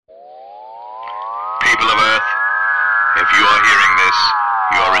people of Earth, if you are hearing this,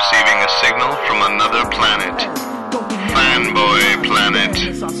 you are receiving a signal from another planet. Fanboy Planet.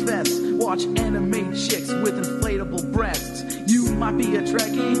 Watch anime chicks with inflatable breasts. You might be a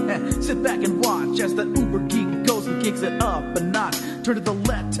Trekkie. Sit back and watch as the uber geek goes and kicks it up a notch. Turn to the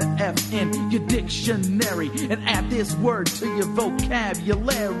letter F in your dictionary and add this word to your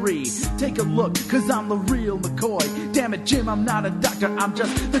vocabulary. Take a look, cause I'm the real McCoy. Damn it, Jim, I'm not a doctor, I'm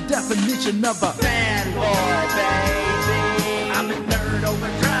just the definition of a fanboy, baby. I'm in nerd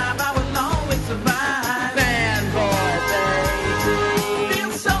overdrive, I will always survive. Fanboy, baby.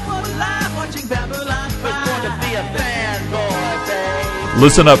 Feel so alive watching Babylon 5. It's going to be a fanboy, baby.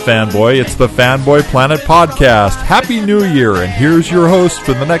 Listen up, fanboy. It's the Fanboy Planet Podcast. Happy New Year, and here's your host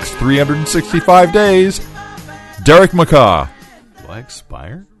for the next 365 days, Derek McCaw. Do I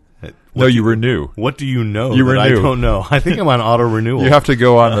expire? No, you renew. What do you know You that renew. I don't know? I think I'm on auto renewal. You have to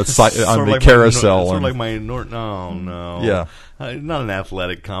go on the site, on the like carousel. Sort of like my no. Yeah. Not an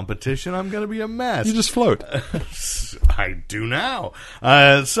athletic competition. I'm going to be a mess. You just float. I do now.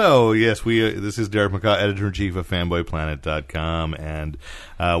 So, yes, this is Derek McCaw, editor-in-chief of FanboyPlanet.com, and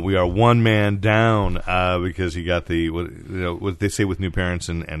we are one man down because he got what they say with new parents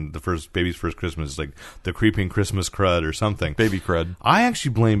and the baby's first Christmas is like the creeping Christmas crud or something. Baby crud. I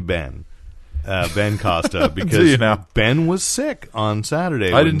actually blame Ben. Ben Costa, Do because you now? Ben was sick on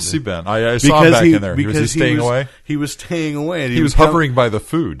Saturday. I didn't see Ben. I saw him back in there. Was he staying away? He was staying away. And He was hovering by the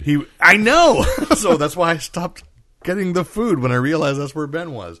food. I know. So that's why I stopped getting the food when I realized that's where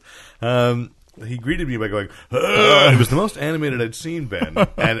Ben was. He greeted me by going, it was the most animated I'd seen Ben.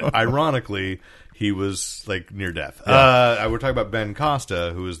 And ironically, he was like near death. Yeah. We're talking about Ben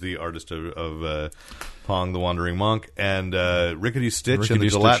Costa, who is the artist of Pong the Wandering Monk, and Rickety Stitch and the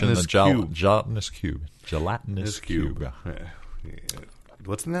Gelatinous Cube. Gelatinous Cube.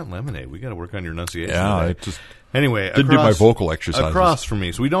 What's in that lemonade? We got to work on your enunciation. Yeah, today. Anyway, didn't do my vocal exercises. Across from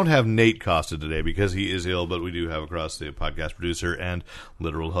me, so we don't have Nate Costa today because he is ill, but we do have across the podcast producer and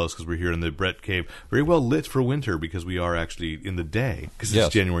literal host because we're here in the Brett Cave, very well lit for winter because we are actually in the day because it's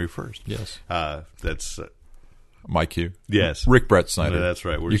January 1st. Yes, that's. My cue. Yes. Rick Brett Snyder. No, that's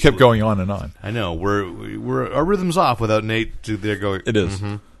right. You kept going on and on. I know. We're our rhythm's off without Nate there going. It is.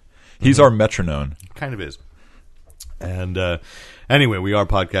 Mm-hmm. He's our metronome. Kind of is. And anyway, we are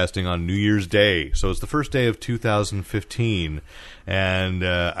podcasting on New Year's Day. So it's the first day of 2015. And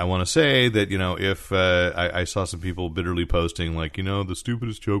I want to say that, if I saw some people bitterly posting like, the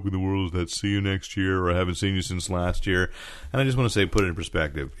stupidest joke in the world is that see you next year or I haven't seen you since last year. And I just want to say, put it in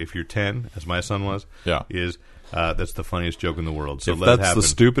perspective. If you're 10, as my son was, that's the funniest joke in the world. So if that's the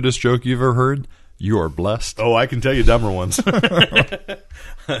stupidest joke you've ever heard, you are blessed. Oh, I can tell you dumber ones.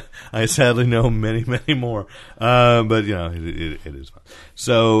 I sadly know many, many more. But, it is fun.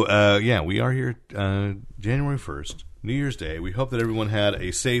 So, we are here January 1st, New Year's Day. We hope that everyone had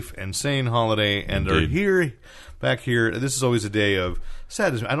a safe and sane holiday and are back here. This is always a day of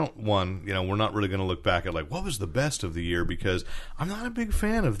sadness. We're not really going to look back at what was the best of the year because I'm not a big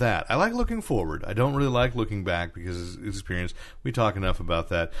fan of that. I like looking forward. I don't really like looking back because it's experience. We talk enough about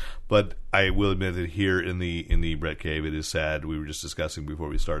that. But I will admit that here in the Brett Cave, it is sad. We were just discussing before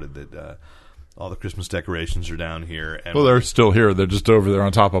we started that all the Christmas decorations are down here. And they're still here. They're just over there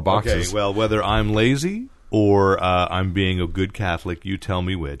on top of boxes. Okay, well, whether I'm lazy or I'm being a good Catholic, you tell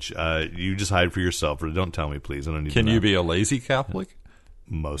me which. You decide for yourself, or don't tell me, please. I don't need. Can you be a lazy Catholic?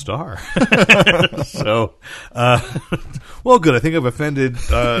 Most are. So, well, good. I think I've offended.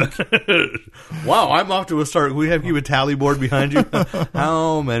 Wow, I'm off to a start. We have you a tally board behind you.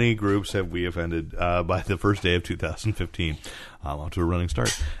 How many groups have we offended by the first day of 2015? I'm off to a running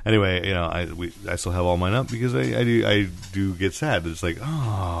start. Anyway, I still have all mine up because I do get sad. It's like,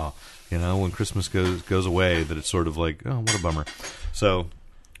 when Christmas goes away, that it's sort of like, oh, what a bummer. So,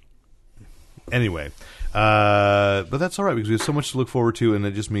 anyway. But that's all right because we have so much to look forward to, and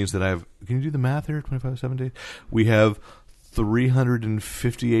it just means that can you do the math here? 7 days? We have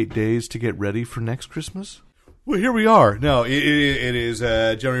 358 days to get ready for next Christmas. Well, here we are. No, it is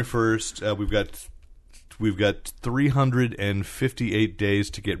January 1st. We've got 358 days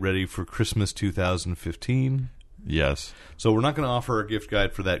to get ready for Christmas 2015. Yes. So we're not going to offer a gift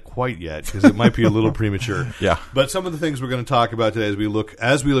guide for that quite yet because it might be a little premature. Yeah. But some of the things we're going to talk about today as we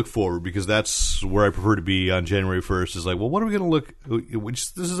look forward, because that's where I prefer to be on January 1st, is like, well, what are we going to look,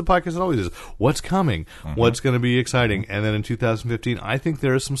 which this is a podcast that always is, what's coming? Mm-hmm. What's going to be exciting? And then in 2015, I think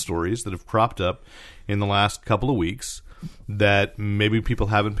there are some stories that have cropped up in the last couple of weeks that maybe people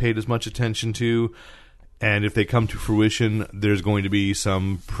haven't paid as much attention to. And if they come to fruition, there's going to be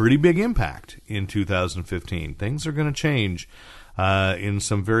some pretty big impact in 2015. Things are going to change in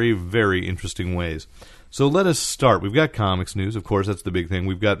some very, very interesting ways. So let us start. We've got comics news, of course. That's the big thing.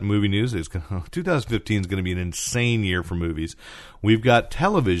 We've got movie news. 2015 is going to be an insane year for movies. We've got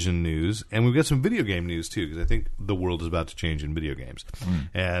television news, and we've got some video game news too, because I think the world is about to change in video games.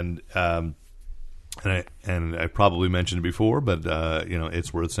 And I probably mentioned it before, but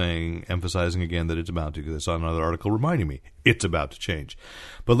it's worth emphasizing again that it's about to, because I saw another article reminding me it's about to change.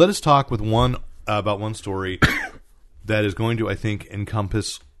 But let us talk about one story that is going to, I think,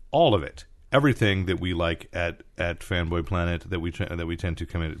 encompass all of it. Everything that we like at Fanboy Planet that we tend to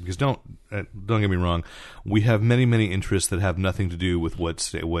come in, because don't get me wrong, we have many interests that have nothing to do with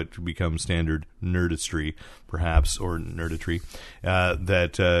what becomes standard nerdistry, perhaps, or nerditry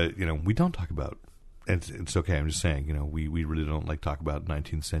that we don't talk about. It's okay. I'm just saying, we really don't like talk about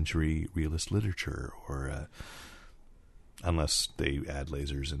 19th century realist literature, or unless they add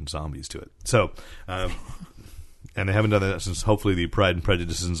lasers and zombies to it. So. And they haven't done that since, hopefully, the Pride and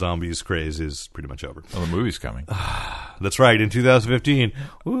Prejudice and Zombies craze is pretty much over. Oh, the movie's coming. That's right, in 2015.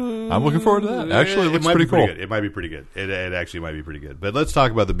 I'm looking forward to that. Actually, it looks pretty cool. It might be pretty good. It actually might be pretty good. But let's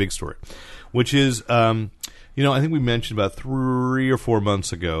talk about the big story, which is, I think we mentioned about 3 or 4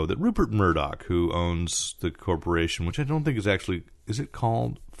 months ago that Rupert Murdoch, who owns the corporation, which I don't think is actually, is it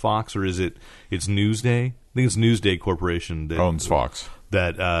called Fox, or it's Newsday? I think it's Newsday Corporation that owns Fox.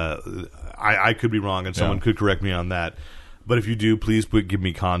 That I could be wrong, and someone could correct me on that. But if you do, please give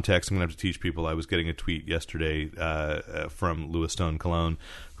me context. I'm going to have to teach people. I was getting a tweet yesterday from Louis Stone Cologne,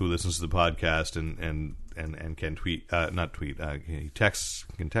 who listens to the podcast and can tweet, not tweet. He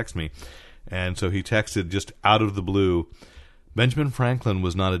can text me, and so he texted just out of the blue. Benjamin Franklin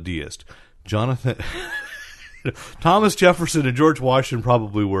was not a deist. Thomas Jefferson and George Washington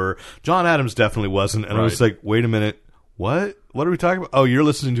probably were. John Adams definitely wasn't. And I was like, wait a minute. What? What are we talking about? Oh, you're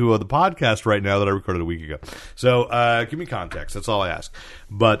listening to the podcast right now that I recorded a week ago. So give me context. That's all I ask.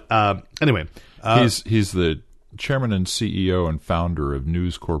 But anyway. He's the chairman and CEO and founder of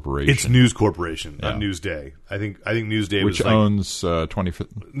News Corporation. It's News Corporation, not Newsday. I think Newsday which was like, owns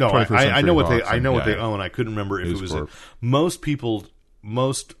 25th. No, I know what they own. I couldn't remember if News it was Corp.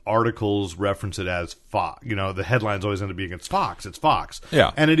 Most articles reference it as Fox. The headlines always end up being, it's Fox. It's Fox. Yeah.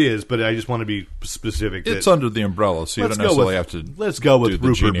 And it is, but I just want to be specific. It's under the umbrella, so you don't necessarily have to. Let's go with do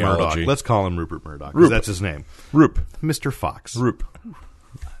Rupert genealogy. Murdoch. Let's call him Rupert Murdoch, because that's his name. Mr. Fox.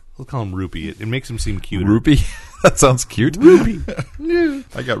 We'll call him Rupee. It makes him seem cuter. Rupee? That sounds cute. Rupee.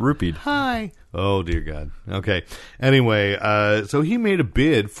 I got rupeed. Hi. Oh, dear God. Okay. Anyway, so he made a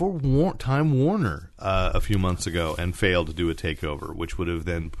bid for Time Warner a few months ago and failed to do a takeover, which would have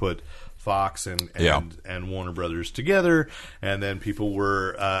then put Fox and Warner Brothers together. And then people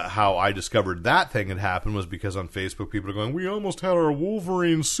were, how I discovered that thing had happened was because on Facebook people are going, we almost had our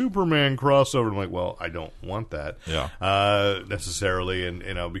Wolverine Superman crossover. I'm like, well, I don't want that necessarily.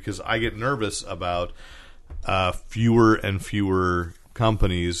 And, because I get nervous about fewer and fewer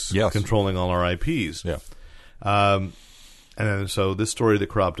companies controlling all our IPs. Yeah. And then, so this story that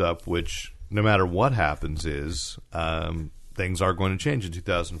cropped up, which no matter what happens is things are going to change in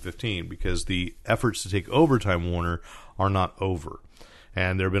 2015 because the efforts to take over Time Warner are not over.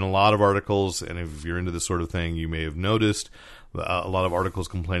 And there have been a lot of articles, and if you're into this sort of thing, you may have noticed a lot of articles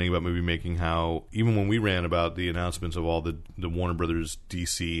complaining about movie making, how even when we ran about the announcements of all the Warner Brothers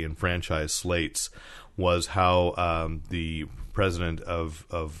DC and franchise slates, was how the president of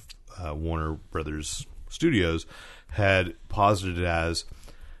Warner Brothers Studios had posited it as,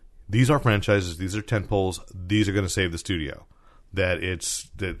 these are franchises, these are tentpoles, these are going to save the studio.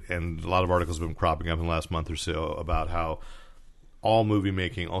 And a lot of articles have been cropping up in the last month or so about how all movie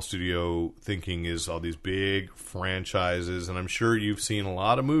making, all studio thinking is all these big franchises. And I'm sure you've seen a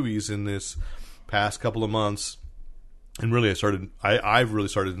lot of movies in this past couple of months. And really, I've really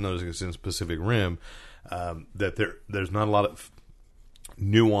started noticing this in Pacific Rim, that there's not a lot of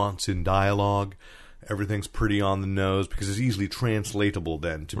nuance in dialogue. Everything's pretty on the nose because it's easily translatable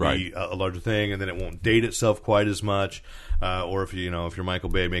then to be a larger thing, and then it won't date itself quite as much. Or if you're Michael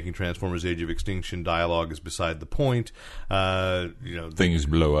Bay making Transformers: Age of Extinction, dialogue is beside the point. Things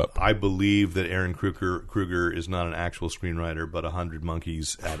blow up. I believe that Aaron Kruger is not an actual screenwriter, but 100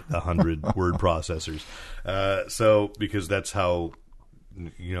 monkeys at 100 word processors. So because that's how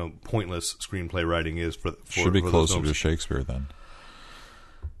pointless screenplay writing is for should be for closer those to Shakespeare then.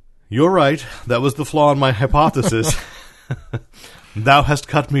 You're right. That was the flaw in my hypothesis. Thou hast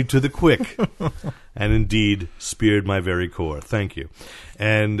cut me to the quick, and indeed speared my very core. Thank you.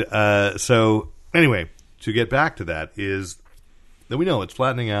 And so, anyway, to get back to that is that we know it's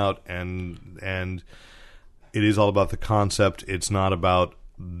flattening out, and it is all about the concept. It's not about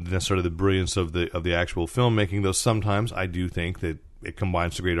necessarily the brilliance of the actual filmmaking, though sometimes I do think that it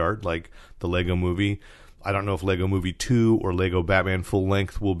combines to great art, like the Lego Movie. I don't know if Lego Movie 2 or Lego Batman Full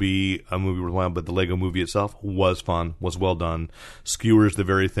Length will be a movie worthwhile, but the Lego Movie itself was fun, was well done. Skewers the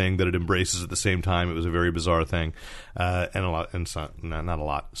very thing that it embraces at the same time. It was a very bizarre thing, not a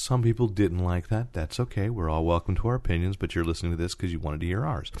lot. Some people didn't like that. That's okay. We're all welcome to our opinions, but you're listening to this because you wanted to hear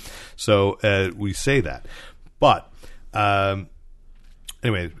ours. So we say that. But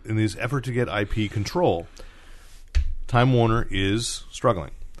anyway, in this effort to get IP control, Time Warner is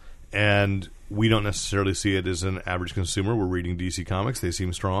struggling, and we don't necessarily see it as an average consumer. We're reading DC Comics. They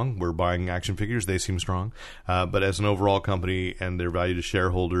seem strong. We're buying action figures. They seem strong. But as an overall company and their value to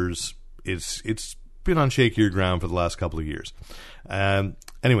shareholders, it's been on shakier ground for the last couple of years.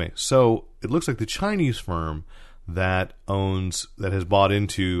 Anyway, so it looks like the Chinese firm that has bought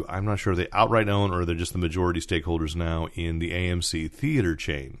into, I'm not sure if they outright own or they're just the majority stakeholders now in the AMC theater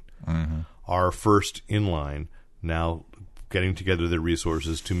chain, are first in line now, getting together their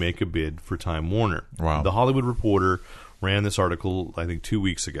resources to make a bid for Time Warner. Wow. The Hollywood Reporter ran this article, I think, 2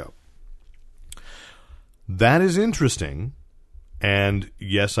 weeks ago. That is interesting. And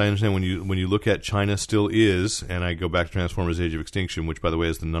yes, I understand when you look at China still is, and I go back to Transformers: Age of Extinction, which, by the way,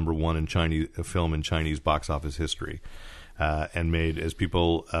 is the number one in Chinese film in Chinese box office history, and made, as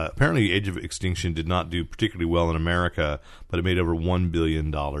people apparently, Age of Extinction did not do particularly well in America, but it made over $1 billion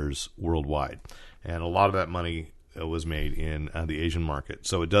worldwide, and a lot of that money was made in the Asian market.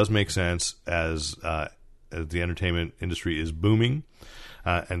 So it does make sense as the entertainment industry is booming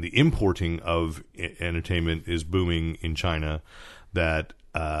and the importing of entertainment is booming in China, that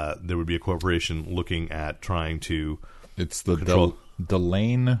there would be a corporation looking at trying to It's the control.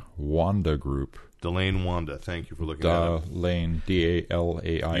 Delane Wanda Group. Delane Wanda. Thank you for looking that up. Delane,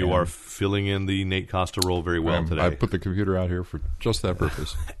 Dalain. You are filling in the Nate Costa role very well today. I put the computer out here for just that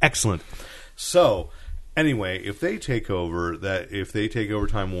purpose. Excellent. So anyway, if they take over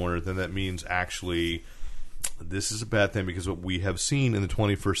Time Warner, then that means actually this is a bad thing, because what we have seen in the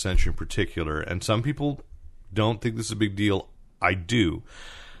 21st century in particular, and some people don't think this is a big deal. I do.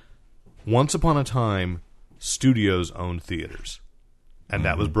 Once upon a time, studios owned theaters, and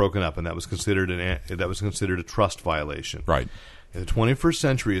that was broken up, and that was considered a trust violation. Right. In the 21st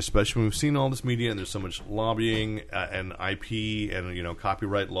century, especially when we've seen all this media and there's so much lobbying and IP and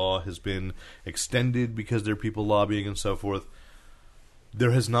copyright law has been extended because there are people lobbying and so forth,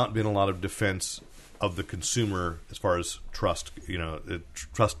 there has not been a lot of defense of the consumer as far as trust,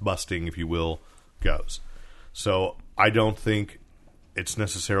 trust busting, if you will, goes. So I don't think it's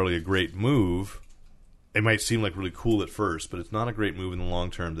necessarily a great move. It might seem like really cool at first, but it's not a great move in the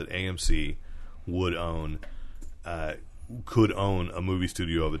long term that AMC could own a movie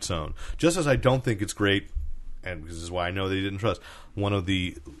studio of its own. Just as I don't think it's great, and this is why I know they didn't trust, one of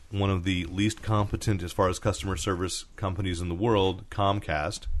the least competent as far as customer service companies in the world,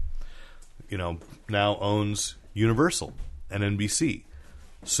 Comcast, now owns Universal and NBC.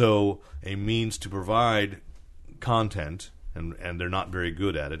 So a means to provide content, and they're not very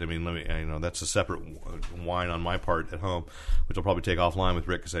good at it. I mean, that's a separate whine on my part at home, which I'll probably take offline with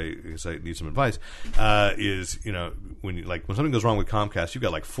Rick because I need some advice. Is when something goes wrong with Comcast, you've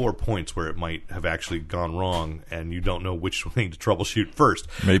got like 4 points where it might have actually gone wrong, and you don't know which thing to troubleshoot first.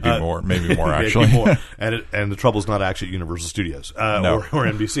 Maybe more actually. Maybe more. And the trouble's not actually at Universal Studios No. or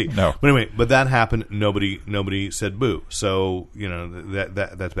NBC. No. But anyway, that happened. Nobody said boo. So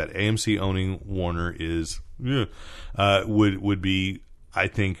that's bad. AMC owning Warner is. Would be, I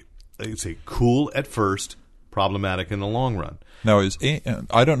think, I'd say cool at first, problematic in the long run. Now,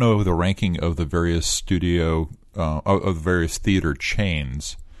 I don't know the ranking of the various of the various theater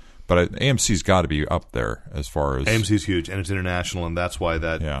chains, but AMC's got to be up there as far as AMC's huge, and it's international, and that's why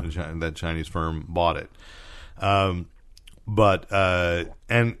that Chinese firm bought it.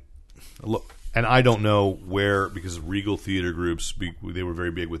 And I don't know where, because Regal Theater Groups, they were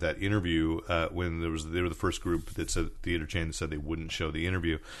very big with that interview when they were the first group that said, theater chain that said they wouldn't show the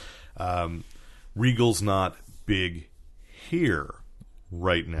interview. Regal's not big here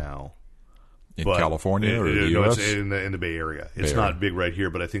right now. In California or the U.S.? It's in the Bay Area. It's not big right here,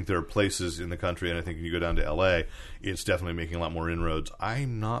 but I think there are places in the country, and I think when you go down to L.A., it's definitely making a lot more inroads. I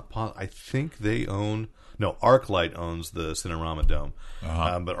think they own... No, ArcLight owns the Cinerama Dome,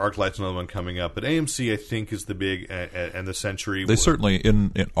 but ArcLight's another one coming up. But AMC, I think, is the big, and the Century. They certainly,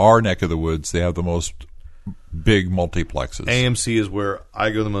 in our neck of the woods, they have the most big multiplexes. AMC is where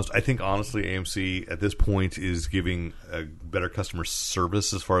I go the most. I think, honestly, AMC at this point is giving a better customer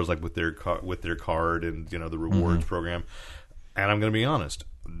service as far as like with their card and the rewards program. And I'm going to be honest,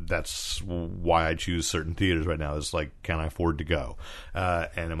 that's why I choose certain theaters right now. Is like, can I afford to go?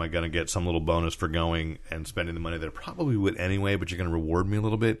 And am I going to get some little bonus for going and spending the money that I probably would anyway, but you're going to reward me a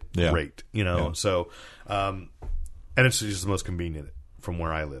little bit? Yeah. Great. So, and it's just the most convenient from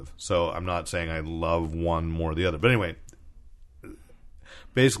where I live. So I'm not saying I love one more or the other. But anyway,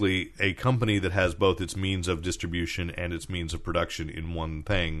 basically, a company that has both its means of distribution and its means of production in one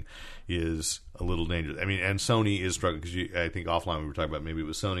thing is a little dangerous. I mean, and Sony is struggling, because I think offline we were talking about, maybe it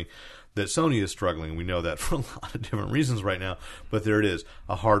was Sony, that Sony is struggling. We know that for a lot of different reasons right now, but there it is,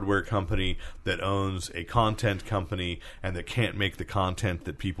 a hardware company that owns a content company and that can't make the content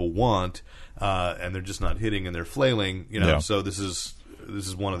that people want, and they're just not hitting and they're flailing. So this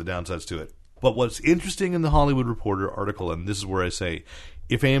is one of the downsides to it. But what's interesting in the Hollywood Reporter article, and this is where I say,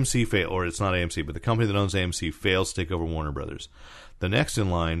 if AMC fails, or it's not AMC, but the company that owns AMC fails to take over Warner Brothers, the next in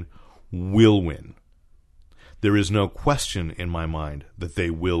line will win. There is no question in my mind that they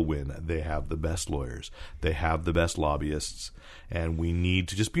will win. They have the best lawyers. They have the best lobbyists. And we need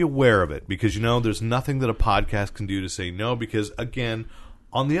to just be aware of it. Because, there's nothing that a podcast can do to say no. Because, again,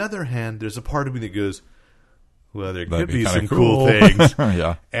 on the other hand, there's a part of me that goes, well, there could be some cool things.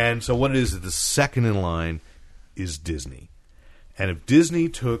 Yeah. And so what it is, the second in line is Disney. And if Disney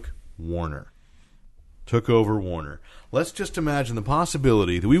took over Warner, let's just imagine the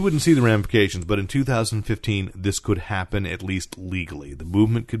possibility that we wouldn't see the ramifications, but in 2015, this could happen, at least legally. The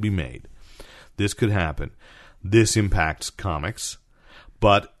movement could be made. This could happen. This impacts comics.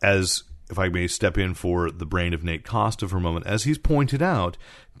 But as, if I may step in for the brain of Nate Costa for a moment, as he's pointed out,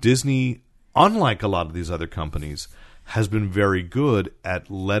 Disney, unlike a lot of these other companies, has been very good at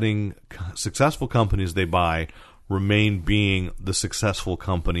letting successful companies they buy remain being the successful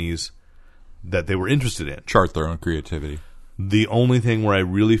companies that they were interested in. Chart their own creativity. The only thing where I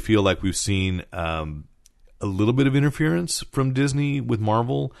really feel like we've seen a little bit of interference from Disney with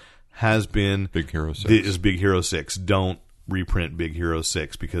Marvel has been Big Hero 6. Is Big Hero 6. Don't reprint Big Hero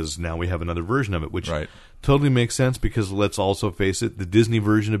 6 because now we have another version of it, which totally makes sense because let's also face it, the Disney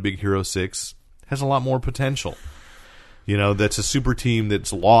version of Big Hero 6 has a lot more potential. That's a super team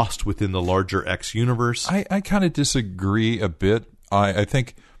that's lost within the larger X universe. I kind of disagree a bit. I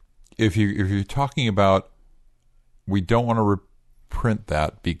think if you're talking about we don't want to reprint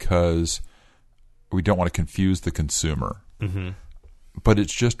that because we don't want to confuse the consumer. Mm-hmm. But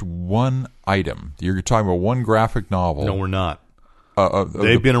it's just one item. You're talking about one graphic novel. No, we're not.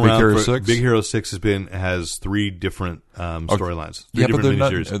 They've been around. Big Hero 6? Big Hero 6 has 3 different storylines. Yeah, but they're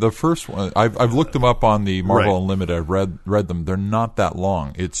not, the first one. I've looked them up on the Marvel Unlimited. I've read them. They're not that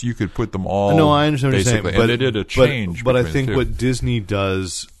long. You could put them all. No, I understand what you're saying, but they did a change. But I think what Disney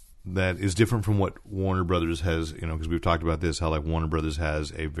does that is different from what Warner Brothers has. Because we've talked about this, how like Warner Brothers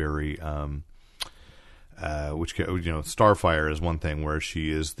has a very Starfire is one thing where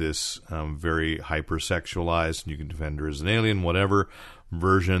she is this very hypersexualized, and you can defend her as an alien, whatever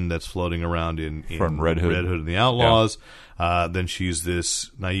version that's floating around in from Red Hood and the Outlaws. Yeah. Then she's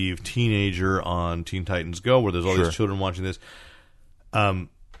this naive teenager on Teen Titans Go, where there's all these children watching this.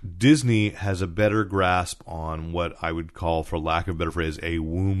 Disney has a better grasp on what I would call, for lack of a better phrase, a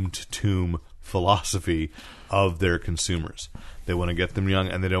womb-to-tomb philosophy of their consumers. They want to get them young,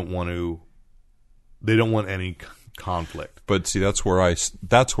 and they don't want any conflict. But see, that's where I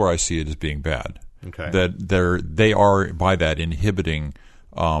see it as being bad. Okay. That they are by that inhibiting.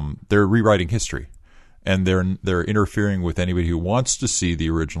 They're rewriting history, and they're interfering with anybody who wants to see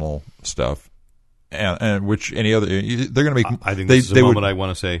the original stuff, and which any other they're going to make. I think this is a moment I want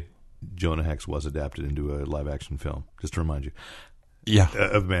to say Jonah Hex was adapted into a live action film. Just to remind you. Yeah,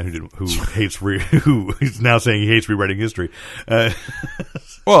 of a man who is now saying he hates rewriting history.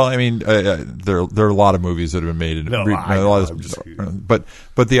 Well, I mean, there are a lot of movies that have been made.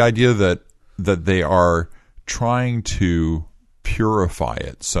 But the idea that they are trying to purify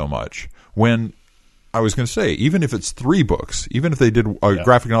it so much, when I was going to say, even if it's 3 books, even if they did a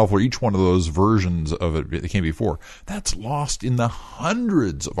graphic novel for each one of those versions of it that came before, that's lost in the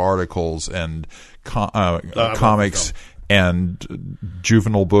hundreds of articles and comics and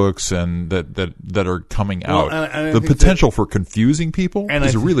juvenile books and that are coming out. And the potential for confusing people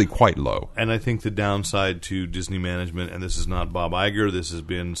is really quite low. And I think the downside to Disney management, and this is not Bob Iger, this has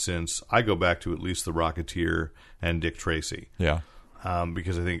been since I go back to at least The Rocketeer and Dick Tracy. Yeah.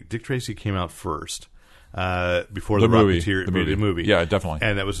 Because I think Dick Tracy came out first before the Rocketeer, the movie. Yeah, definitely.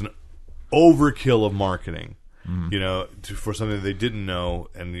 And that was an overkill of marketing, for something that they didn't know,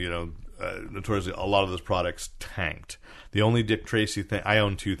 and notoriously a lot of those products tanked. The only Dick Tracy thing, I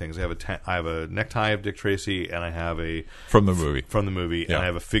own 2 things. I have a necktie of Dick Tracy, and I have a from the movie, and I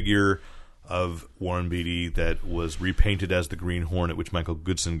have a figure of Warren Beatty that was repainted as the Green Hornet, which Michael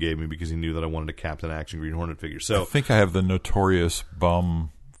Goodson gave me because he knew that I wanted a Captain Action Green Hornet figure. So I think I have the Notorious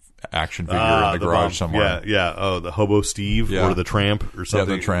Bum action figure in the garage somewhere. Yeah. Oh, the Hobo Steve or the Tramp or something.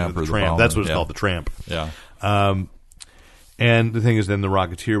 Yeah, the Tramp or the Tramp. Bum. That's what it's called, the Tramp. Yeah. And the thing is, then the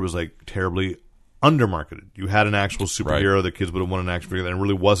Rocketeer was like terribly undermarketed. You had an actual superhero that kids would have wanted an action figure, and it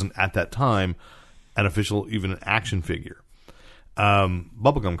really wasn't at that time an official, even an action figure.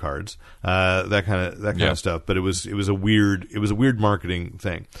 Bubblegum cards, that kind of stuff. But it was a weird marketing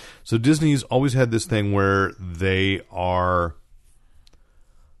thing. So Disney's always had this thing where they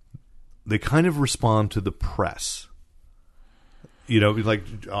kind of respond to the press. You know, like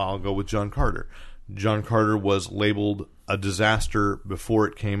I'll go with John Carter. John Carter was labeled a disaster before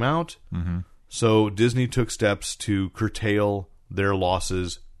it came out. Mm-hmm. So Disney took steps to curtail their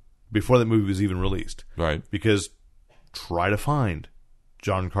losses before that movie was even released. Right. Because try to find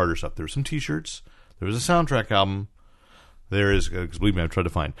John Carter stuff. There were some T-shirts. There was a soundtrack album. There is, because believe me, I've tried to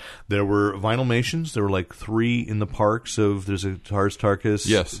find. There were vinylmations. There were like 3 in the parks of, there's a Tars Tarkas.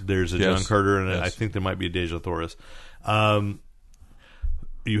 Yes. There's a John Carter, and I think there might be a Deja Thoris.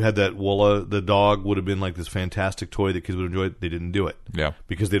 You had that Woola, the dog, would have been like this fantastic toy that kids would enjoy. They didn't do it. Yeah.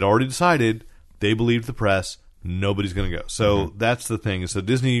 Because they'd already decided, they believed the press, nobody's going to go. So that's the thing. So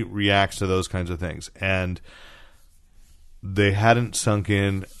Disney reacts to those kinds of things. And they hadn't sunk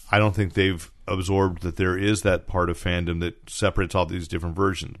in. I don't think they've absorbed that there is that part of fandom that separates all these different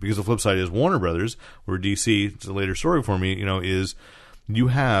versions. Because the flip side is Warner Brothers, or DC, it's a later story for me, is you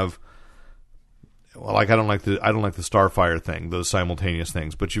have... Well, like I don't like the Starfire thing, those simultaneous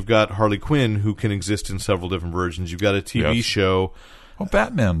things. But you've got Harley Quinn, who can exist in several different versions. You've got a TV show. Well,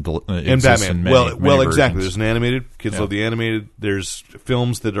 Batman and Batman. Many exactly. versions. There's an animated. Kids love the animated. There's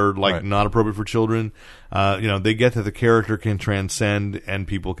films that are not appropriate for children. They get that the character can transcend and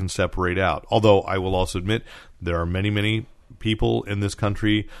people can separate out. Although I will also admit there are many, many people in this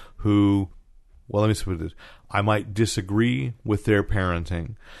country who, well, let me put this: I might disagree with their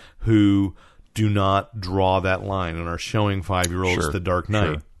parenting, who do not draw that line and are showing 5-year-olds The Dark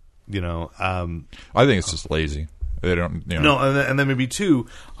Knight. Sure. I think it's just lazy. They don't. No, and then maybe 2.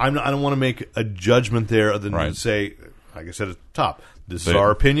 I don't want to make a judgment there, other than to say, like I said at the top, this is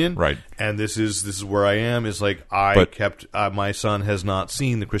our opinion, right? And this is where I am. Is like my son has not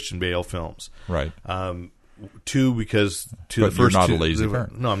seen the Christian Bale films, right? 2, because but the first you're not 2, a lazy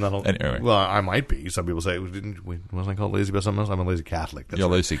parent. No, I'm not. Anyway. Well, I might be. Some people say, wasn't I called lazy by something else? I'm a lazy Catholic. You're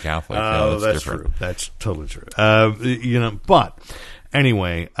a lazy Catholic. That's different. true. That's totally true. But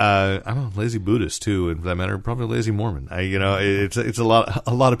anyway, I'm a lazy Buddhist too, and for that matter, probably a lazy Mormon. It's a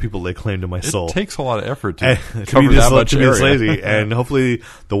lot of people lay claim to my soul. It takes a lot of effort to cover be that much area. lazy, and hopefully,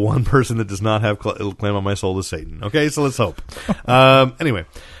 the one person that does not have claim on my soul is Satan. Okay, so let's hope. Anyway,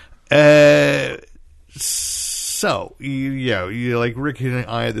 so you like Rick and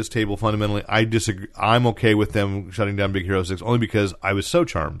I at this table. Fundamentally, I disagree. I'm okay with them shutting down Big Hero 6 only because I was so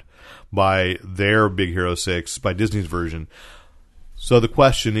charmed by their Big Hero 6, by Disney's version. So the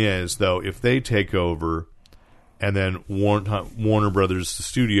question is, though, if they take over and then Warner Brothers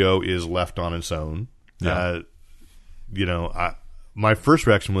studio is left on its own, my first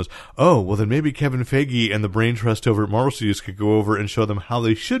reaction was, oh, well, then maybe Kevin Feige and the brain trust over at Marvel Studios could go over and show them how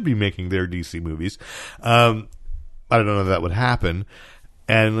they should be making their DC movies. I don't know if that would happen.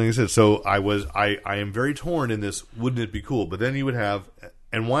 And like I said, so I am very torn in this, wouldn't it be cool? But then you would have,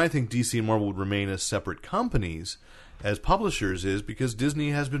 and why I think DC and Marvel would remain as separate companies as publishers is because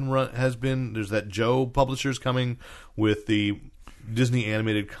Disney has been there's that Joe Publishers coming with the Disney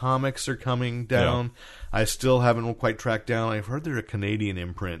animated comics are coming down. Yeah. I still haven't quite tracked down. I've heard they're a Canadian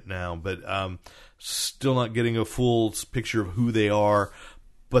imprint now, but still not getting a full picture of who they are.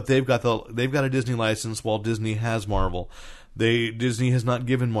 But they've got a Disney license while Disney has Marvel. Disney has not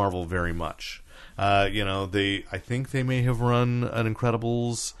given Marvel very much. I think they may have run an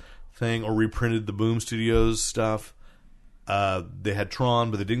Incredibles thing or reprinted the Boom Studios stuff. They had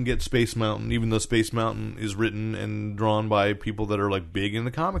Tron, but they didn't get Space Mountain, even though Space Mountain is written and drawn by people that are like big in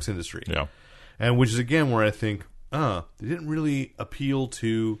the comics industry. Yeah. And which is again where I think, they didn't really appeal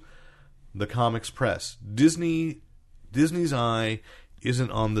to the comics press. Disney's eye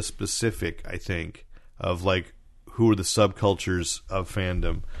isn't on the specific, I think, of like who are the subcultures of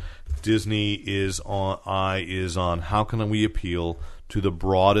fandom. Disney is on how can we appeal to the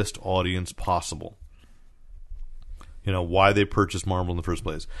broadest audience possible. Why they purchased Marvel in the first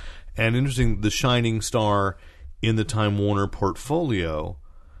place. And interesting, the shining star in the Time Warner portfolio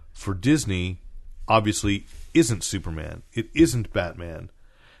for Disney obviously isn't Superman. It isn't Batman.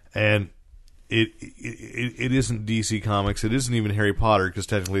 And it isn't DC Comics. It isn't even Harry Potter, because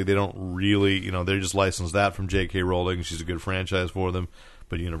technically they don't really, they just licensed that from J.K. Rowling. She's a good franchise for them.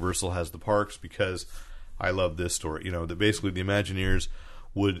 But Universal has the parks, because I love this story. That basically the Imagineers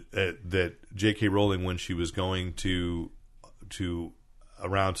would that J.K. Rowling, when she was going to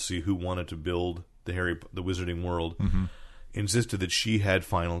around to see who wanted to build the Wizarding World, insisted that she had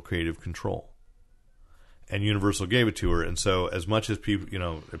final creative control. And Universal gave it to her, and so as much as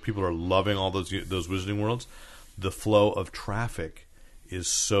people are loving all those Wizarding Worlds, the flow of traffic is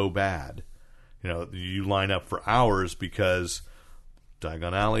so bad. You line up for hours because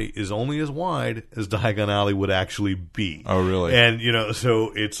Diagon Alley is only as wide as Diagon Alley would actually be. Oh, really? And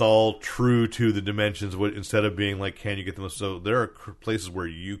so it's all true to the dimensions. Instead of being like, can you get the most? So there are places where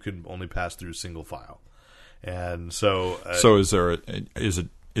you can only pass through single file, and so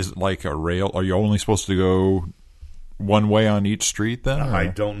is it like a rail? Are you only supposed to go one way on each street then? I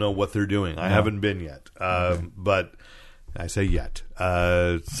don't know what they're doing. I haven't been yet. But I say yet.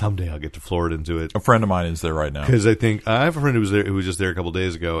 Someday I'll get to Florida and do it. A friend of mine is there right now. Because I think I have a friend who was just there a couple of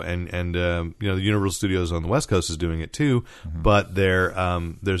days ago, and the Universal Studios on the West Coast is doing it too, but theirs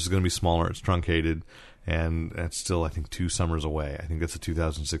is going to be smaller. It's truncated, and that's still, I think, 2 summers away. I think that's a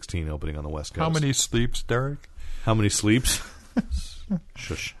 2016 opening on the West Coast. How many sleeps, Derek? How many sleeps?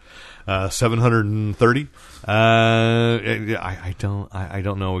 Shush. 730. I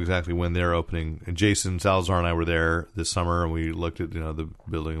don't know exactly when they're opening. And Jason Salazar and I were there this summer, and we looked at the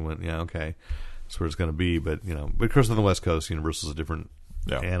building and went, yeah, okay, that's where it's going to be. But but of course on the West Coast, Universal's a different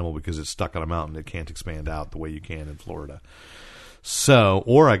animal, because it's stuck on a mountain. It can't expand out the way you can in Florida. So,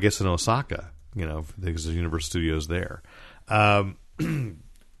 or I guess in Osaka, because the Universal Studios there.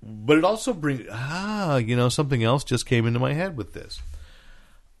 But it also brings something else just came into my head with this.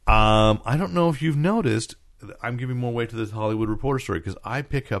 I don't know if you've noticed, I'm giving more weight to this Hollywood Reporter story, because I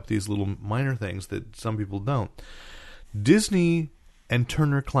pick up these little minor things that some people don't. Disney and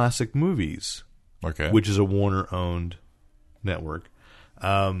Turner Classic Movies, which is a Warner-owned network,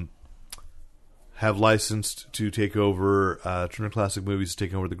 have licensed to take over, Turner Classic Movies to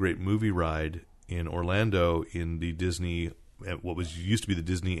take over the Great Movie Ride in Orlando in the Disney, what used to be the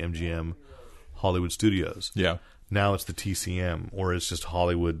Disney MGM Hollywood Studios. Yeah. Now it's the TCM, or it's just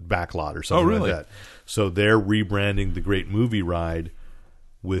Hollywood Backlot or something like that. So they're rebranding the Great Movie Ride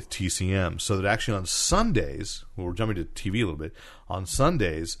with TCM. So that actually on Sundays, we're jumping to TV a little bit, on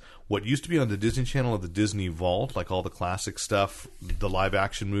Sundays, what used to be on the Disney Channel of the Disney Vault, like all the classic stuff, the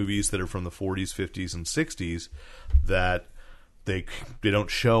live-action movies that are from the 40s, 50s, and 60s, that they don't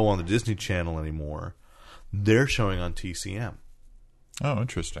show on the Disney Channel anymore, they're showing on TCM. Oh,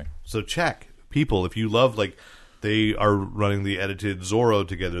 interesting. So check. People, if you love, they are running the edited Zorro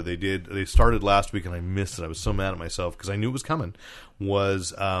together. They started last week, and I missed it. I was so mad at myself because I knew it was coming.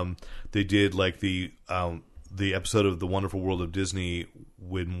 They did the episode of The Wonderful World of Disney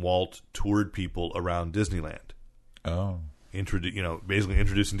when Walt toured people around Disneyland. Oh. Basically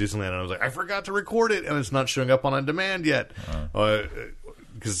introducing Disneyland, and I was like, I forgot to record it, and it's not showing up on demand yet.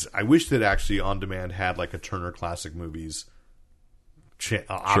 Because I wish that actually on demand had a Turner Classic Movies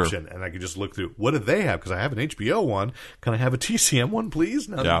option, and I could just look through. What do they have? Because I have an HBO one. Can I have a TCM one, please?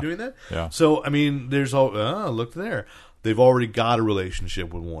 Now that I'm doing that? Yeah. So, there's look there. They've already got a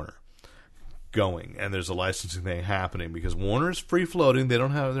relationship with Warner going, and there's a licensing thing happening because Warner is free floating. They're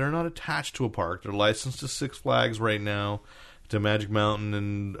not attached to a park. They're licensed to Six Flags right now, to Magic Mountain,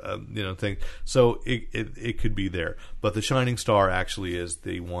 and things. So it could be there, but the shining star actually is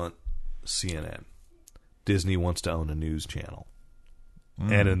they want CNN. Disney wants to own a news channel.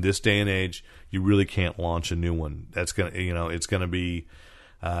 And in this day and age, you really can't launch a new one. That's gonna, it's gonna be.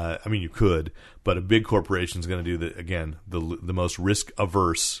 You could, but a big corporation is going to do the most risk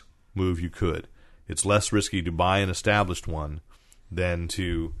averse move you could. It's less risky to buy an established one than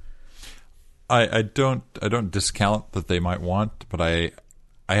to. I don't discount that they might want, but I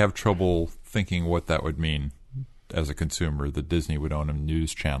have trouble thinking what that would mean as a consumer. That Disney would own a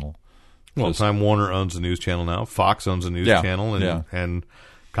news channel. Well, Time Warner owns a news channel now. Fox owns a news channel, and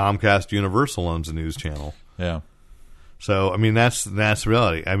Comcast Universal owns a news channel. Yeah. So, that's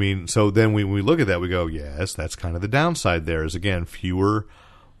reality. So then when we look at that, we go, yes, that's kind of the downside there is, again, fewer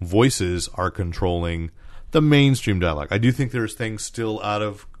voices are controlling the mainstream dialogue. I do think there's things still out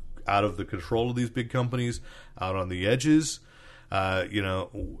of the control of these big companies, out on the edges,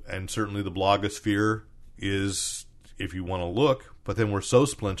 and certainly the blogosphere is, if you want to look, but then we're so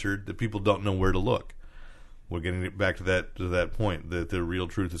splintered that people don't know where to look. we're getting back to that point that the real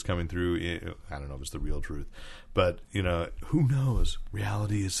truth is coming through. I don't know if it's the real truth, but who knows?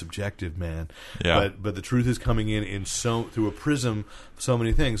 Reality is subjective, man. Yeah. But the truth is coming in through a prism of so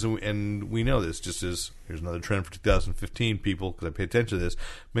many things, and we know this. Just as here's another trend for 2015, people, because I pay attention to this.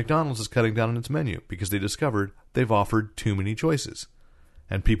 McDonald's is cutting down on its menu because they discovered they've offered too many choices,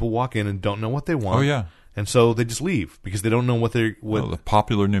 and people walk in and don't know what they want. Oh yeah. And so they just leave because they don't know what they're... Well, the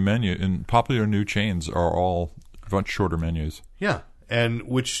popular new menu and popular new chains are all much shorter menus. Yeah. And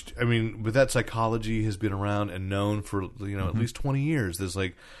but that psychology has been around and known for, at least 20 years. There's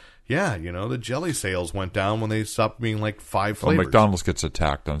the jelly sales went down when they stopped being like 5 flavors. Well, McDonald's gets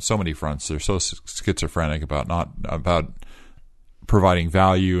attacked on so many fronts. They're so schizophrenic about providing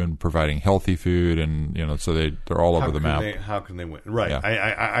value and providing healthy food, and so they're all over the map. How can they win? Right. Yeah.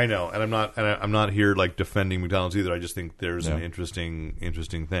 I know, and I'm not here like defending McDonald's either. I just think there's an interesting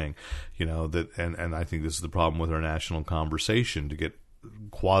thing, that, and I think this is the problem with our national conversation, to get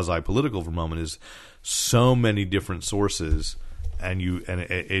quasi political for a moment, is so many different sources, and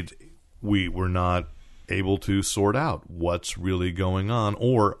we're not able to sort out what's really going on,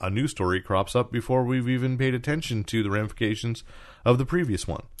 or a new story crops up before we've even paid attention to the ramifications of the previous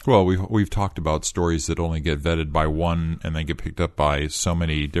one. Well, we've talked about stories that only get vetted by one and then get picked up by so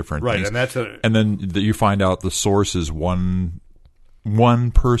many different things. And then you find out the source is one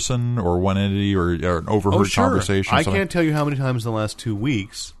person or one entity or an overheard conversation. I can't tell you how many times in the last 2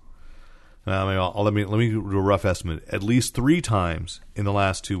 weeks. Let me do a rough estimate. At least 3 times in the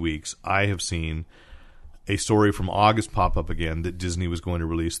last 2 weeks, I have seen a story from August pop up again that Disney was going to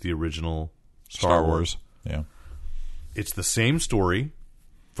release the original Star Wars. Yeah. It's the same story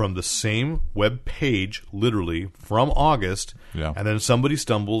from the same web page, literally from August, and then somebody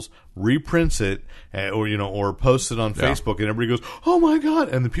stumbles, reprints it, or posts it on Facebook, and everybody goes, "Oh my god!"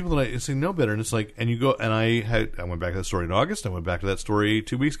 And the people that I say know better, and it's like, and you go, and I went back to that story in August, I went back to that story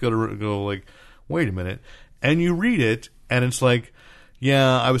 2 weeks ago to go like, wait a minute, and you read it, and it's like,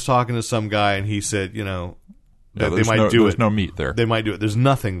 yeah, I was talking to some guy, and he said, they might do it. There's no meat there. They might do it. There's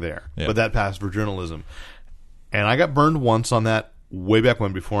nothing there, but that passed for journalism. And I got burned once on that way back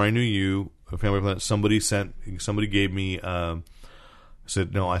when, before I knew you, Fanboy Planet. Somebody gave me,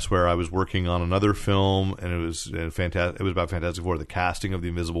 said, no, I swear I was working on another film, and it was fantastic. It was about Fantastic Four, the casting of the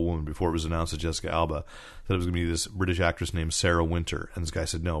Invisible Woman, before it was announced that Jessica Alba said it was going to be this British actress named Sarah Winter. And this guy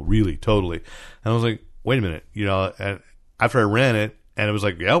said, no, really, totally. And I was like, wait a minute, and after I ran it, and it was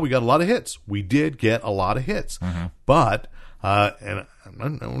like, yeah, we got a lot of hits. We did get a lot of hits, but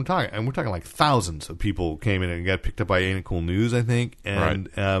we're talking like thousands of people came in and got picked up by Ain't It Cool News, I think. And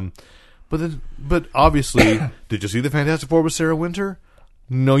but obviously, did you see the Fantastic Four with Sarah Winter?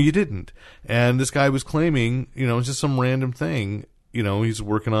 No, you didn't. And this guy was claiming, it's just some random thing. He's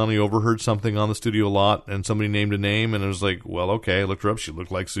working on. He overheard something on the studio lot, and somebody named a name, and it was like, well, okay. I looked her up. She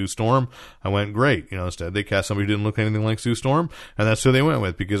looked like Sue Storm. I went, great. Instead they cast somebody who didn't look anything like Sue Storm, and that's who they went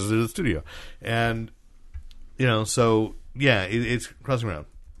with because they're the studio. And so yeah, it's crossing around.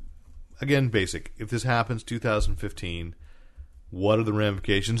 Again, basic. If this happens 2015, what are the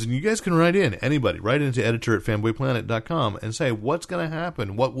ramifications? And you guys can write in, anybody, write into editor@fanboyplanet.com and say, what's going to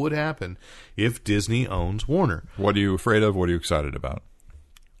happen? What would happen if Disney owns Warner? What are you afraid of? What are you excited about?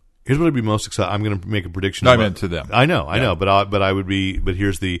 Here's what I'd be most excited. I'm going to make a prediction. I meant to them. I know, but I would be. But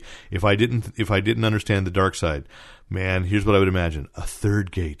here's the. If I didn't understand the dark side, man, here's what I would imagine: a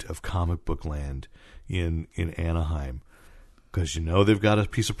third gate of comic book land in Anaheim, because they've got a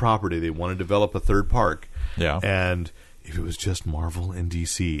piece of property. They want to develop a third park. Yeah, and if it was just Marvel and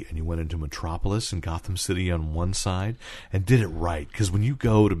DC, and you went into Metropolis and Gotham City on one side and did it right, because when you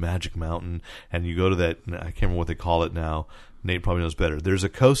go to Magic Mountain and you go to that, I can't remember what they call it now. Nate probably knows better. There's a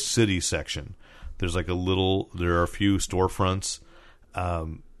Coast City section. There's there are a few storefronts,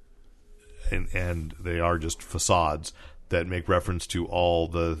 and they are just facades that make reference to all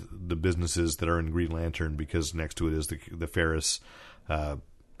the businesses that are in Green Lantern, because next to it is the Ferris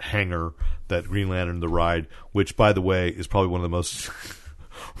hangar that Green Lantern the ride, which by the way is probably one of the most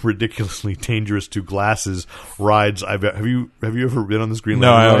ridiculously dangerous to glasses rides have you ever been on this Green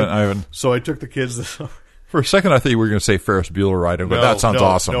Lantern ride? No, I haven't. So I took the kids this summer. For a second I thought you were going to say Ferris Bueller ride, but that sounds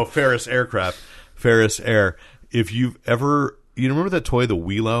awesome. No, Ferris Aircraft, Ferris Air. If you've ever, remember that toy, the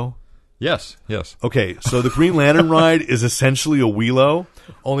Wheelo? Yes. Okay, so the Green Lantern ride is essentially a Wheelo.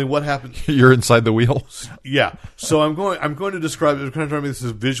 Only what happens? You're inside the wheel. Yeah. So I'm going to describe it. I'm trying to make this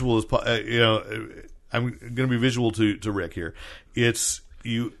as visual as I'm going to be visual to Rick here. It's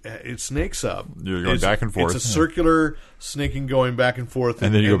it snakes up. You're going back and forth. It's a circular snaking going back and forth.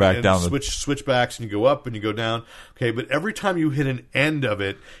 And then you go back down. Switch backs and you go up and you go down. Okay, but every time you hit an end of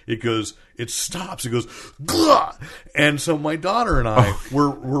it, it stops. It goes, Glah! And so my daughter and I we're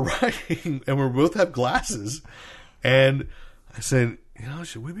riding, and we both have glasses. And I said,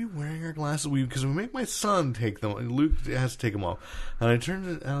 should we be wearing our glasses? Because we make my son take them. And Luke has to take them off. And I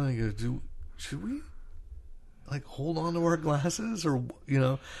turned to Alan and I go, should we hold on to our glasses, or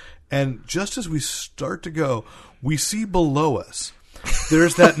and just as we start to go, we see below us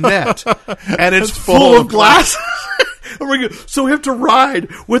there's that net, and it's full of glasses. So we have to ride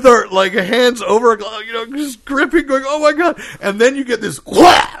with our hands over, just gripping, going, oh my god! And then you get this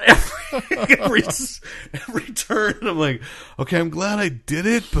every turn. And I'm like, okay, I'm glad I did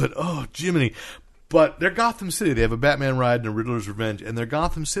it, but oh Jiminy! But they're Gotham City. They have a Batman ride and a Riddler's Revenge, and their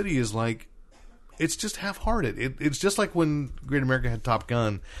Gotham City is it's just half-hearted. It's just like when Great America had Top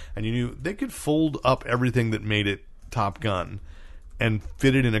Gun, and you knew they could fold up everything that made it Top Gun and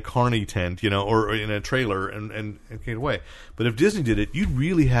fit it in a carny tent, or in a trailer and get away. But if Disney did it, you'd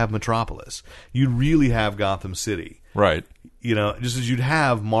really have Metropolis. You'd really have Gotham City. Right. Just as you'd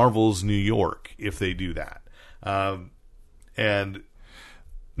have Marvel's New York if they do that. And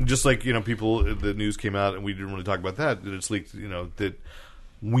just like, people, the news came out, and we didn't really talk about that it's leaked, that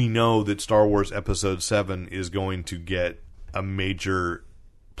we know that Star Wars Episode 7 is going to get a major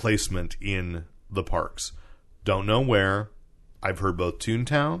placement in the parks. Don't know where. I've heard both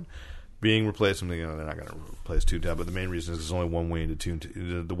Toontown being replaced. I'm thinking, they're not going to replace Toontown, but the main reason is there's only one way into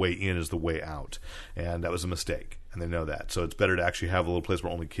Toontown. The way in is the way out, and that was a mistake, and they know that. So it's better to actually have a little place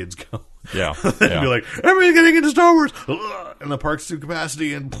where only kids go. Yeah. Be like, everybody's getting into Star Wars, and the park's to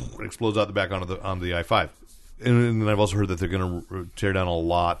capacity, and it explodes out the back onto the I-5. And then I've also heard that they're going to tear down a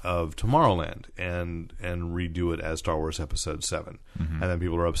lot of Tomorrowland and redo it as Star Wars Episode 7. Mm-hmm. And then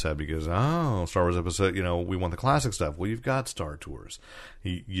people are upset because, Star Wars Episode, we want the classic stuff. Well, you've got Star Tours.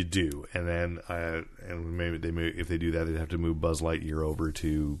 You do. And then and maybe if they do that, they'd have to move Buzz Lightyear over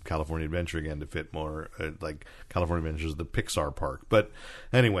to California Adventure again to fit more, like California Adventure is the Pixar park. But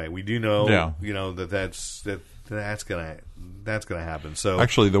anyway, we do know, that's gonna happen. So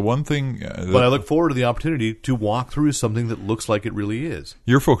actually, the one thing, but I look forward to the opportunity to walk through something that looks like it really is.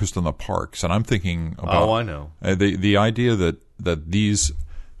 You're focused on the parks, and I'm thinking about. Oh, I know the idea that these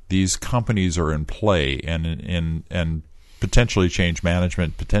companies are in play and potentially change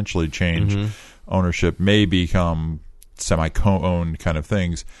management, potentially change ownership, may become semi-co-owned kind of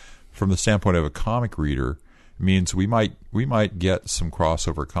things. From the standpoint of a comic reader, means we might get some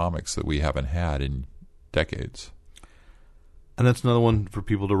crossover comics that we haven't had in decades. And that's another one for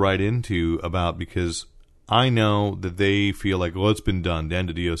people to write into about, because I know that they feel like, well, it's been done. Dan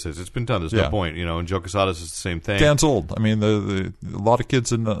DiDio says it's been done. There's no point, and Joe Quesada says the same thing. Dan's old. I mean, a lot of kids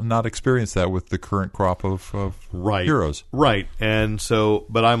have not experienced that with the current crop of heroes. Right. And so,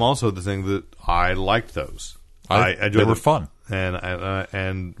 but I'm also the thing that I liked those. I enjoyed they were fun.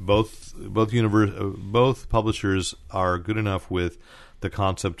 And both publishers are good enough with the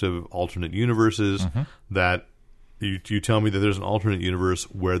concept of alternate universes that you tell me that there's an alternate universe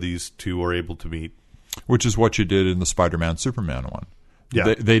where these two are able to meet. Which is what you did in the Spider-Man Superman one.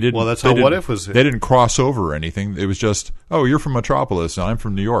 Yeah. They didn't. Well, that's how What If was. They didn't cross over or anything. It was just, oh, you're from Metropolis and I'm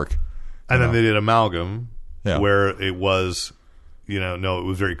from New York. And then they did Amalgam, where it was, no, it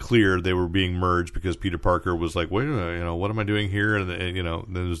was very clear they were being merged because Peter Parker was like, wait a minute, what am I doing here? And then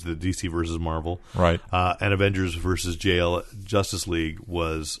there's the DC versus Marvel. Right. And Avengers versus Justice League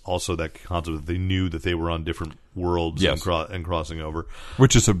was also that concept that they knew that they were on different worlds and crossing over.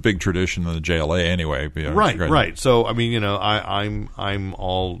 Which is a big tradition in the JLA anyway. Right. So, I mean, I'm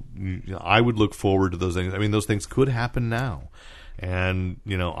all, I would look forward to those things. I mean, those things could happen now. And,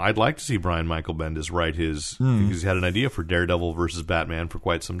 I'd like to see Brian Michael Bendis write his, because he's had an idea for Daredevil versus Batman for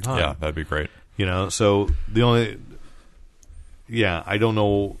quite some time. Yeah, that'd be great. So the only, I don't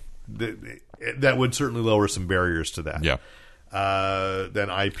know, that would certainly lower some barriers to that. Yeah. Then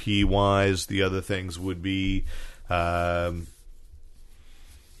IP-wise, the other things would be, I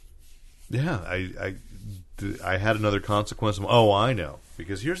had another consequence. I know.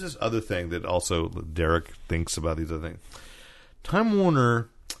 Because here's this other thing that also Derek thinks about these other things. Time Warner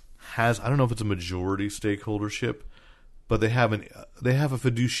has, I don't know if it's a majority stakeholdership, but they have a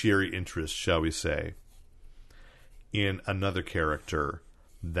fiduciary interest, shall we say, in another character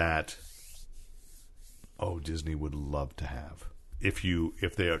that Disney would love to have if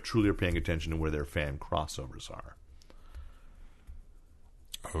they are truly paying attention to where their fan crossovers are.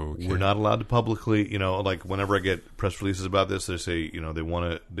 Okay. We're not allowed to publicly, like whenever I get press releases about this, they say,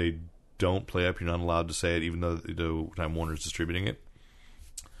 they don't play up. You're not allowed to say it, even though Time Warner's distributing it.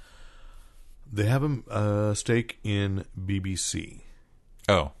 They have a stake in BBC.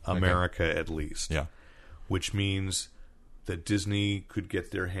 Oh, America at least. Yeah. Which means that Disney could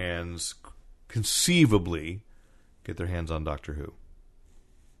get their hands, conceivably, get their hands on Doctor Who.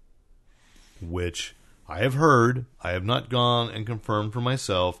 Which I have heard. I have not gone and confirmed for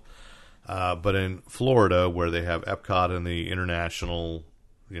myself. But in Florida, where they have Epcot and the international,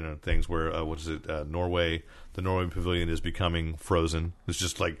 things where, Norway, the Norway Pavilion is becoming frozen. It's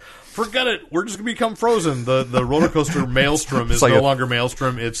just like, forget it. We're just going to become frozen. The roller coaster Maelstrom is like no longer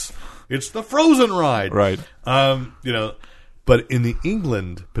Maelstrom. It's the Frozen ride. Right. But in the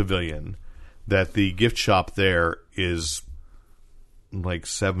England Pavilion, that the gift shop there is like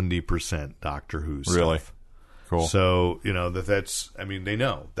 70% Doctor Who stuff. Really? Cool. So, that's, they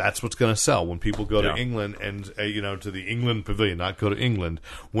know that's what's going to sell when people go to England and, to the England Pavilion, not go to England.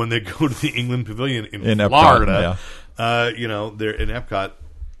 When they go to the England Pavilion in Florida, Epcot, they're in Epcot,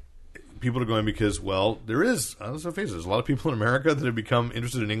 people are going because, there is, let's face it, there's a lot of people in America that have become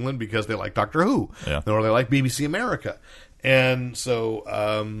interested in England because they like Doctor Who, or they like BBC America. And so,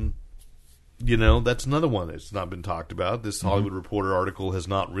 that's another one that's not been talked about. This Hollywood Reporter article has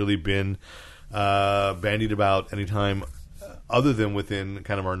not really been bandied about anytime other than within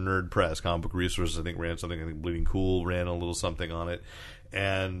kind of our nerd press. Comic Book Resources, I think, ran something. I think Bleeding Cool ran a little something on it.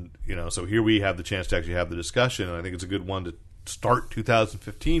 And, so here we have the chance to actually have the discussion, and I think it's a good one to start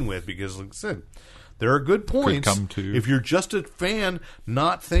 2015 with because, like I said, there are good points. If you're just a fan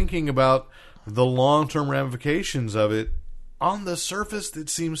not thinking about the long-term ramifications of it, on the surface, it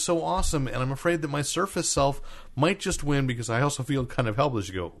seems so awesome, and I'm afraid that my surface self might just win because I also feel kind of helpless.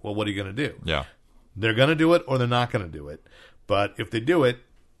 You go, well, what are you going to do? Yeah. They're going to do it or they're not going to do it. But if they do it,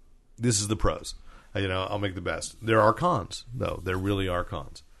 this is the pros. I'll make the best. There are cons, though. There really are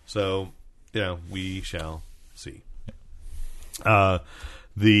cons. So, we shall see. The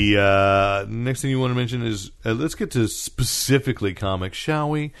next thing you want to mention is let's get to specifically comics, shall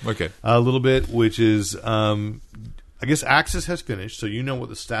we? Okay. A little bit, which is... I guess Axis has finished, so you know what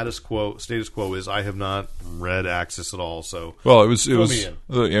the status quo is. I have not read Axis at all, so it was we're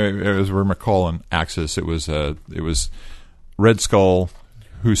McCall Axis. It was Red Skull,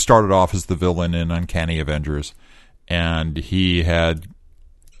 who started off as the villain in Uncanny Avengers, and he had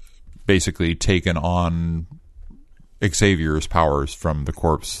basically taken on Xavier's powers from the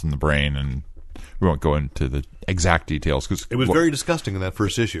corpse and the brain, and we won't go into the exact details because it was very disgusting in that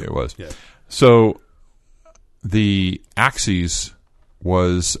first issue. It was. Yeah. So the Axis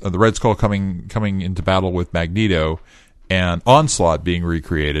was the Red Skull coming into battle with Magneto, and Onslaught being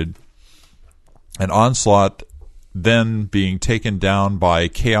recreated, and Onslaught then being taken down by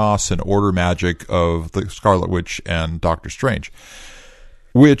chaos and order magic of the Scarlet Witch and Doctor Strange,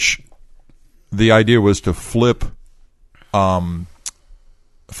 which the idea was to flip the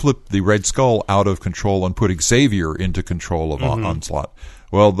Red Skull out of control and put Xavier into control of Onslaught.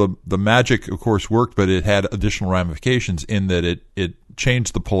 Well, the magic, of course, worked, but it had additional ramifications in that it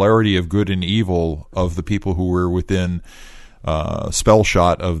changed the polarity of good and evil of the people who were within spell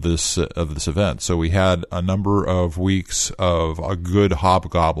shot of this event. So we had a number of weeks of a good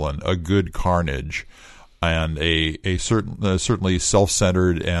Hobgoblin, a good Carnage, and a certainly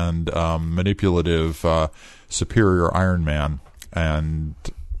self-centered and manipulative superior Iron Man. And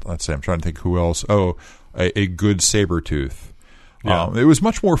let's say I'm trying to think who else. Oh, a good Sabretooth. Yeah. It was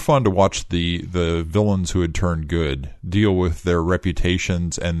much more fun to watch the villains who had turned good deal with their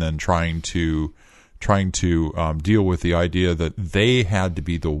reputations and then trying to deal with the idea that they had to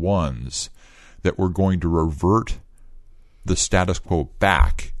be the ones that were going to revert the status quo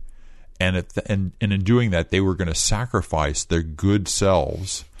back, and in doing that they were going to sacrifice their good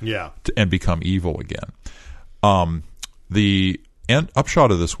selves and become evil again. The upshot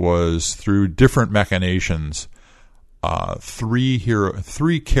of this was through different machinations.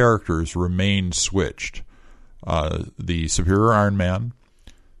 Three characters remained switched: the Superior Iron Man,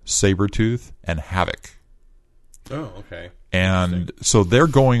 Sabretooth, and Havoc. Oh, okay. And so they're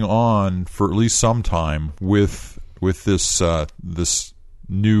going on for at least some time with this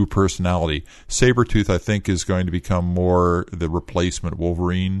new personality. Sabretooth, I think, is going to become more the replacement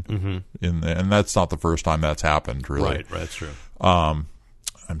Wolverine, and that's not the first time that's happened. Really, right? That's true. I'm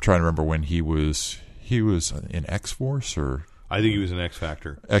trying to remember when he was in X-Force, or I think he was in X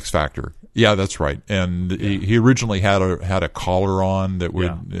Factor. X Factor, yeah, that's right. And he originally had a collar on that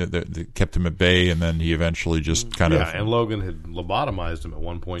that kept him at bay, and then he eventually just kind of and Logan had lobotomized him at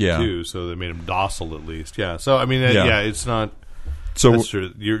one point too, so they made him docile at least. Yeah, so I mean, it's not. So that's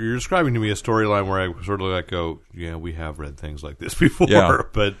true. You're describing to me a storyline where I sort of go, we have read things like this before,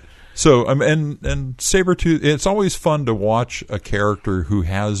 but So, and Sabretooth, it's always fun to watch a character who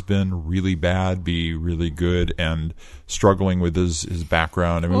has been really bad be really good and struggling with his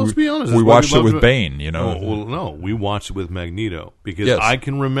background. I mean, let's be honest. We watched it with Bane, you know. Well, no, we watched it with Magneto because Yes. I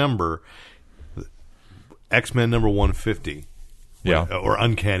can remember X-Men number 150. Yeah. Or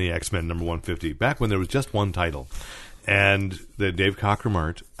Uncanny X-Men number 150, back when there was just one title. And the Dave Cockrum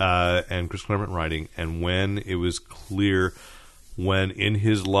art and Chris Claremont writing, and when it was clear, when in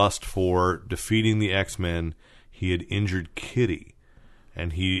his lust for defeating the X-Men, he had injured Kitty,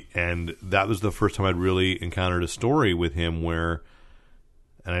 and that was the first time I'd really encountered a story with him where,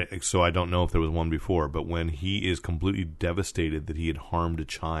 so I don't know if there was one before, but when he is completely devastated that he had harmed a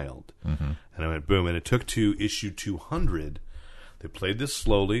child, and I went boom, and it took to issue 200. They played this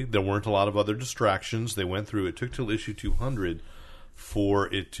slowly. There weren't a lot of other distractions. They went through. It took till issue 200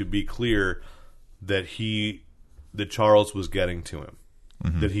 for it to be clear that Charles was getting to him,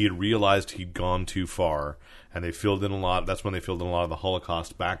 that he had realized he'd gone too far, and they filled in a lot. That's when they filled in a lot of the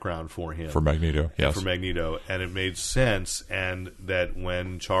Holocaust background for him. For Magneto, yes. For Magneto, and it made sense. And that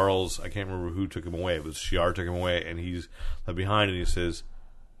when Charles, I can't remember who took him away. It was Shi'ar took him away, and he's left behind, and he says,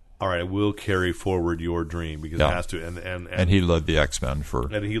 all right, I will carry forward your dream because it has to. And he led the X-Men for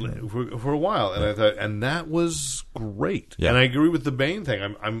a while, and I thought, and that was great. Yeah. And I agree with the Bane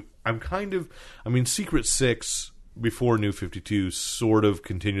thing. I'm kind of, I mean, Secret Six before New 52 sort of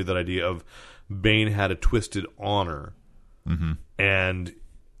continued that idea of Bane had a twisted honor, and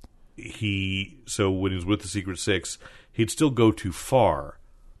so when he was with the Secret Six, he'd still go too far,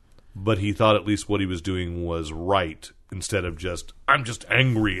 but he thought at least what he was doing was right. Instead of I'm just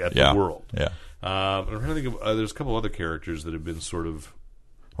angry at the world. Yeah. I'm trying to think of, there's a couple other characters that have been sort of...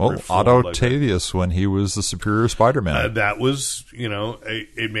 Well, Otto Octavius, when he was the Superior Spider-Man. That was,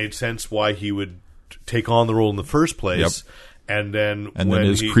 it made sense why he would take on the role in the first place. Yep. And then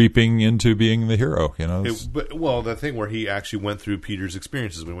creeping into being the hero, the thing where he actually went through Peter's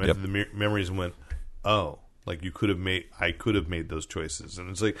experiences, when he went through the memories and went, oh, like I could have made those choices. And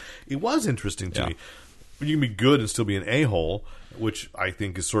it's like, it was interesting to me. You can be good and still be an a-hole, which I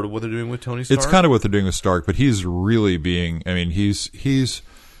think is sort of what they're doing with Tony Stark. It's kind of what they're doing with Stark, but he's really being. I mean, he's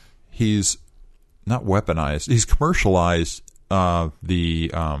not weaponized. He's commercialized what's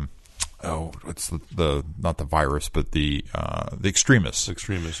the not the virus, but the extremists.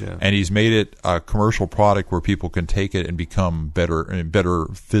 Extremists, yeah. And he's made it a commercial product where people can take it and become better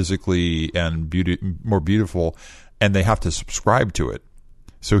physically and more beautiful, and they have to subscribe to it.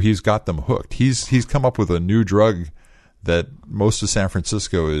 So he's got them hooked. He's come up with a new drug that most of San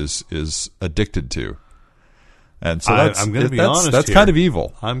Francisco is addicted to, and so I'm going to be honest. That's here. kind of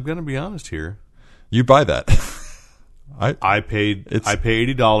evil. I'm going to be honest here. You buy that? I pay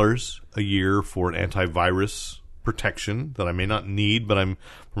 $80 a year for an antivirus protection that I may not need, but I'm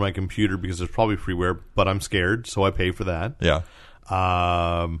for my computer because there's probably freeware. But I'm scared, so I pay for that. Yeah.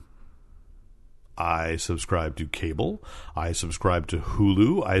 I subscribe to cable. I subscribe to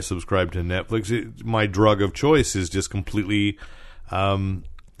Hulu. I subscribe to Netflix. My drug of choice is just completely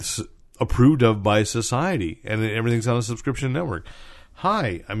approved of by society, and everything's on a subscription network.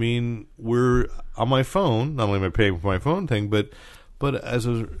 I mean, we're on my phone. Not only am I paying for my phone thing, but as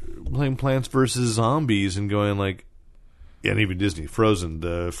I was playing Plants vs. Zombies and going like, and even Disney, Frozen,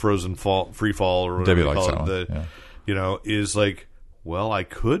 the Frozen Free Fall or whatever you call it, is like, well, I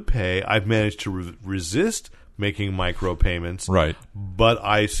could pay. I've managed to resist making micro payments. Right. But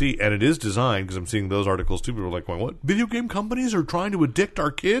I see, and it is designed, because I'm seeing those articles too. People are like, what? Video game companies are trying to addict our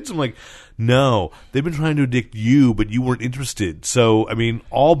kids? I'm like, no. They've been trying to addict you, but you weren't interested. So, I mean,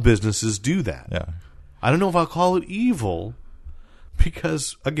 all businesses do that. Yeah. I don't know if I'll call it evil,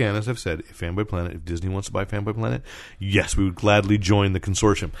 because, again, as I've said, if Disney wants to buy Fanboy Planet, yes, we would gladly join the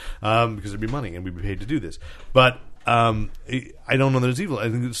consortium, because there'd be money and we'd be paid to do this. But I don't know that it's evil. I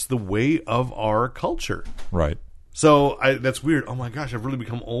think it's the way of our culture. Right. So that's weird. Oh my gosh, I've really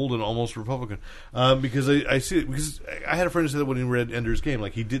become old and almost Republican because I see it. Because I had a friend who said that when he read Ender's Game,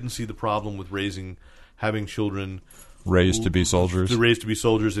 like he didn't see the problem with having children raised to be soldiers,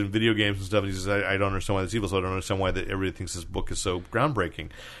 in video games and stuff. And he says, I don't understand why that's evil. So I don't understand why that everybody thinks this book is so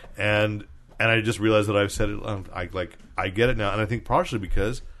groundbreaking. And I just realized that I've said it. I get it now, and I think partially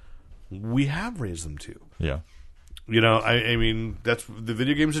because we have raised them to. Yeah. I mean, that's the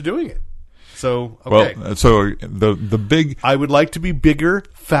video games are doing it. So, okay. Well, so the big... I would like to be bigger,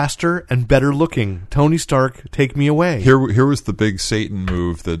 faster, and better looking. Tony Stark, take me away. Here was the big Satan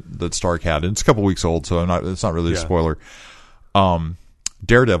move that Stark had. And it's a couple weeks old, so it's not really a spoiler.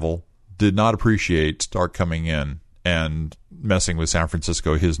 Daredevil did not appreciate Stark coming in and messing with San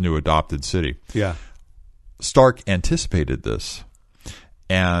Francisco, his new adopted city. Yeah. Stark anticipated this.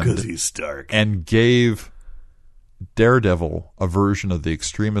 Because he's Stark. And gave Daredevil a version of the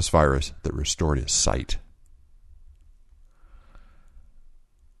extremis virus that restored his sight.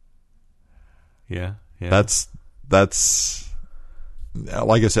 Yeah. That's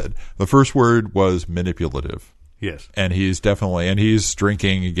like I said, the first word was manipulative. Yes. And he's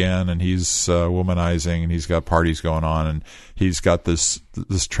drinking again, and he's womanizing, and he's got parties going on, and he's got this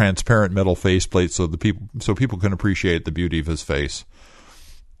transparent metal faceplate so people can appreciate the beauty of his face.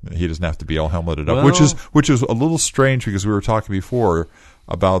 He doesn't have to be all helmeted up, which is a little strange because we were talking before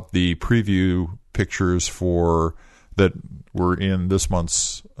about the preview pictures that were in this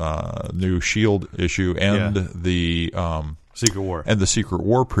month's new Shield issue and the Secret War. And the Secret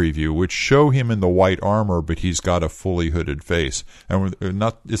War preview, which show him in the white armor, but he's got a fully hooded face. And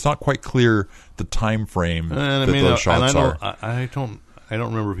it's not quite clear the time frame those shots are. I don't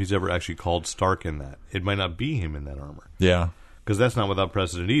remember if he's ever actually called Stark in that. It might not be him in that armor. Yeah. Because that's not without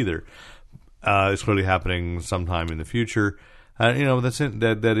precedent either. It's clearly happening sometime in the future.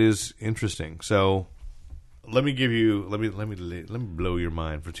 That is interesting. So let me blow your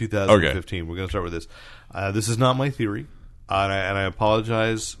mind for 2015. Okay. We're going to start with this. This is not my theory. And I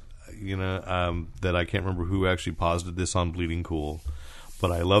apologize, that I can't remember who actually posited this on Bleeding Cool,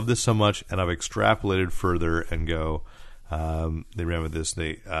 but I love this so much, and I've extrapolated further and go. They ran with this.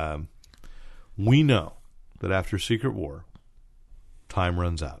 We know that after Secret War, time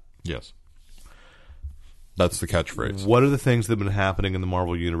runs out. Yes, that's the catchphrase. What are the things that have been happening in the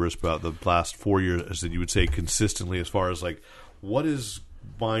Marvel universe about the last 4 years that you would say consistently, as far as like what is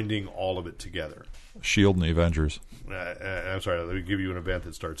binding all of it together? Shield and the Avengers. I'm sorry, let me give you an event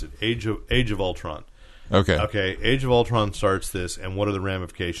that starts it. Age of Ultron. Okay. Age of Ultron starts this, and what are the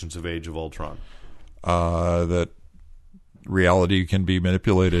ramifications of Age of Ultron? That reality can be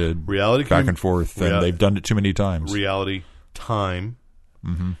manipulated back and forth, and they've done it too many times. Reality, time,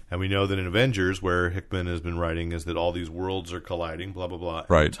 and we know that in Avengers, where Hickman has been writing, is that all these worlds are colliding, blah, blah, blah.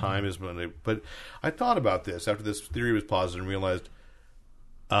 Right. And time is when but I thought about this after this theory was posited and realized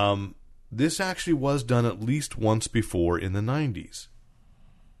this actually was done at least once before in the 90s.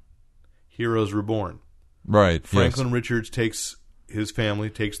 Heroes Reborn. Right. Franklin Richards takes his family,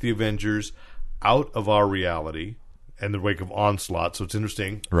 takes the Avengers out of our reality in the wake of Onslaught. So it's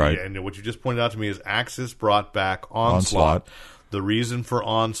interesting. Right. And what you just pointed out to me is Axis brought back Onslaught. The reason for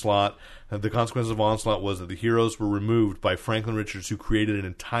Onslaught, the consequences of Onslaught was that the heroes were removed by Franklin Richards, who created an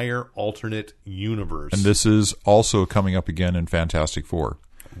entire alternate universe. And this is also coming up again in Fantastic Four.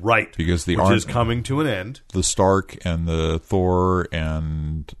 Right. Because which is coming to an end. The Stark and the Thor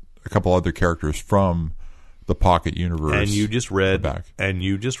and a couple other characters from the Pocket Universe. And you just read the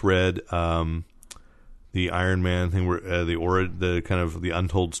Iron Man thing, where the kind of the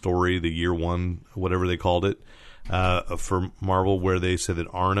untold story, the year one, whatever they called it, for Marvel, where they said that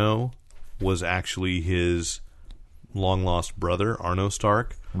Arno was actually his long lost brother, Arno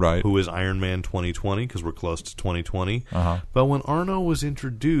Stark, right, who is Iron Man 2020, because we're close to 2020. Uh-huh. But when Arno was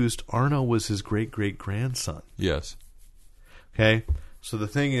introduced, Arno was his great-great-grandson. Yes. Okay? So the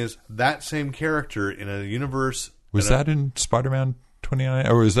thing is, that same character in a universe... Was that in Spider-Man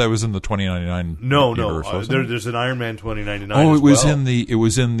 2099? Or was in the 2099 universe? There's an Iron Man 2099 Oh, it was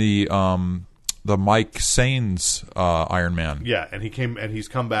in the Mike Sainz Iron Man. Yeah, and he's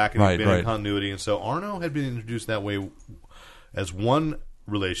come back and he's been in continuity, and so Arno had been introduced that way as one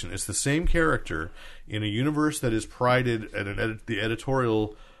relation. It's the same character in a universe that is prided, and the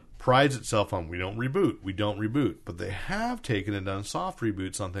editorial prides itself on we don't reboot, but they have taken and done soft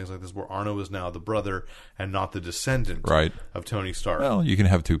reboots on things like this, where Arno is now the brother and not the descendant of Tony Stark. Well, you can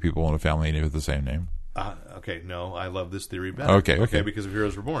have two people in a family with the same name. Okay, no, I love this theory better. Okay, because of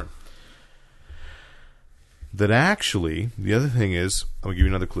Heroes Reborn. That actually, the other thing is, I'm going to give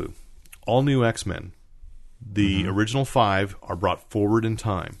you another clue. All new X-Men, the original 5 are brought forward in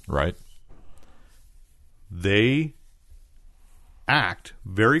time. Right. They act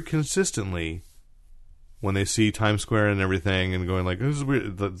very consistently when they see Times Square and everything and going like, this is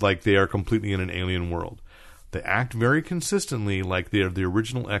weird, like they are completely in an alien world. They act very consistently like they are the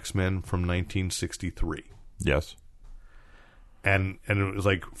original X-Men from 1963. Yes. And it was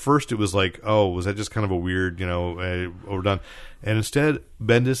like, first it was like, oh, was that just kind of a weird, overdone? And instead,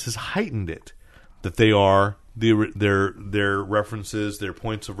 Bendis has heightened it, that they are their references, their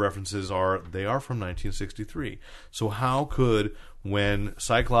points of references they are from 1963. So how could, when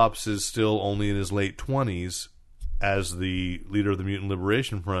Cyclops is still only in his late 20s as the leader of the Mutant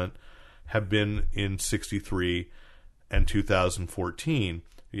Liberation Front, have been in 63 and 2014?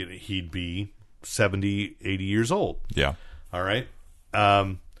 He'd be 70, 80 years old. Yeah. All right.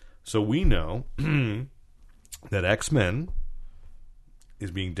 So we know that X-Men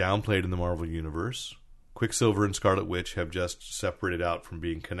is being downplayed in the Marvel Universe. Quicksilver and Scarlet Witch have just separated out from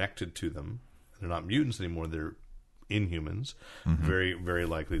being connected to them. They're not mutants anymore. They're Inhumans. Very, very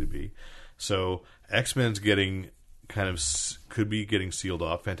likely to be. So X-Men's getting could be getting sealed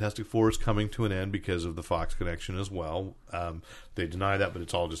off. Fantastic Four is coming to an end because of the Fox connection as well. They deny that, but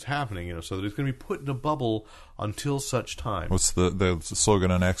it's all just happening. So that it's going to be put in a bubble until such time. What's the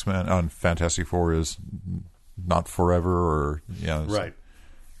slogan on X-Men on Fantastic Four is not forever, or right.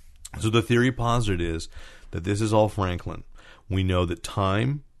 So the theory posited is that this is all Franklin. We know that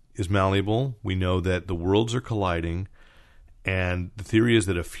time is malleable. We know that the worlds are colliding. And the theory is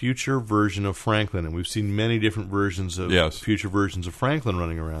that a future version of Franklin, and we've seen many different versions of future versions of Franklin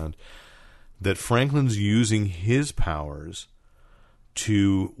running around, that Franklin's using his powers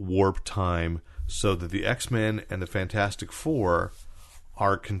to warp time so that the X-Men and the Fantastic Four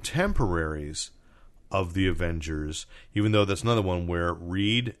are contemporaries of the Avengers, even though that's another one where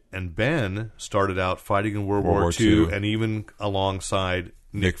Reed and Ben started out fighting in World War II and even alongside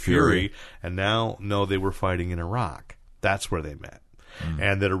Nick Fury, and now they were fighting in Iraq. That's where they met.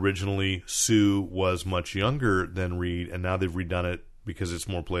 And that originally Sue was much younger than Reed, and now they've redone it because it's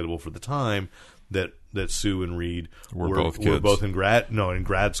more palatable for the time that Sue and Reed were both in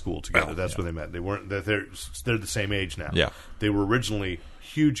grad school together. That's where they met. They weren't. They're the same age now. Yeah. They were originally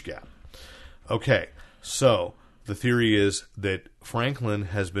huge gap. Okay, so the theory is that Franklin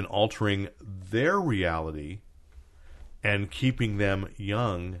has been altering their reality and keeping them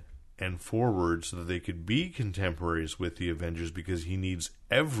young and forward so that they could be contemporaries with the Avengers, because he needs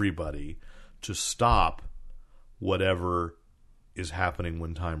everybody to stop whatever is happening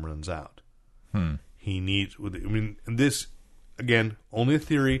when time runs out. He needs, and this, again, only a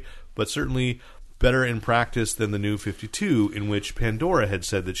theory, but certainly better in practice than the New 52, in which Pandora had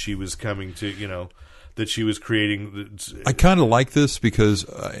said that she was coming to, that she was creating. I kind of like this because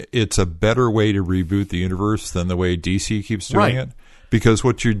it's a better way to reboot the universe than the way DC keeps doing it. Because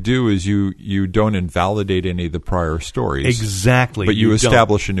what you do is you don't invalidate any of the prior stories. Exactly. But you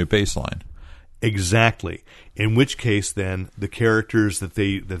establish a new baseline. Exactly. In which case, then, the characters that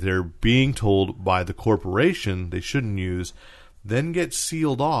they're being told by the corporation they shouldn't use then get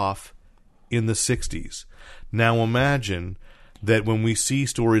sealed off in the 60s. Now imagine that when we see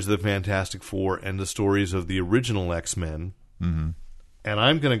stories of the Fantastic Four and the stories of the original X-Men, and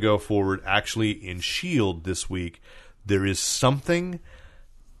I'm going to go forward actually in S.H.I.E.L.D. this week, there is something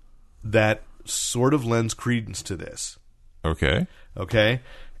that sort of lends credence to this. Okay.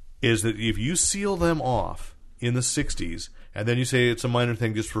 Is that if you seal them off in the 60s, and then you say it's a minor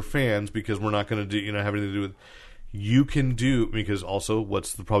thing just for fans because we're not going to do, have anything to do with, you can do, because also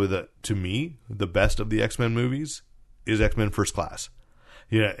to me, the best of the X-Men movies is X-Men First Class.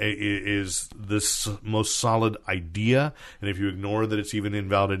 It is this most solid idea, and if you ignore that it's even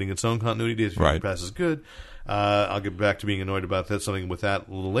invalidating its own continuity, it's Pass is good. I'll get back to being annoyed about that, something with that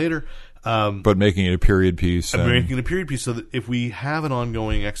a little later. But making it a period piece. Making it a period piece so that if we have an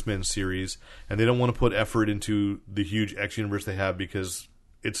ongoing X-Men series and they don't want to put effort into the huge X universe they have because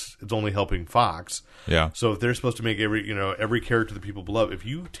it's only helping Fox. Yeah. So if they're supposed to make every character that people love, if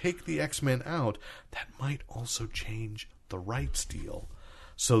you take the X-Men out, that might also change the rights deal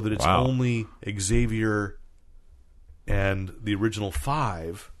so that it's only Xavier and the original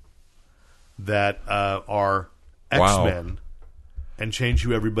 5 that are X-Men, and change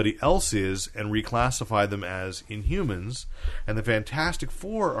who everybody else is and reclassify them as Inhumans, and the Fantastic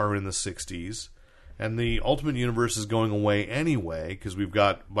Four are in the 60s, and the Ultimate Universe is going away anyway, because we've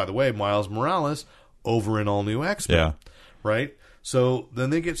got, by the way, Miles Morales over in All New X-Men, right? So then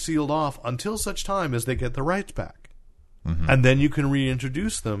they get sealed off until such time as they get the rights back. And then you can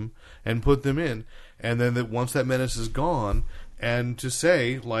reintroduce them and put them in, and then once that menace is gone, and to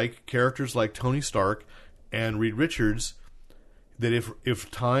say, like characters like Tony Stark and Reed Richards, that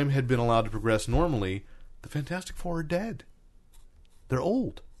if time had been allowed to progress normally, the Fantastic Four are dead. They're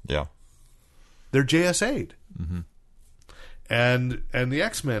old. Yeah. They're JSA'd. And the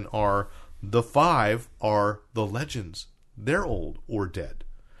X-Men the 5 are the Legends. They're old or dead.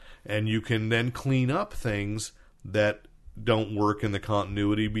 And you can then clean up things that don't work in the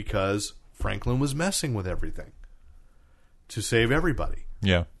continuity because Franklin was messing with everything to save everybody.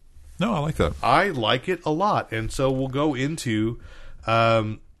 Yeah. No, I like that. I like it a lot. And so we'll go into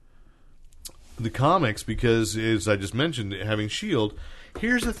the comics because, as I just mentioned, having S.H.I.E.L.D.,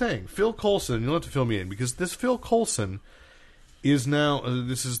 here's the thing. Phil Coulson, you'll have to fill me in, because this Phil Coulson is now,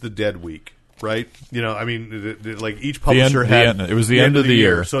 this is the dead week, right? Like each publisher it was the end of the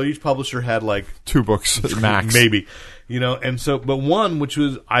year. So each publisher had like 2 books max. Maybe. And so, but one, which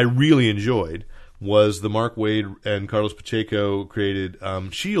I really enjoyed, was the Mark Waid and Carlos Pacheco created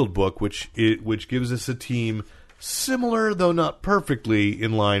Shield book, which gives us a team similar, though not perfectly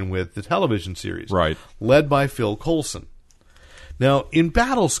in line with the television series, Right. led by Phil Coulson. Now, in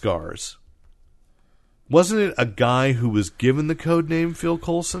Battle Scars, wasn't it a guy who was given the code name Phil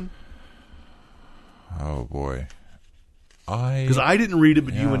Coulson? Oh boy, Because I didn't read it,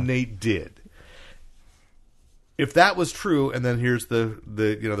 but you Yeah. and Nate did. If that was true, and then here's the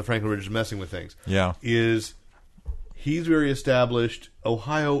Franklin Ridge is messing with things. Yeah. Is he's very established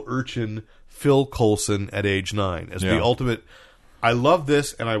Ohio urchin Phil Coulson at age 9 as the ultimate. I love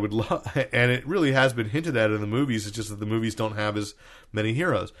this, and I would love, and it really has been hinted at in the movies. It's just that the movies don't have as many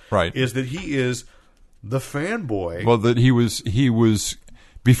heroes. Right. Is that he is the fanboy? Well, that he was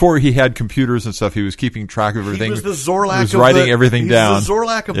before he had computers and stuff. He was keeping track of everything. He was the Zorlak. He was writing everything down. He's the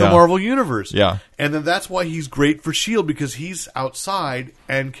Zorlak of the Yeah. Marvel Universe. Yeah. And then that's why he's great for S.H.I.E.L.D. because he's outside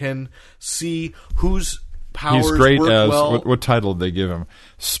and can see whose powers He's great work as well. what title did they give him?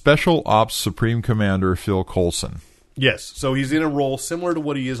 Special Ops Supreme Commander Phil Coulson. Yes. So he's in a role similar to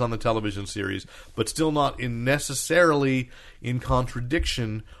what he is on the television series, but still not necessarily in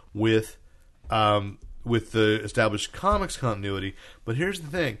contradiction with the established comics continuity. But here's the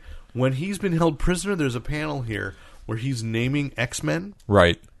thing. When he's been held prisoner, there's a panel here where he's naming X-Men.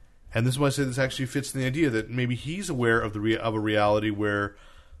 Right. And this is why I say this actually fits in the idea that maybe he's aware of of a reality where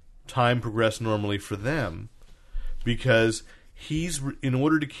time progressed normally for them, because he's, in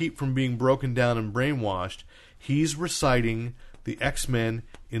order to keep from being broken down and brainwashed, he's reciting the X-Men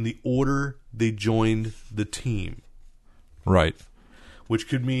in the order they joined the team. Right. Which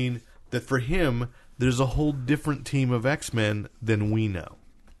could mean that for him, there's a whole different team of X-Men than we know.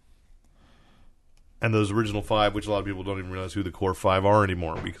 And those original 5, which a lot of people don't even realize who the core 5 are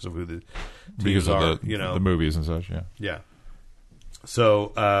anymore because of who the teams are. The movies and such, yeah. Yeah.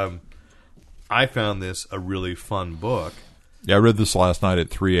 So I found this a really fun book. Yeah, I read this last night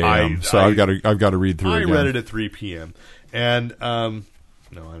at 3 a.m., so I've got to read through it again. I read it at 3 p.m. And, no,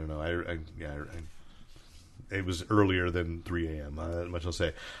 I don't know. It was earlier than 3 a.m., that much I'll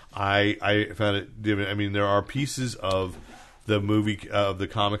say. I found it different. I mean, there are pieces of the movie, of the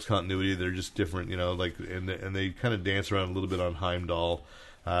comics continuity that are just different, and they kind of dance around a little bit on Heimdall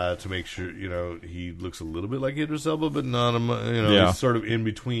to make sure, he looks a little bit like Idris Elba, but not, he's sort of in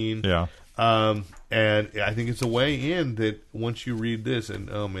between. Yeah. And I think it's a way in that once you read this, and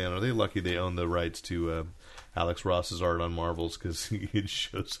oh man, are they lucky they own the rights to Alex Ross's art on Marvels, because it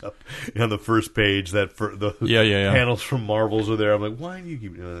shows up on the first page that the panels from Marvels are there. I'm like, why do you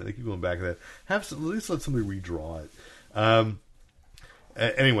keep doing that? They keep going back to that. At least let somebody redraw it.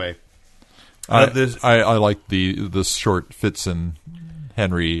 Anyway, I like the short Fitz and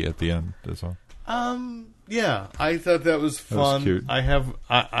Henry at the end as well. Yeah, I thought that was fun. That was cute.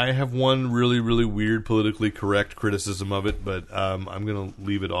 I have one really, really weird politically correct criticism of it, but I'm going to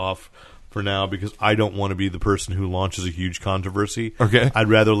leave it off for now because I don't want to be the person who launches a huge controversy. Okay. I'd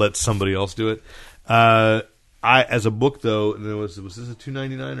rather let somebody else do it. As a book, though, was this a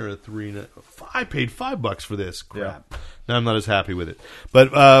 $2.99 or a $3? I paid $5 for this. Crap. Yeah. Now I'm not as happy with it.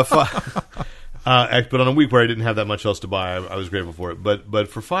 But but on a week where I didn't have that much else to buy, I was grateful for it. But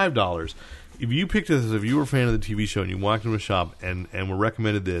for $5, if you picked this, if you were a fan of the TV show and you walked into a shop and were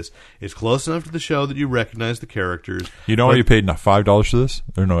recommended this, it's close enough to the show that you recognize the characters. You know why you paid $5 for this?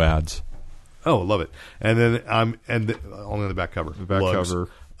 There are no ads. Oh, love it. And then only on the back cover. The back cover.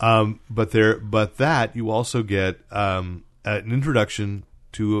 But that you also get an introduction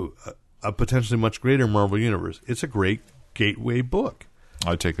to a potentially much greater Marvel universe. It's a great gateway book.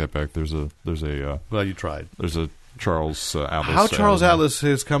 I take that back. There's a Well, you tried. There's a Charles Atlas. How Charles Atlas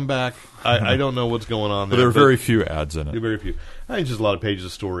has come back, I don't know what's going on there. There are very few ads in it. Very few. I think just a lot of pages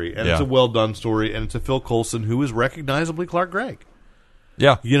of story, and Yeah. it's a well done story, and it's a Phil Coulson who is recognizably Clark Gregg.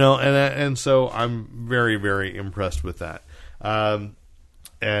 Yeah. And so I'm very, very impressed with that. And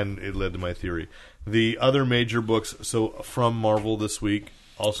it led to my theory. The other major books, so from Marvel this week,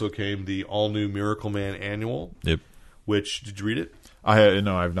 also came the all-new Miracle Man Annual. Yep. Which, did you read it?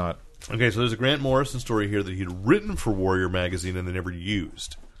 No, I've not. Okay, so there's a Grant Morrison story here that he'd written for Warrior Magazine and they never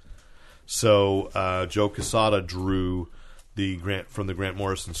used. So Joe Quesada drew from the Grant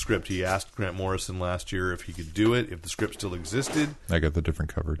Morrison script. He asked Grant Morrison last year if he could do it, if the script still existed. I got the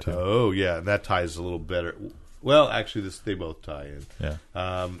different cover, too. Oh, yeah, and that ties a little better. Well, actually, they both tie in.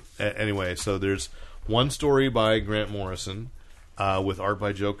 Yeah. Anyway, so there's one story by Grant Morrison with art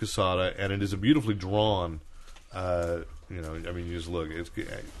by Joe Quesada, and it is a beautifully drawn. You just look.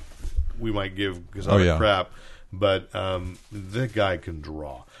 We might give Quesada crap, but the guy can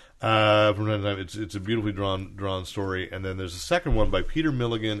draw. From time to time, it's a beautifully drawn story, and then there's a second one by Peter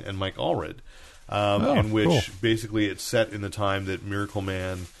Milligan and Mike Allred, in which cool. basically it's set in the time that Miracle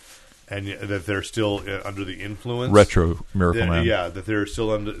Man, and that they're still under the influence. Retro Miracle Man. Yeah, that they're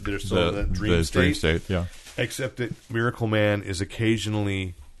still in that dream state. Dream state, yeah. Except that Miracle Man is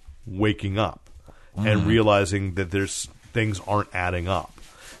occasionally waking up and realizing that things aren't adding up.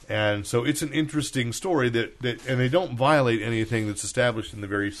 And so it's an interesting story that and they don't violate anything that's established in the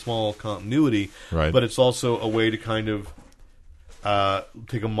very small continuity, right. But it's also a way to kind of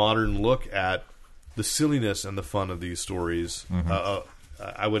take a modern look at the silliness and the fun of these stories.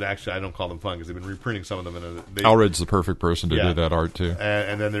 I don't call them fun because they've been reprinting some of them. Alred's the perfect person to do that art too.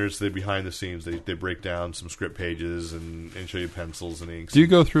 And then there's the behind the scenes. They break down some script pages and show you pencils and inks. Do you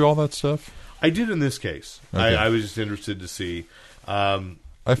go through all that stuff? I did in this case. Okay. I was just interested to see.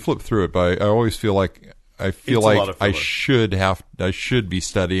 I flipped through it, but I always feel like I should be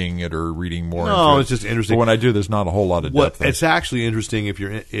studying it or reading more. No, it's just interesting. But when I do, there's not a whole lot of depth. It's actually interesting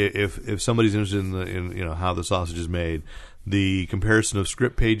if somebody's interested in how the sausage is made. The comparison of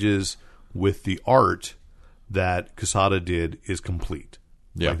script pages with the art that Quesada did is complete.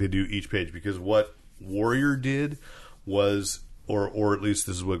 Yeah. Like they do each page, because what Warrior did was, or at least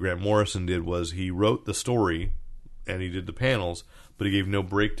this is what Grant Morrison did, was he wrote the story and he did the panels, but he gave no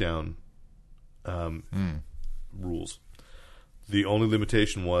breakdown rules. The only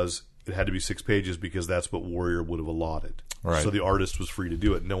limitation was it had to be 6 pages because that's what Warrior would have allotted. Right. So the artist was free to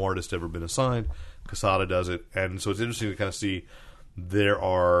do it. No artist ever been assigned. Quesada does it. And so it's interesting to kind of see there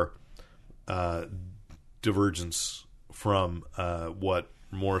are divergence from what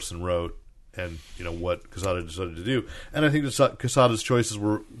Morrison wrote and what Quesada decided to do. And I think that Quesada's choices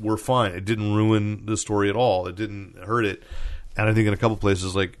were fine. It didn't ruin the story at all. It didn't hurt it. And I think in a couple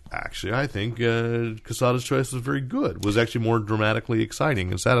places, I think Quesada's choice was very good. Was actually more dramatically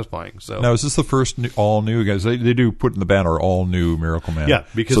exciting and satisfying. So now, is this the first all new guys? They do put in the banner all new Miracle Man. Yeah,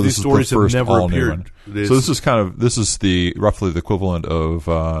 because these stories have never appeared. So this is the roughly the equivalent of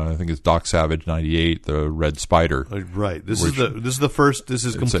I think it's Doc Savage *98, the Red Spider. Right. This is the first. This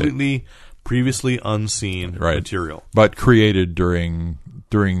is completely previously unseen material, but created during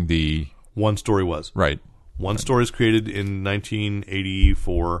the one story was right. One story was created in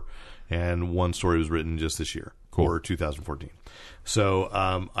 1984, and one story was written just this year, or 2014. So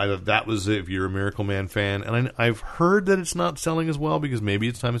that was, if you're a Miracle Man fan, and I've heard that it's not selling as well because maybe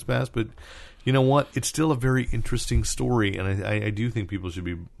its time has passed, but you know what? It's still a very interesting story, and I do think people should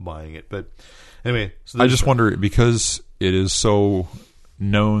be buying it. But anyway, I just wonder, because it is so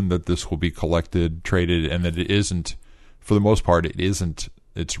known that this will be collected, traded, and that it isn't, for the most part,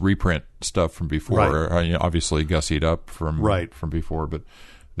 it's reprint stuff from before. Right. Obviously gussied up from before, but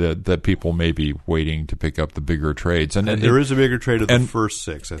that people may be waiting to pick up the bigger trades. And there is a bigger trade of the first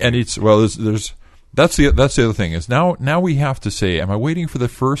 6. I think. And it's that's the other thing is now we have to say, am I waiting for the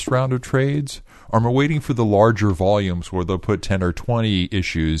first round of trades, or am I waiting for the larger volumes where they'll put 10 or 20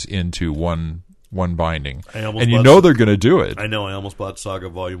 issues into one binding? They're going to do it. I know. I almost bought Saga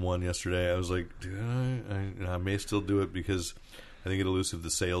Volume 1 yesterday. I was like, I may still do it because I think at Elusive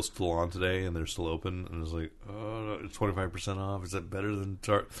the sale's still on today and they're still open, and it's like, oh, it's 25% off. Is that better than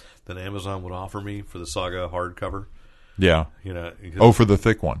Amazon would offer me for the Saga hardcover? Yeah. For the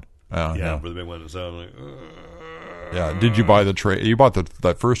thick one. Yeah, for the big one. So I'm like, yeah. Did you buy the trade? You bought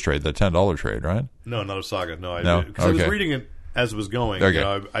that first trade, the $10 trade, right? No, not a Saga. No, no? Because I was reading it as it was going. Okay.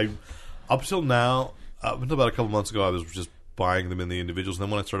 I up until now, up until about a couple months ago, I was just buying them in the individuals. And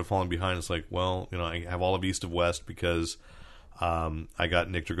then when I started falling behind, it's like, well, I have all of East of West because I got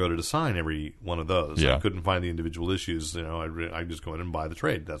Nick Dragotta to sign every one of those. Yeah. I couldn't find the individual issues. I just go in and buy the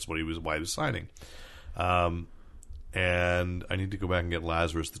trade. That's why he was signing. And I need to go back and get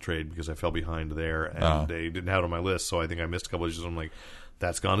Lazarus the trade because I fell behind there, and they didn't have it on my list. So I think I missed a couple of issues. I'm like,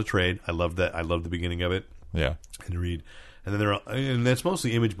 that's gone to trade. I love that. I love the beginning of it. Yeah, and read. And then and that's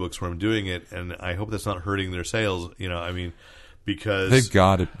mostly image books where I'm doing it, and I hope that's not hurting their sales. Because they've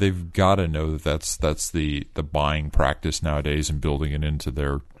got to know that's the buying practice nowadays and building it into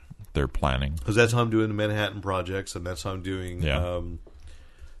their planning. Because that's how I'm doing the Manhattan projects, and that's how I'm doing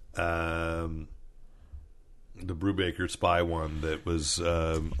the Brubaker spy one that was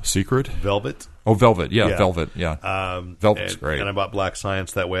Secret Velvet. Oh, Velvet, yeah. Velvet, yeah. Velvet's great. And I bought Black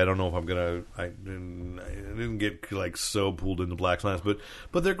Science that way. I don't know if I'm gonna. I didn't get so pulled into Black Science,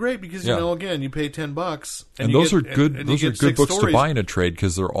 but they're great because again, you pay $10, and those are good. Those are good books to buy in a trade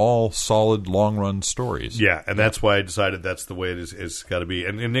because they're all solid long run stories. Yeah, and that's why I decided that's the way it's got to be.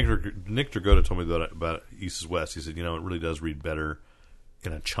 And Nick Dragotta told me about East is West. He said, it really does read better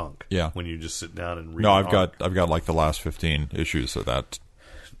in a chunk. Yeah, when you just sit down and read. No, I've got like the last 15 issues of that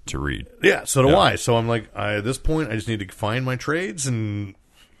to read. Yeah, so do I. So I'm like, at this point, I just need to find my trades and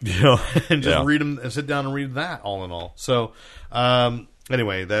You know, and just read them and sit down and read that all in all. So,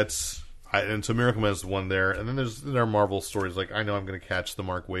 anyway, and so Miracle Man is the one there. And then there are Marvel stories like, I know I'm going to catch the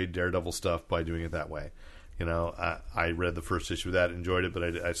Mark Waid Daredevil stuff by doing it that way. You know, I read the first issue of that, enjoyed it, but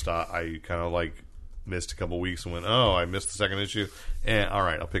I stopped. I kind of like missed a couple weeks and went, oh, I missed the second issue. All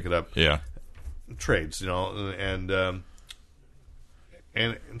right, I'll pick it up. Yeah. Trades, you know,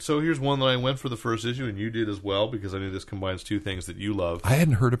 and so here's one that I went for the first issue, and you did as well, because I knew this combines two things that you love. I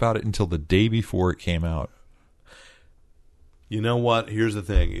hadn't heard about it until the day before it came out. You know what? Here's the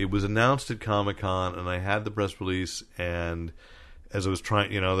thing. It was announced at Comic-Con, and I had the press release, and as I was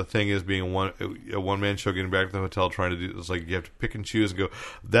trying, you know, the thing is being a one-man show, getting back to the hotel, trying to do, it's like you have to pick and choose and go,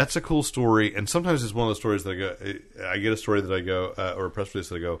 that's a cool story, and sometimes it's one of those stories that I get a story that I go, or a press release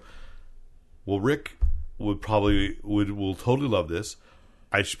that I go, well, Rick will totally love this.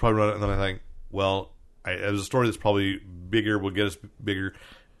 I should probably run it, and then I think, well, as a story that's probably bigger, will get us bigger,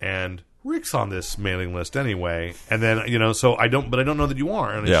 and Rick's on this mailing list anyway. And then, you know, so I don't know that you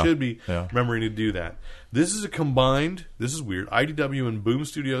are, and I should be remembering to do that. This is a combined, this is weird, IDW and Boom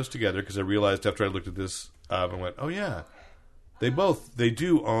Studios together, because I realized after I looked at this, and went, oh yeah, they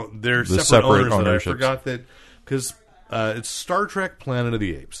do, they're separate owners, and I forgot that, because it's Star Trek Planet of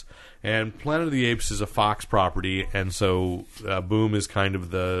the Apes. And Planet of the Apes is a Fox property, and so Boom is kind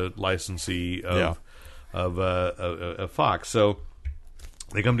of the licensee of Fox. So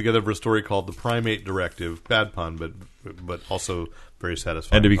they come together for a story called The Primate Directive. Bad pun, but also very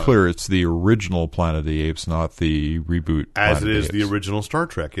satisfying. And to be clear, it's the original Planet of the Apes, not the reboot. As it is the original Star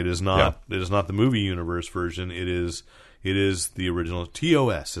Trek. It is not. Yeah. It is not the movie universe version. It is the original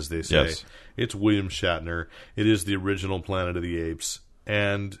TOS, as they say. Yes. It's William Shatner. It is the original Planet of the Apes,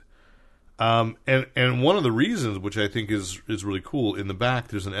 and one of the reasons, which I think is really cool, in the back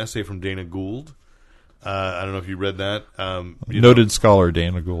there's an essay from Dana Gould. I don't know if you read that. Noted scholar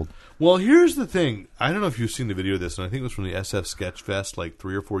Dana Gould. Well, here's the thing. I don't know if you've seen the video of this, and I think it was from the SF Sketch Fest like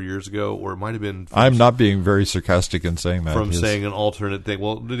 3 or 4 years ago, or it might have been... I'm not being very sarcastic in saying that. From saying an alternate thing.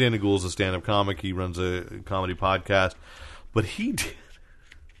 Well, Dana Gould's a stand-up comic. He runs a comedy podcast. But he did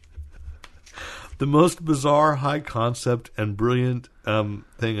the most bizarre, high-concept, and brilliant thing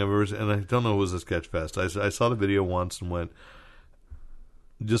I've ever seen. And I don't know if it was a Sketch Fest. I saw the video once and went...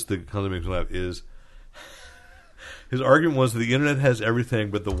 Just the kind of makes me laugh is... His argument was that the internet has everything,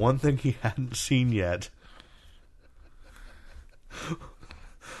 but the one thing he hadn't seen yet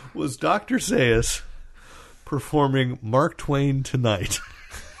was Dr. Zaius performing Mark Twain Tonight.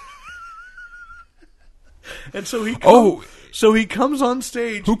 And so he comes on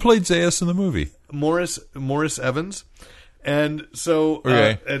stage. Who played Zaius in the movie? Morris Evans. And so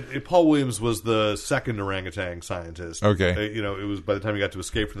Paul Williams was the second orangutan scientist. Okay. You know, it was by the time he got to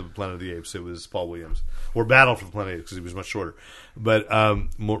Escape from the Planet of the Apes, it was Paul Williams. Or Battle for the Planet of the Apes, because he was much shorter. But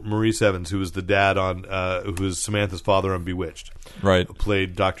Maurice Evans, who was the dad on, who was Samantha's father on Bewitched, right,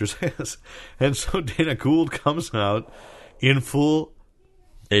 played Dr. Zaius. And so Dana Gould comes out in full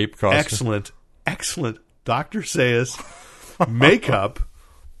ape costume. Excellent Dr. Zaius makeup.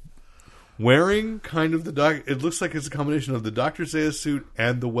 Wearing kind of it looks like it's a combination of the Dr. Zaius suit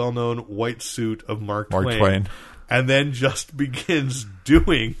and the well-known white suit of Mark Twain. And then just begins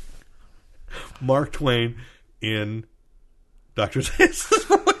doing Mark Twain in Dr. Zaius'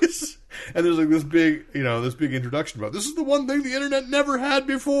 voice. And there's like this big introduction about, this is the one thing the internet never had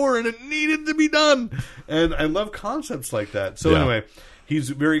before, and it needed to be done. And I love concepts like that. So anyway, he's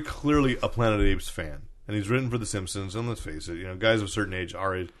very clearly a Planet of the Apes fan. And he's written for The Simpsons, and let's face it, you know, guys of a certain age,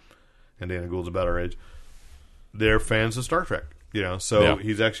 our age, and Dana Gould's about our age, they're fans of Star Trek, you know. So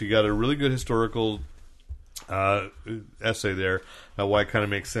he's actually got a really good historical essay there about why it kind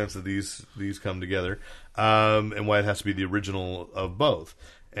of makes sense that these come together, and why it has to be the original of both.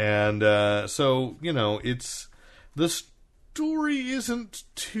 And so, you know, it's the story isn't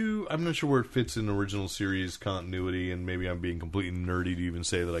too... I'm not sure where it fits in original series continuity, and maybe I'm being completely nerdy to even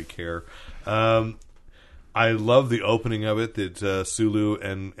say that I care. I love the opening of it, that Sulu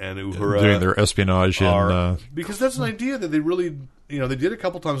and Uhura doing their espionage because that's an idea that they really, you know, they did a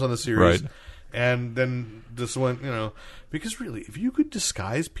couple times on the series, right. And then just went, you know, because really, if you could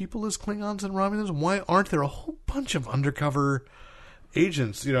disguise people as Klingons and Romulans, why aren't there a whole bunch of undercover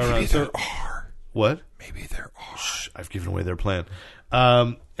agents, you know, maybe around? There are. What? Maybe there are. Shh, I've given away their plan.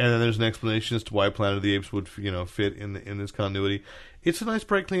 And then there's an explanation as to why Planet of the Apes would, you know, fit in this continuity. It's a nice,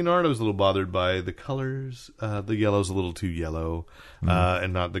 bright, clean art. I was a little bothered by the colors. The yellow's a little too yellow,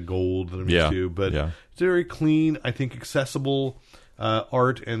 and not the gold that I'm used to. But it's very clean. I think accessible.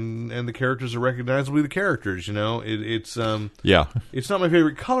 art, and the characters are recognizably the characters. It's Yeah. It's not my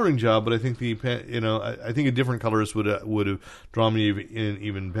favorite coloring job, but I think I think a different colorist would have drawn me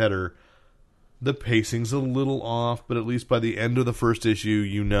even better. The pacing's a little off, but at least by the end of the first issue,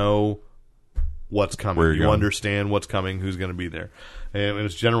 you know what's coming. You understand what's coming, who's going to be there. And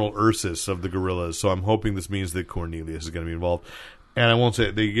it's General Ursus of the Guerrillas, so I'm hoping this means that Cornelius is going to be involved. And I won't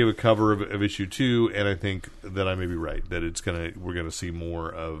say they give a cover of issue 2, and I think that I may be right that we're going to see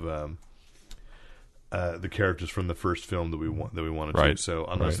more of the characters from the first film that we wanted right. to. So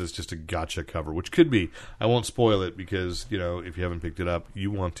unless it's just a gotcha cover, which could be, I won't spoil it because if you haven't picked it up,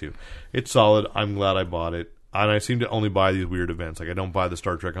 you want to. It's solid. I'm glad I bought it. And I seem to only buy these weird events. Like I don't buy the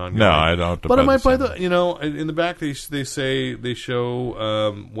Star Trek ongoing. No, I don't. But I might buy the. In the back they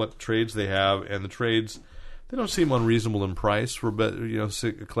show what trades they have, and the trades they don't seem unreasonable in price for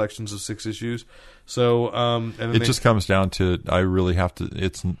collections of 6 issues. So and it just comes down to I really have to.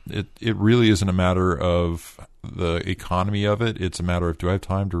 It really isn't a matter of the economy of it. It's a matter of do I have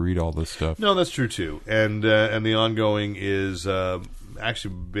time to read all this stuff? No, that's true too. And the ongoing is.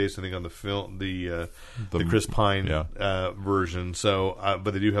 Actually based, I think, on the film, the Chris Pine version. So,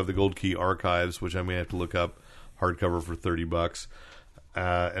 but they do have the Gold Key Archives, which I may have to look up hardcover for $30.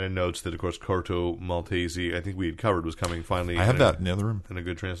 And it notes that, of course, Corto Maltese, I think we had covered, was coming finally. I have that in the other room in a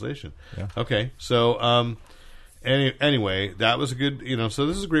good translation. Yeah. Okay, so anyway, that was a good. So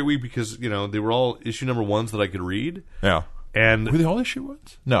this is a great week because they were all issue number 1s that I could read. Yeah, and were they all issue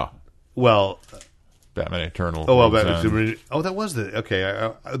 1s? No. Well. Batman Eternal. Oh, well, that was the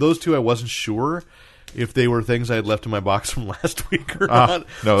okay. Those 2, I wasn't sure if they were things I had left in my box from last week or not.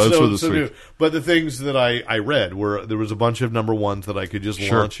 No, those were this week. But the things that I read were there was a bunch of number 1s that I could just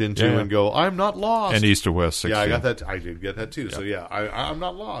launch into and go, I'm not lost. And East to West 16. Yeah, I got that. I did get that too. Yeah. So yeah, I'm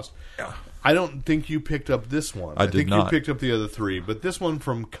not lost. Yeah. I don't think you picked up this one. I think you picked up the other 3, but this one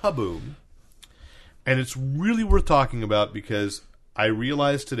from Kaboom, and it's really worth talking about because. I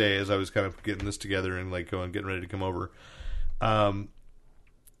realized today, as I was kind of getting this together and getting ready to come over,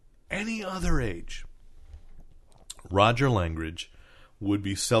 any other age, Roger Langridge would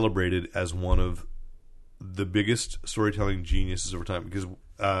be celebrated as one of the biggest storytelling geniuses over time because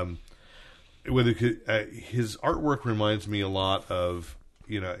his artwork reminds me a lot of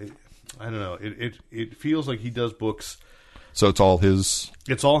I don't know it feels like he does books. So it's all his.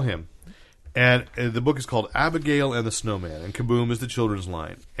 It's all him. And the book is called Abigail and the Snowman, and Kaboom is the children's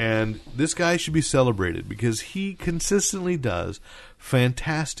line. And this guy should be celebrated because he consistently does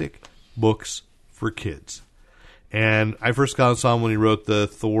fantastic books for kids. And I first saw him when he wrote the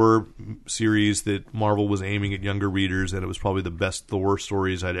Thor series that Marvel was aiming at younger readers, and it was probably the best Thor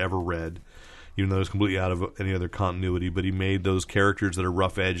stories I'd ever read, even though it was completely out of any other continuity. But he made those characters that are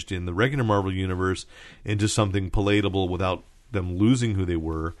rough-edged in the regular Marvel universe into something palatable without them losing who they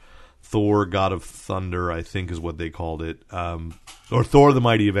were. Thor, God of Thunder, I think is what they called it, or Thor the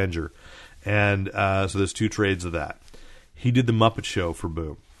Mighty Avenger. And so there's 2 trades of that. He did the Muppet Show for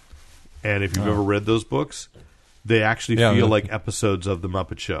Boom. And if you've ever read those books, they actually feel like episodes of the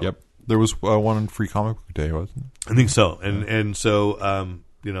Muppet Show. Yep. There was one on Free Comic Book Day, wasn't it? I think so. And so,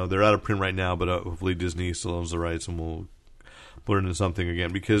 they're out of print right now, but hopefully Disney still owns the rights and we'll put it into something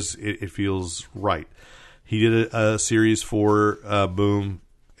again because it feels right. He did a series for Boom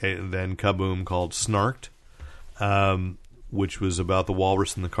and then Kaboom called Snarked, which was about the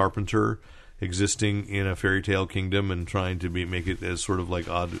walrus and the carpenter existing in a fairy tale kingdom and trying to make it as sort of like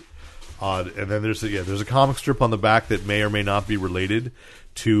odd. And then there's a comic strip on the back that may or may not be related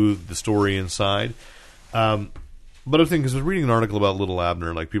to the story inside. But I think because I was reading an article about Little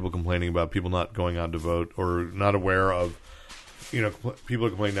Abner, like people complaining about people not going out to vote or not aware of. People are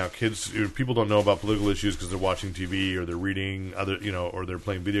complaining now. People don't know about political issues because they're watching TV or they're reading other, or they're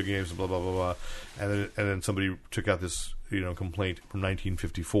playing video games and blah blah blah blah. And then somebody took out this, complaint from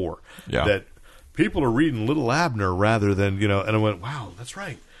 1954 that people are reading Little Abner rather than, And I went, wow, that's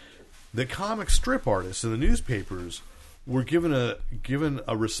right. The comic strip artists in the newspapers were given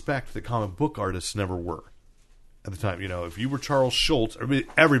a respect that comic book artists never were at the time. If you were Charles Schultz,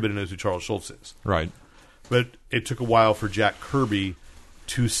 everybody knows who Charles Schultz is, right? But it took a while for Jack Kirby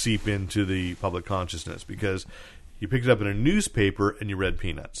to seep into the public consciousness because you picked it up in a newspaper and you read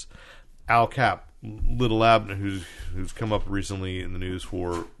Peanuts. Al Cap, Little Abner, who's come up recently in the news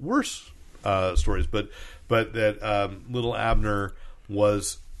for worse stories, but that Little Abner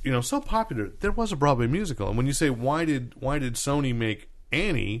was so popular. There was a Broadway musical, and when you say why did Sony make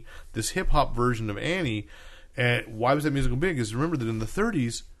Annie, this hip hop version of Annie, and why was that musical big? Because remember that in the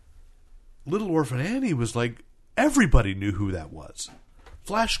 30s. Little Orphan Annie was like everybody knew who that was.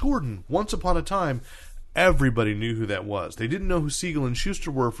 Flash Gordon, once upon a time, Everybody knew who that was. They didn't know who Siegel and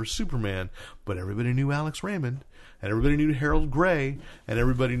Schuster were for Superman, but everybody knew Alex Raymond, and everybody knew Harold Gray, and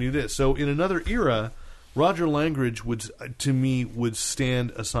everybody knew this. So in another era, Roger Langridge would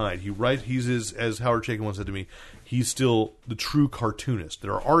stand aside. He's as Howard Chaykin once said to me, he's still the true cartoonist.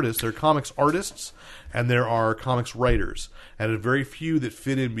 There are artists, there are comics artists, and there are comics writers, and there are very few that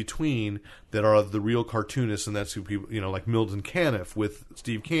fit in between that are the real cartoonists, and that's who people, like Milton Caniff with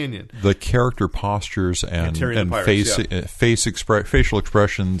Steve Canyon. The character postures and Pirates, facial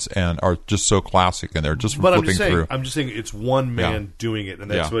expressions and are just so classic, and they're just flipping through. I'm just saying it's one man doing it, and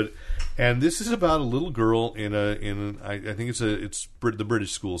that's what. And this is about a little girl I think it's the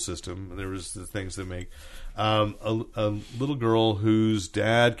British school system. There was the things that make a little girl whose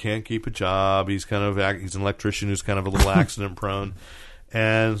dad can't keep a job. He's he's an electrician who's kind of a little accident prone,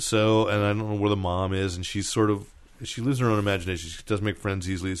 and I don't know where the mom is, and she lives in her own imagination. She doesn't make friends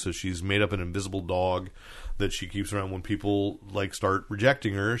easily, so she's made up an invisible dog that she keeps around. When people start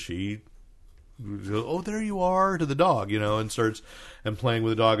rejecting her, she goes, "Oh, there you are," to the dog, and starts playing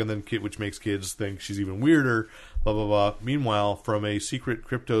with the dog, and then which makes kids think she's even weirder. Blah blah blah. Meanwhile, from a secret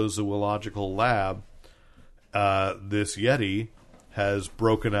cryptozoological lab, this Yeti has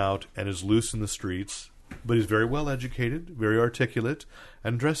broken out and is loose in the streets, but he's very well educated, very articulate,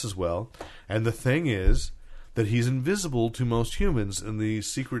 and dresses well. And the thing is that he's invisible to most humans, and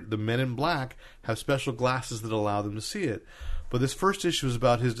the men in black have special glasses that allow them to see it. But this first issue is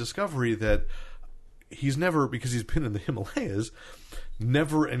about his discovery that he's never, because he's been in the Himalayas,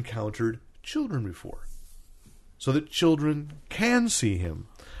 never encountered children before. So that children can see him.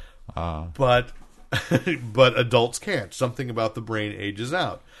 But adults can't. Something about the brain ages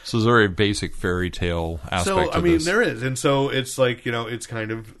out. So there's a very basic fairy tale aspect of this. There is. And so it's it's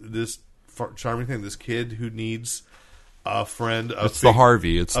kind of this charming thing. This kid who needs a friend. The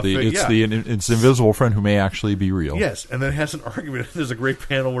Harvey. It's the invisible friend who may actually be real. Yes, and then it has an argument. There's a great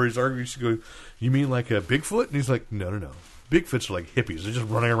panel where he's arguing. She goes, "You mean like a Bigfoot?" And he's like, "No. Bigfoots are like hippies. They're just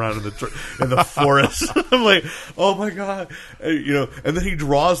running around in the forest." I'm like, "Oh my god!" And then he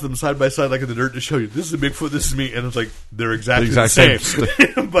draws them side by side, like in the dirt, to show you this is a Bigfoot, this is me, and it's like they're exactly the same.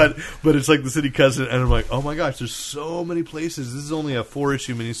 but it's like the city cousin, and I'm like, "Oh my gosh!" There's so many places. This is only a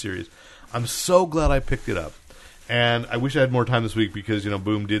 4-issue miniseries. I'm so glad I picked it up. And I wish I had more time this week because,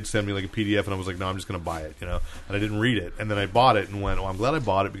 Boom did send me like a PDF, and I was like, no, I'm just going to buy it, and I didn't read it. And then I bought it and went, I'm glad I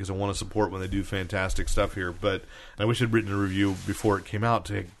bought it because I want to support when they do fantastic stuff here. But I wish I'd written a review before it came out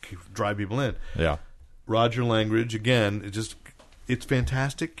to drive people in. Yeah. Roger Langridge, again, it's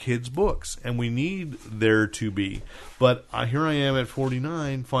fantastic kids' books, and we need there to be. But here I am at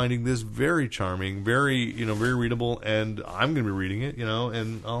 49 finding this very charming, very, very readable, and I'm going to be reading it, and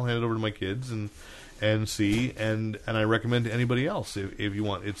I'll hand it over to my kids and see, and I recommend to anybody else if you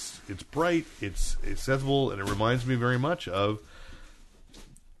want. It's bright, it's accessible, and it reminds me very much of.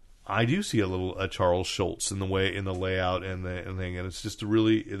 I do see a Charles Schultz in the layout and the thing, and it's just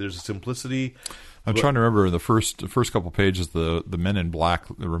there's a simplicity. I'm trying to remember the first couple pages. The men in black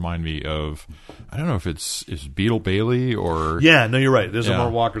remind me of, I don't know if it's Beetle Bailey or no, you're right. There's a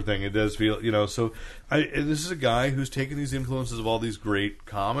Mark Walker thing. It does feel So this is a guy who's taken these influences of all these great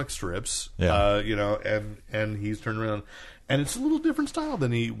comic strips, and he's turned around, and it's a little different style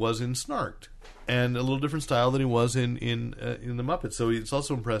than he was in Snarked, and a little different style than he was in the Muppets. So it's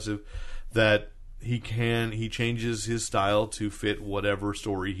also impressive that he changes his style to fit whatever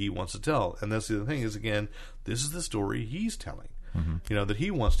story he wants to tell. And that's the other thing is, again, this is the story he's telling, that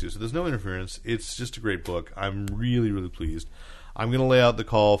he wants to. So there's no interference. It's just a great book. I'm really, really pleased. I'm going to lay out the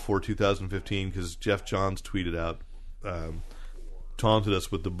call for 2015 because Jeff Johns tweeted out, taunted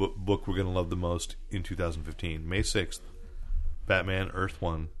us with the book we're going to love the most in 2015. May 6th, Batman Earth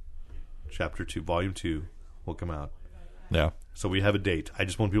 1, Chapter 2, Volume 2 will come out. Yeah. So we have a date. I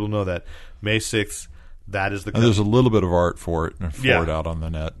just want people to know that May 6th. That is the. And there's a little bit of art for it out on the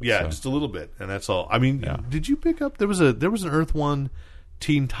net. Yeah, just a little bit, and that's all. I mean, did you pick up? There was an Earth 1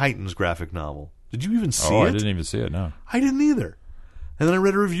 Teen Titans graphic novel. Did you even see it? Oh, I didn't even see it. No, I didn't either. And then I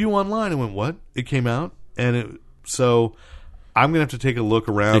read a review online and went, "What? It came out?" So I'm gonna have to take a look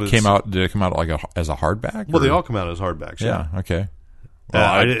around. Did it come out like as a hardback? Well, they all come out as hardbacks. Yeah. Okay. Well,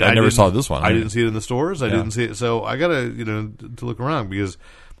 I never saw this one. I didn't see it in the stores. I didn't see it. So I gotta, to look around because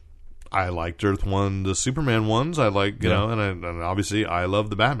I liked Earth 1, the Superman ones. I like, and obviously I love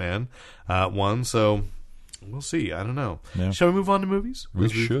the Batman one. So we'll see. I don't know. Yeah. Shall we move on to movies? We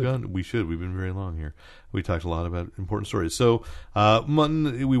should. We should. We've been very long here. We talked a lot about important stories. So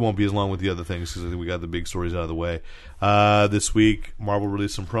we won't be as long with the other things because I think we got the big stories out of the way. This week, Marvel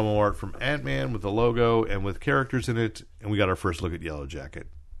released some promo art from Ant-Man with the logo and with characters in it, and we got our first look at Yellow Jacket.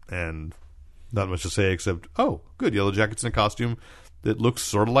 And Not much to say except, oh, good, Yellow Jacket's in a costume that looks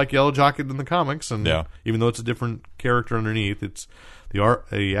sort of like Yellow Jacket in the comics, and even though it's a different character underneath, it's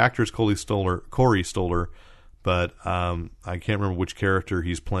the actor is Corey Stoller, but I can't remember which character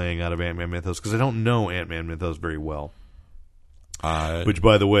he's playing out of Ant-Man Mythos because I don't know Ant-Man Mythos very well. Which,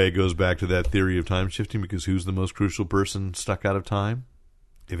 by the way, goes back to that theory of time shifting, because who's the most crucial person stuck out of time?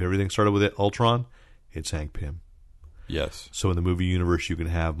 If everything started with Ultron, it's Hank Pym. Yes. So in the movie universe, you can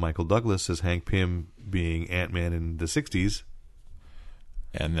have Michael Douglas as Hank Pym being Ant-Man in the 60s.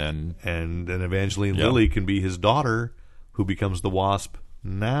 And then Evangeline Lilly can be his daughter, who becomes the Wasp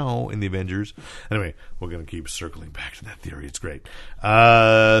now in the Avengers. Anyway, we're going to keep circling back to that theory. It's great.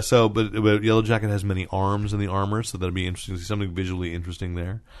 But Yellow Jacket has many arms in the armor, so that'll be interesting to see something visually interesting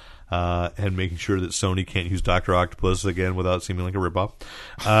there. And making sure that Sony can't use Dr. Octopus again without seeming like a ripoff.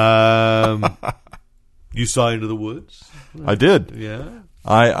 You saw Into the Woods? I did. Yeah.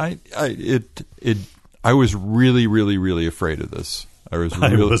 I was really, really, really afraid of this. I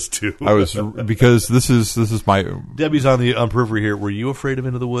was too. Because this is my. Debbie's on periphery here. Were you afraid of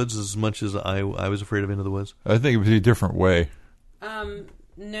Into the Woods as much as I was afraid of Into the Woods? I think it was a different way.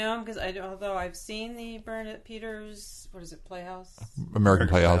 No, because although I've seen the Bernadette Peters, what is it, Playhouse? American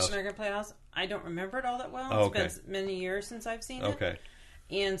Playhouse. American Playhouse. I don't remember it all that well. Oh, okay. It's been many years since I've seen it. Okay.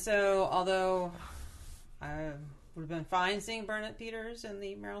 And so, although I would have been fine seeing Bernadette Peters in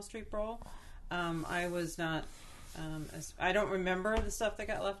the Meryl Streep role, I was not. I don't remember the stuff that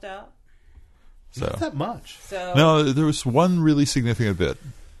got left out. Not that much. So no, there was one really significant bit.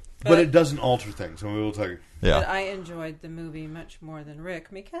 But it doesn't alter things. We will tell you. Yeah. But I enjoyed the movie much more than Rick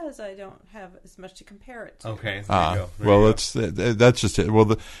because I don't have as much to compare it to. Okay. There you go. That's just it.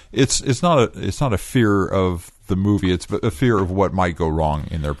 Well, it's not a fear of the movie. It's a fear of what might go wrong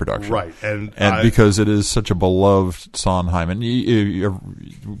in their production. Right. And because it is such a beloved Sondheim. And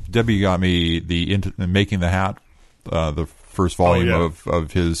Debbie got me the Making the Hat, the first volume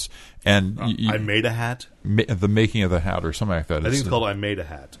of his. And I Made a Hat? The Making of the Hat or something like that. I think it's called I Made a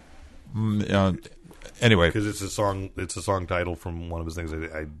Hat. Anyway, because it's a song title from one of his things.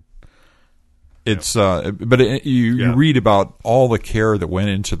 You read about all the care that went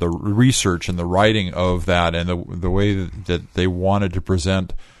into the research and the writing of that, and the way that they wanted to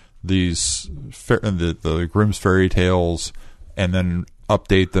present these the Grimm's fairy tales, and then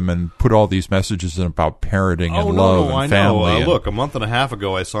update them and put all these messages in about parenting and love and family. Know. Look, a month and a half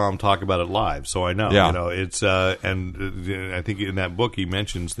ago, I saw him talk about it live, so I know. Yeah. It's and I think in that book he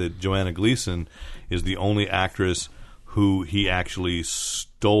mentions that Joanna Gleason is the only actress who he actually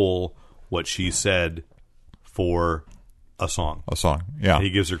stole what she said for a song. Yeah. And he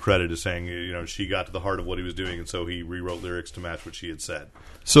gives her credit as saying, she got to the heart of what he was doing, and so he rewrote lyrics to match what she had said.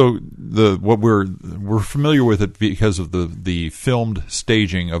 So what we're familiar with it because of the filmed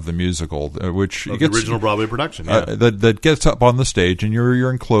staging of the musical, which the original Broadway production, that gets up on the stage, and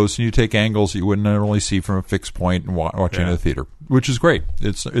you're in close, and you take angles that you wouldn't normally see from a fixed point and watching in the theater, which is great.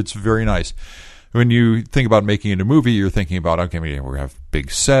 It's very nice. When you think about making it a movie, you're thinking about, okay, we have big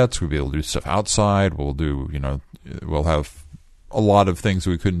sets, we'll be able to do stuff outside, we'll have a lot of things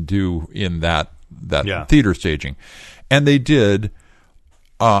we couldn't do in that theater staging, and they did.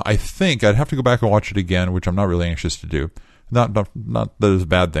 I think I'd have to go back and watch it again, which I'm not really anxious to do. Not that it's a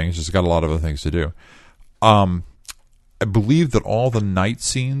bad thing; it's just got a lot of other things to do. I believe that all the night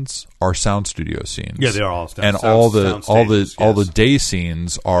scenes are sound studio scenes. Yeah, they are all and all the day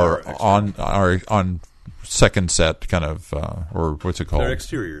scenes are on second set, kind of, or what's it called? They're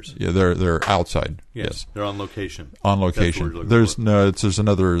exteriors. Yeah, they're outside. Yes, they're on location. On location.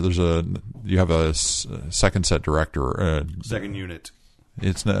 You have a second set director. Second unit.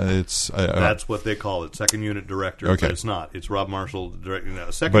 That's what they call it, second unit director. Okay. But it's not. It's Rob Marshall directing.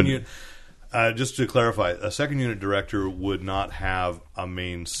 Second unit. Just to clarify, a second unit director would not have a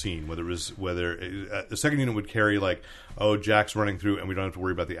main scene. Whether a second unit would carry Jack's running through, and we don't have to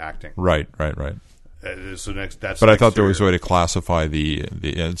worry about the acting. Right. So that's. But I thought there was a way to classify the.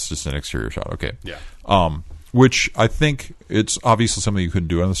 It's just an exterior shot. Okay. Yeah. Which I think it's obviously something you couldn't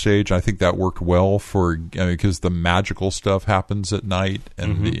do on the stage. I think that worked well because the magical stuff happens at night,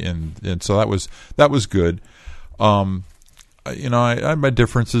 and so that was good. I had my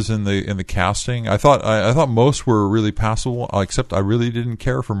differences in the casting. I thought most were really passable, except I really didn't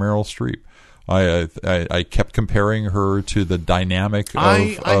care for Meryl Streep. I kept comparing her to the dynamic of...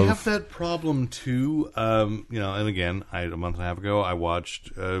 I have that problem too. And again, a month and a half ago, I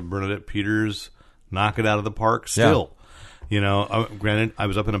watched Bernadette Peters knock it out of the park still. Yeah. Granted, I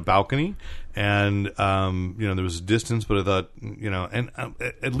was up in a balcony, and there was distance, but I thought, and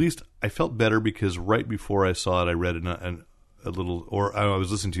at least I felt better because right before I saw it, I read little, or I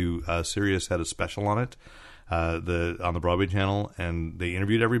was listening to Sirius had a special on it, on the Broadway channel, and they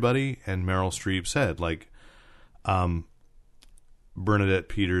interviewed everybody, and Meryl Streep said, like, Bernadette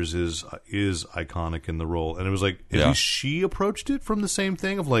Peters is iconic in the role, and it was like at least she approached it from the same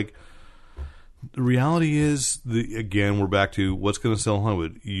thing of like, the reality is, again, we're back to what's going to sell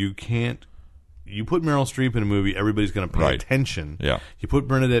Hollywood. You put Meryl Streep in a movie, everybody's going to pay attention. Yeah. You put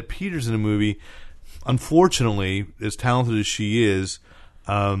Bernadette Peters in a movie, unfortunately, as talented as she is,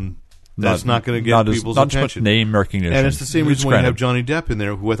 that's not going to get people's not attention. Much name recognition. And it's the same reason why you have Johnny Depp in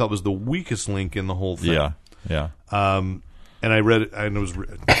there, who I thought was the weakest link in the whole thing. Yeah. And I read it, and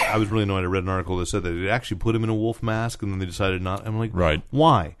I was really annoyed. I read an article that said that it actually put him in a wolf mask, and then they decided not. I'm like,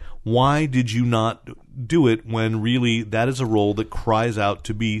 why? Why did you not do it when really that is a role that cries out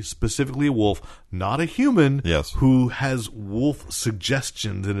to be specifically a wolf, not a human who has wolf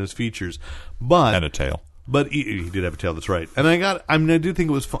suggestions in his features, and a tail. But he did have a tail. That's right. And I do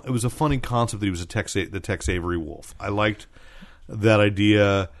think it was a funny concept that he was the Tex Avery wolf. I liked that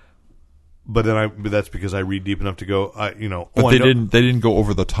idea. But that's because I read deep enough to go, But they didn't go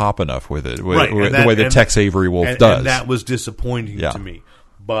over the top enough with it, the way the Tex Avery wolf does. And that was disappointing to me.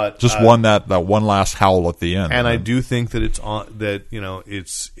 But just that one last howl at the end. And I do think that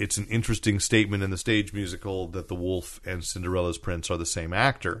it's an interesting statement in the stage musical that the wolf and Cinderella's prince are the same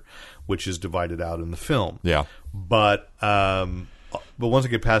actor, which is divided out in the film. Yeah. But once I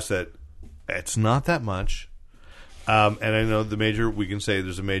get past that, it's not that much. And I know we can say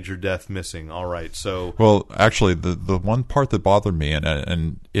there's a major death missing. All right, so well, actually, the one part that bothered me,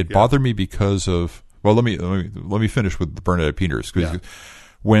 and it bothered me because of let me finish with the Bernadette Peters, because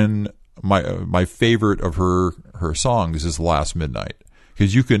when my favorite of her songs is "Last Midnight,"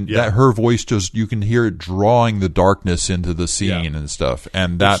 because you can her voice you can hear it drawing the darkness into the scene and stuff,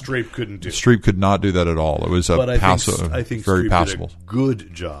 and that Streep couldn't do. Streep could not do that at all. It was I think very Streep passable. did a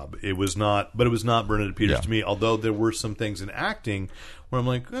good job. It was not Bernadette Peters to me. Although there were some things in acting where I'm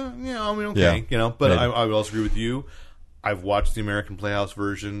like, okay, But I would also agree with you. I've watched the American Playhouse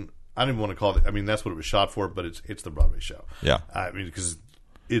version. I don't even want to call it. I mean, that's what it was shot for, but it's the Broadway show. Yeah, I mean, because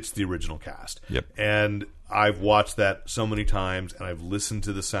it's the original cast. Yep. And I've watched that so many times, and I've listened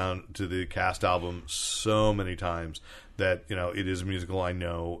to the cast album so many times that it is a musical. I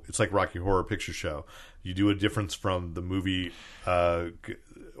know it's like Rocky Horror Picture Show. You do a difference from the movie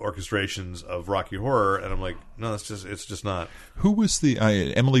orchestrations of Rocky Horror, and I'm like, no, it's just not. Who was the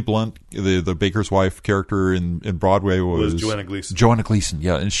Emily Blunt, the baker's wife character in Broadway was Joanna Gleason. Joanna Gleason,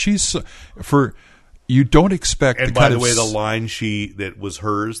 yeah, and she's for. You don't expect. And by the way, the line that was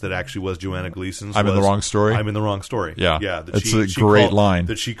hers that actually was Joanna Gleason's. I'm in the wrong story. I'm in the wrong story. Yeah. It's a great line.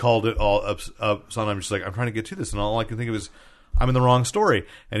 That she called it all up. Sometimes she's like, I'm trying to get to this, and all I can think of is, I'm in the wrong story.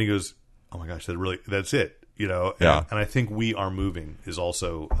 And he goes, oh my gosh, that's it. And I think "We Are Moving" is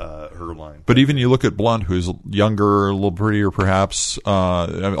also her line. But even you look at Blunt, who's younger, a little prettier, perhaps.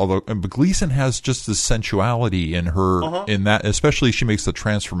 But Gleason has just the sensuality in her in that, especially she makes the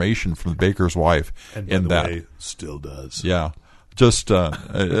transformation from the baker's wife, and by the way, still does. Yeah, just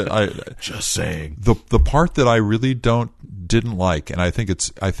just saying the part that I really didn't like, and I think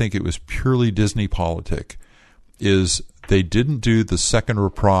it was purely Disney politic, is they didn't do the second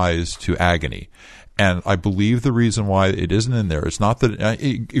reprise to Agony. And I believe the reason why it isn't in there, it's not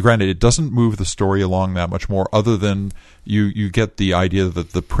that, granted, it doesn't move the story along that much more, other than you get the idea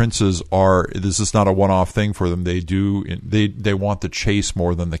that the princes this is not a one-off thing for them. They want the chase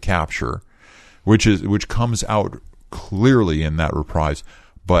more than the capture, which comes out clearly in that reprise.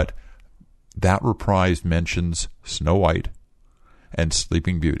 But that reprise mentions Snow White and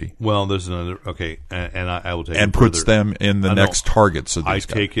Sleeping Beauty. Well, there's another, okay, and I will take and it further. Puts them in the next targets of these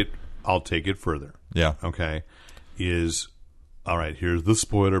guys. I'll take it further. Yeah. Okay. All right, here's the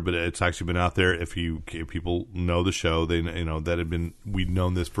spoiler, but it's actually been out there. If people know the show, they we've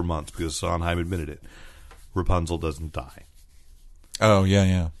known this for months because Sondheim admitted it. Rapunzel doesn't die. Oh,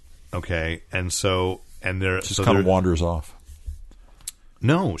 yeah. Okay. And so there just kind of wanders off.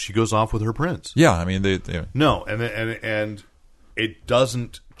 No, she goes off with her prince. Yeah, I mean they No, and it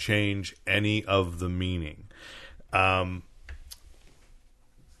doesn't change any of the meaning.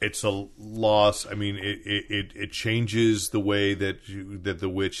 It's a loss. I mean, it changes the way that the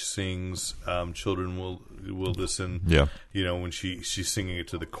witch sings. Children will listen. Yeah. When she's singing it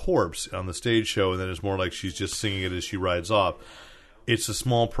to the corpse on the stage show, and then it's more like she's just singing it as she rides off. It's a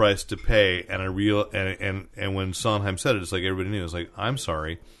small price to pay, and when Sondheim said it, it's like everybody knew. It's like, I'm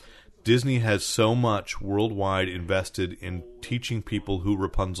sorry. Disney has so much worldwide invested in teaching people who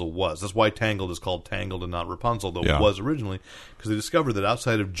Rapunzel was. That's why Tangled is called Tangled and not Rapunzel, though it was originally, because they discovered that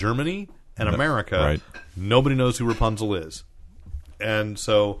outside of Germany and America, nobody knows who Rapunzel is. and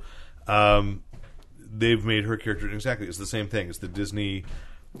so they've made her character exactly. It's the same thing. It's the Disney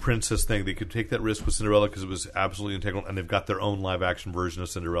princess thing. They could take that risk with Cinderella because it was absolutely integral, and they've got their own live action version of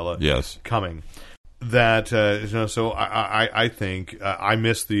Cinderella coming. That so I think I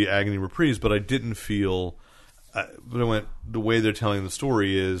missed the agony reprise, but I didn't feel. But I went, the way they're telling the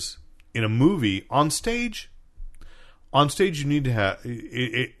story is in a movie on stage. On stage, you need to have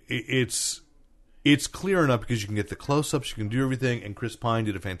it's clear enough because you can get the close-ups, you can do everything, and Chris Pine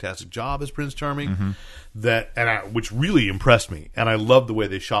did a fantastic job as Prince Charming, which really impressed me. And I love the way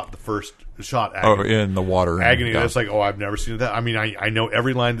they shot the first shot. Agony. Oh, in the water, agony. That's like, I've never seen that. I mean, I know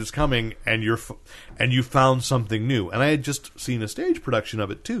every line that's coming, and you found something new. And I had just seen a stage production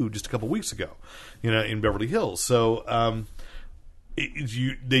of it too, just a couple weeks ago, in Beverly Hills. So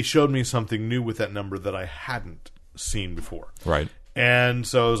they showed me something new with that number that I hadn't seen before. Right. And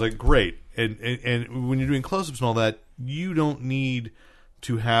so I was like, great. And when you're doing close-ups and all that, you don't need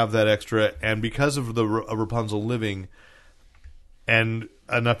to have that extra. And because of the Rapunzel living, and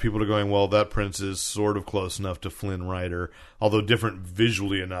enough people are going, well, that prince is sort of close enough to Flynn Rider, although different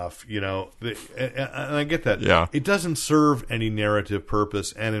visually enough, and I get that. Yeah. It doesn't serve any narrative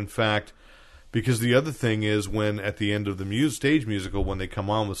purpose. And in fact, because the other thing is when at the end of the stage musical, when they come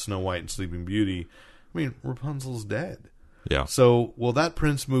on with Snow White and Sleeping Beauty, I mean, Rapunzel's dead. Yeah. So, that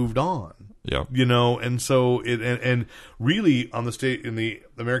prince moved on. Yeah. And so and really on the state in the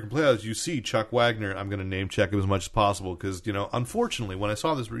American Playhouse, you see Chuck Wagner. I'm going to name check him as much as possible because unfortunately, when I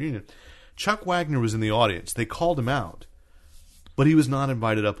saw this reunion, Chuck Wagner was in the audience. They called him out, but he was not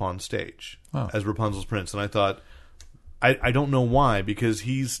invited up on stage as Rapunzel's prince. And I thought, I don't know why, because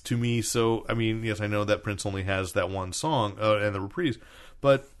he's to me so. I mean, yes, I know that Prince only has that one song and the reprise,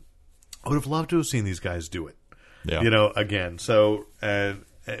 but I would have loved to have seen these guys do it. Yeah. Again. So, but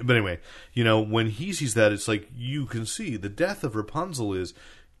anyway, when he sees that, it's like you can see the death of Rapunzel is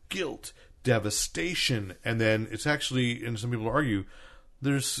guilt, devastation, and then it's actually, and some people argue,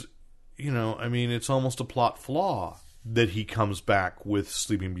 there's, it's almost a plot flaw that he comes back with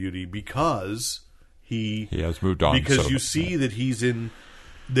Sleeping Beauty because he has moved on. Because you see that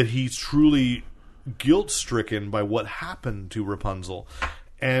he's truly guilt-stricken by what happened to Rapunzel.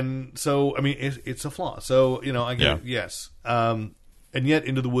 And so, I mean, it's a flaw. So, I get it, yes. And yet,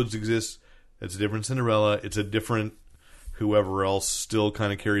 Into the Woods exists. It's a different Cinderella. It's a different whoever else still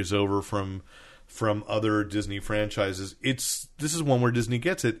kind of carries over from other Disney franchises. This is one where Disney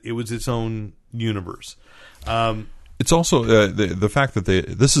gets it. It was its own universe. It's also the fact that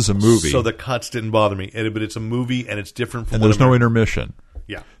this is a movie. So the cuts didn't bother me. But it's a movie, and it's different from. And there's no intermission.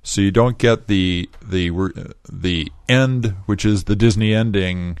 Yeah. So you don't get the end, which is the Disney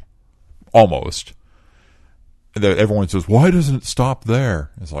ending, almost. Everyone says, "Why doesn't it stop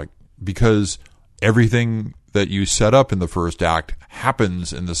there?" It's like, because everything that you set up in the first act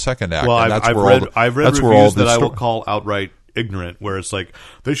happens in the second act. Well, and I've read reviews that I will call outright ignorant, where it's like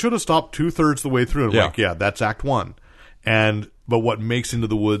they should have stopped 2/3 the way through. And I'm like, that's Act 1, But what makes Into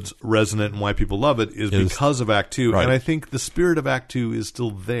the Woods resonant and why people love it is because of Act 2. Right. And I think the spirit of Act 2 is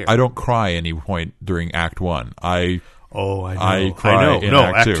still there. I don't cry any point during Act 1. I know. I cry in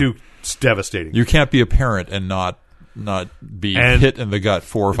Act 2 is devastating. You can't be a parent and not be hit in the gut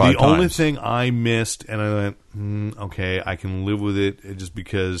 4 or 5 times. The only thing I missed, and I went, okay, I can live with it just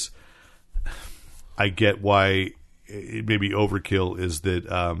because I get why it may be overkill, is that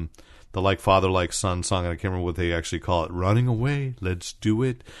the Like Father, Like Son song, and I can't remember what they actually call it, Running Away, Let's Do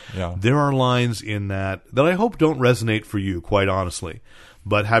It. Yeah. There are lines in that I hope don't resonate for you, quite honestly.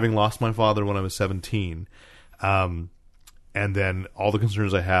 But having lost my father when I was 17, and then all the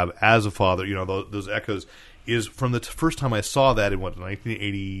concerns I have as a father, those echoes, is from the first time I saw that in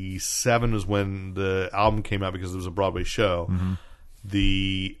 1987 was when the album came out because it was a Broadway show. Mm-hmm.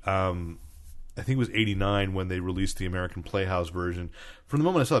 I think it was 89 when they released the American Playhouse version. From the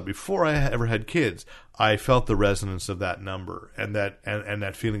moment I saw it, before I ever had kids, I felt the resonance of that number and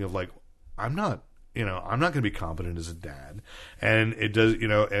that feeling of like, I'm not going to be competent as a dad. And it does,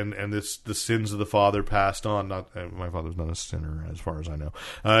 and the sins of the father passed on. Not my father's not a sinner as far as I know.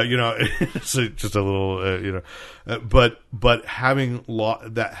 It's just a little, but having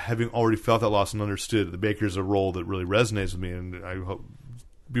having already felt that loss and understood, the Baker's a role that really resonates with me. And I hope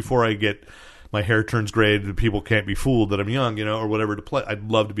before I get my hair turns gray, and people can't be fooled that I'm young, or whatever to play.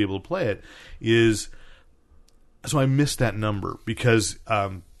 I'd love to be able to play it. So I missed that number because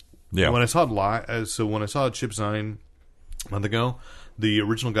when I saw it live, so when I saw Chip Zien a month ago, the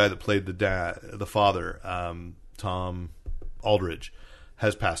original guy that played the father, Tom Aldridge,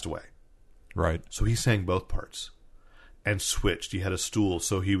 has passed away. Right. So he sang both parts. and switched. He had a stool,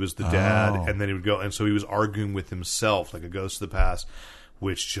 so he was the dad, and then he would go, and so he was arguing with himself like a ghost of the past,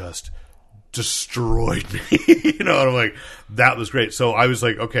 which just destroyed me. And I'm like, that was great. So I was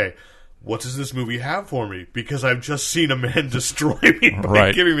like, okay, what does this movie have for me? Because I've just seen a man destroy me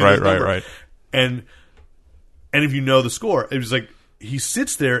by giving me this number. Right. And if you know the score, it was like he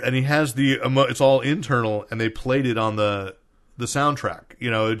sits there and he has it's all internal, and they played it on the soundtrack.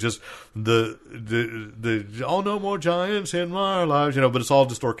 Just the oh, no more giants in my lives. But it's all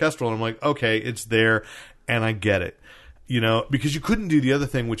just orchestral. And I'm like, okay, it's there, and I get it. Because you couldn't do the other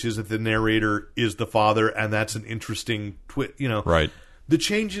thing, which is that the narrator is the father, and that's an interesting twist. Right. The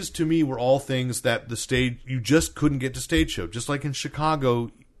changes to me were all things that you just couldn't get to stage show. Just like in Chicago,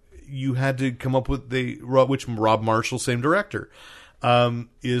 you had to come up with which Rob Marshall, same director,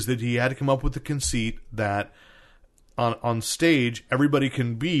 is that he had to come up with the conceit that on stage everybody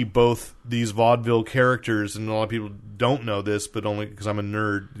can be both these vaudeville characters, and a lot of people don't know this, but only because I'm a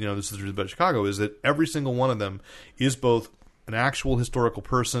nerd. This is the truth about Chicago, is that every single one of them is both an actual historical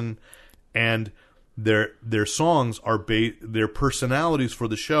person, and their songs are their personalities for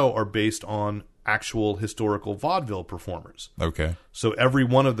the show are based on actual historical vaudeville performers. Okay. So every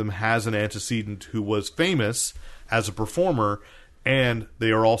one of them has an antecedent who was famous as a performer, and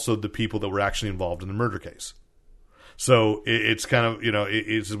they are also the people that were actually involved in the murder case. So it's kind of,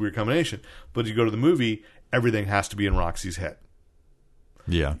 it's a weird combination. But you go to the movie, everything has to be in Roxy's head.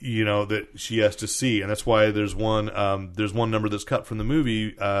 Yeah. That she has to see. And that's why there's one number that's cut from the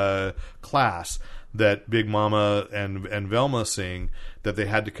movie, Class, that Big Mama and Velma sing, that they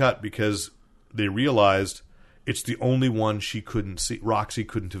had to cut because they realized it's the only one she couldn't see. Roxy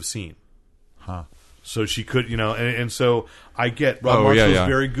couldn't have seen. Huh. So she could, and so I get Rob Marshall's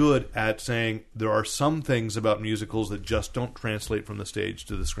very good at saying there are some things about musicals that just don't translate from the stage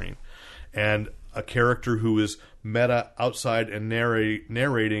to the screen. And a character who is meta outside and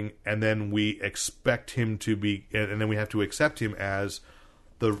narrating, and then we expect him to be, and then we have to accept him as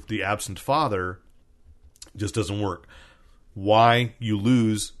the absent father, just doesn't work. Why you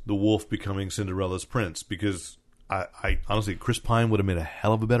lose the wolf becoming Cinderella's prince? Because I honestly, Chris Pine would have made a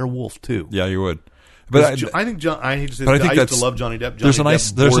hell of a better wolf too. Yeah, you would. But I think I hate to say, I used to love Johnny Depp. There's a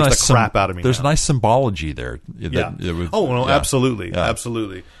nice crap out of me. There's a nice symbology there. Absolutely,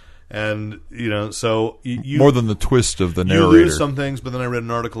 absolutely. And so you more than the twist of the narrator. You lose some things, but then I read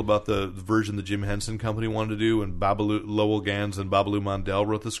an article about the version the Jim Henson Company wanted to do, and Lowell Gans and Babalu Mondale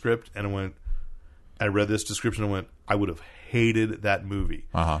wrote the script, and I read this description and went, I would have hated that movie.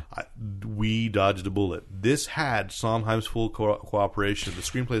 We dodged a bullet. This had Sondheim's full cooperation. The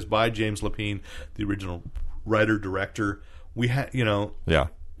screenplay is by James Lapine, the original writer-director. We had,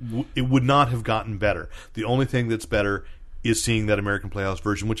 it would not have gotten better. The only thing that's better is seeing that American Playhouse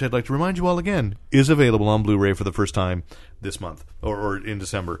version, which I'd like to remind you all again, is available on Blu-ray for the first time this month, or in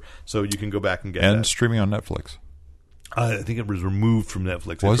December. So you can go back and get that. And streaming on Netflix. I think it was removed from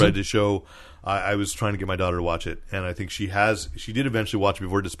Netflix. I tried to show... I was trying to get my daughter to watch it, and I think she did eventually watch it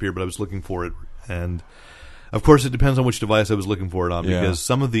before it disappeared, but I was looking for it. And, of course, it depends on which device I was looking for it on, because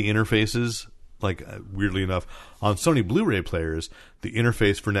some of the interfaces, like, weirdly enough, on Sony Blu-ray players, the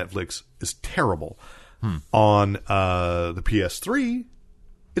interface for Netflix is terrible. On the PS3,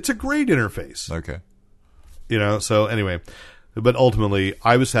 it's a great interface. Okay. So anyway... But ultimately,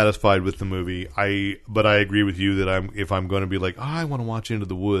 I was satisfied with the movie. But I agree with you that if I'm going to be like, I want to watch Into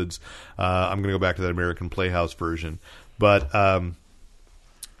the Woods, I'm going to go back to that American Playhouse version. But so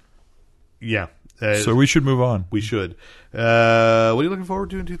we should move on. We should. What are you looking forward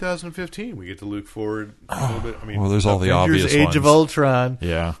to in 2015? We get to look forward a little bit. I mean, there's all the obvious Age ones. of Ultron.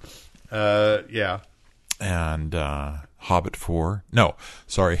 Yeah. And Hobbit 4. No,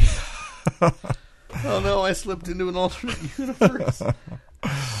 sorry. Oh no, I slipped into an alternate universe.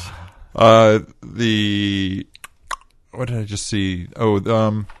 What did I just see?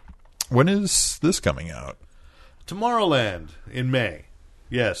 When is this coming out? Tomorrowland in May.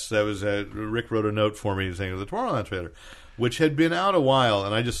 Yes, that was Rick wrote a note for me saying it was the Tomorrowland trailer, which had been out a while,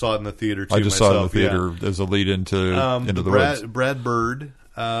 and I just saw it in the theater too. I just saw it in the theater as a lead into the Woods. Brad Bird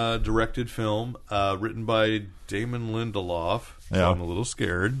directed film, written by Damon Lindelof. So I'm a little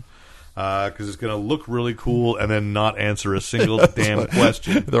scared. Because it's going to look really cool and then not answer a single damn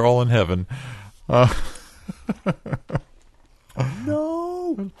question. They're all in heaven. No.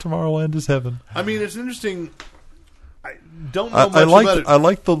 Tomorrowland is heaven. I mean, it's interesting. I don't know much about it. I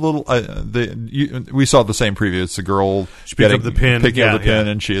like the little... we saw the same preview. It's a girl picking up the pin,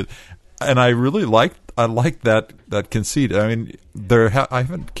 and I really like that conceit. I mean,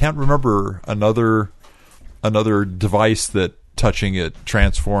 can't remember another device that touching it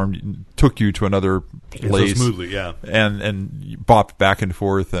transformed, took you to another place so smoothly, yeah, and you bopped back and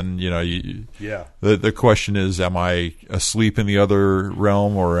forth, and the question is, am I asleep in the other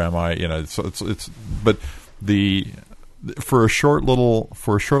realm, or am I, so it's but for a short little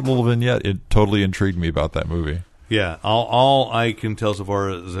vignette, it totally intrigued me about that movie. Yeah, all I can tell so far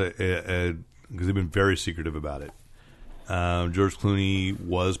is because they've been very secretive about it. George Clooney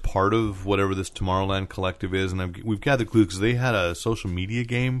was part of whatever this Tomorrowland collective is, and we've gathered clues because they had a social media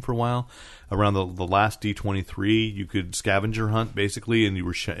game for a while around the last D23. You could scavenger hunt basically, and you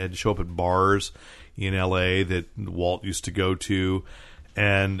had to show up at bars in LA that Walt used to go to,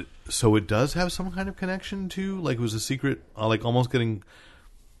 and so it does have some kind of connection to, like, it was a secret, like almost getting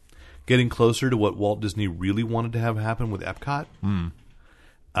closer to what Walt Disney really wanted to have happen with Epcot,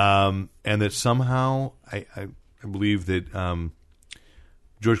 and that somehow I believe that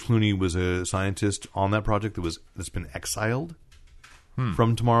George Clooney was a scientist on that project that's been exiled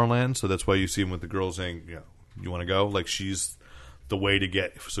from Tomorrowland. So that's why you see him with the girl saying, "You want to go?" Like, she's the way to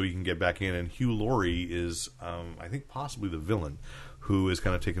get so he can get back in. And Hugh Laurie is, I think, possibly the villain who is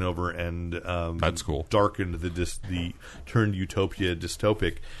kind of taken over and that's cool. Darkened the turned utopia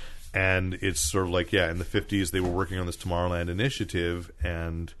dystopic. And it's sort of like, in the 50s they were working on this Tomorrowland initiative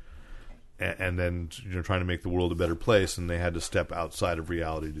and then trying to make the world a better place, and they had to step outside of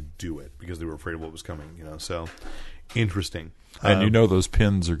reality to do it because they were afraid of what was coming. So interesting. And those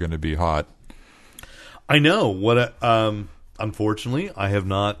pins are going to be hot. I know. What? Unfortunately, I have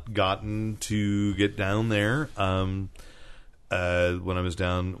not gotten to get down there. When I was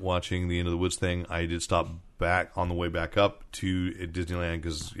down watching the End of the Woods thing, I did stop back on the way back up to Disneyland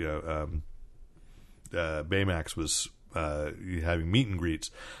because Baymax was having meet and greets,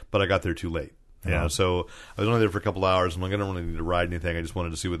 but I got there too late. So I was only there for a couple hours. I'm like, I don't really need to ride anything. I just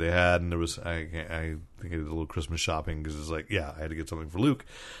wanted to see what they had, and there was I think I did a little Christmas shopping because it's like, I had to get something for Luke,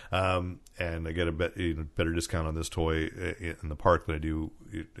 and I get a better discount on this toy in the park than I do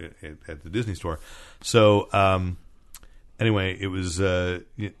at the Disney store. So anyway, it was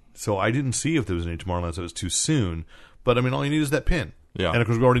so I didn't see if there was any Tomorrowland, so it was too soon. But I mean, all you need is that pin. Yeah. And of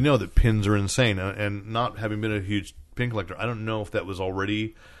course, we already know that pins are insane. And not having been a huge pin collector, I don't know if that was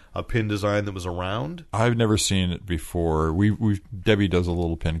already a pin design that was around. I've never seen it before. Debbie does a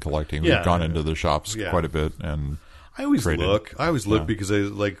little pin collecting. We've gone into the shops quite a bit, and I always look. Because I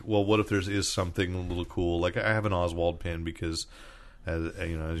like, well, what if there is something a little cool? Like, I have an Oswald pin because, as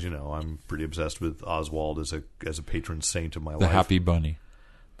you know, I'm pretty obsessed with Oswald as a patron saint of my life. The Happy Bunny.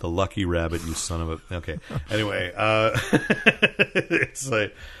 The Lucky Rabbit, you son of a... Okay. Anyway, it's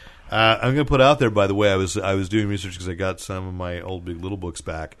like... I'm going to put out there, by the way, I was doing research because I got some of my old Big Little books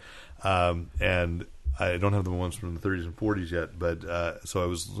back, and I don't have the ones from the 30s and 40s yet, but so I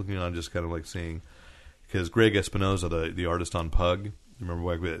was looking on just kind of like seeing... Because Greg Espinoza, the artist on Pug,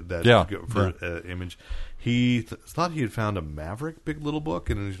 remember that image? He thought he had found a Maverick Big Little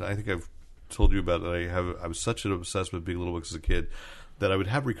book, and I think I've told you about it. I was such an obsessed with Big Little books as a kid that I would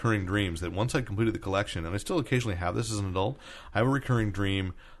have recurring dreams that once I completed the collection, and I still occasionally have this as an adult, I have a recurring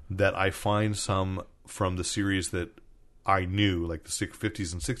dream that I find some from the series that I knew, like the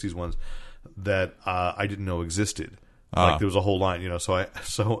 50s and 60s ones, that I didn't know existed. Like there was a whole line,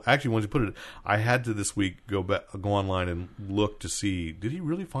 So actually, once you put it, I had to this week go online and look to see, did he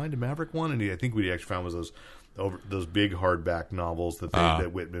really find a Maverick one? And I think what he actually found was those big hardback novels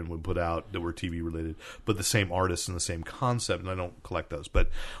that Whitman would put out that were TV related, but the same artists and the same concept. And I don't collect those. But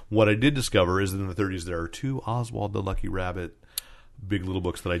what I did discover is that in the 30s there are two Oswald the Lucky Rabbit Big Little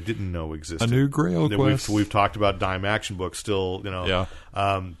books that I didn't know existed. A new Grail Quest. We've talked about dime action books still, But that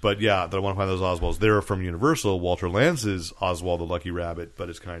I want to find those Oswalds. They're from Universal. Walter Lance's Oswald the Lucky Rabbit, but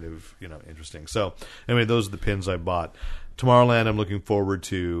it's kind of, interesting. So anyway, those are the pins I bought. Tomorrowland I'm looking forward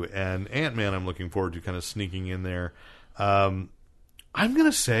to, and Ant-Man I'm looking forward to kind of sneaking in there. I'm going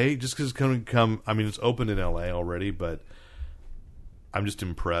to say, just because it's going to come, I mean, it's opened in L.A. already, but I'm just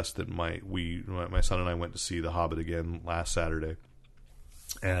impressed that my son and I went to see The Hobbit again last Saturday.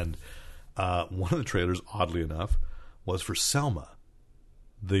 And one of the trailers, oddly enough, was for Selma,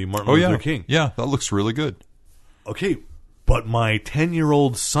 the Martin Luther King. Yeah, that looks really good. Okay, but my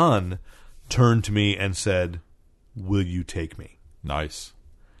 10-year-old son turned to me and said, "Will you take me?" Nice.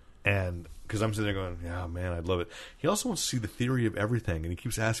 And because I'm sitting there going, "Yeah, man, I'd love it." He also wants to see The Theory of Everything, and he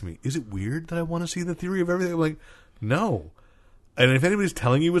keeps asking me, "Is it weird that I want to see The Theory of Everything?" I'm like, "No, And if anybody's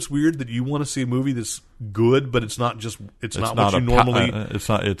telling you it's weird that you want to see a movie that's good, but it's not what you normally.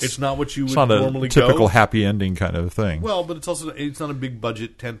 It's not what you would not normally a typical go. happy ending kind of thing. Well, but it's not a big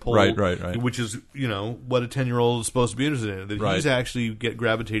budget tentpole, right. Which is what a 10-year-old is supposed to be interested in. That he's actually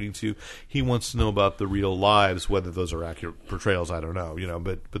gravitating to. He wants to know about the real lives, whether those are accurate portrayals. I don't know,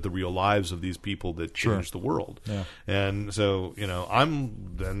 but the real lives of these people that change the world. Yeah. And so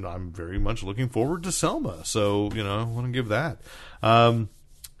I'm very much looking forward to Selma. So I want to give that. And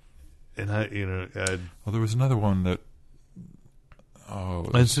there was another one that.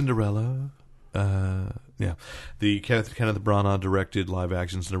 And Cinderella. The Kenneth Branagh directed live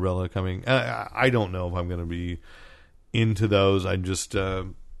action Cinderella coming. I don't know if I'm going to be into those. I'm just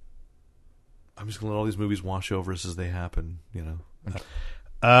going to let all these movies wash over us as they happen.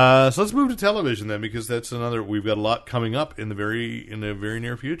 So let's move to television then, because that's another. We've got a lot coming up in the very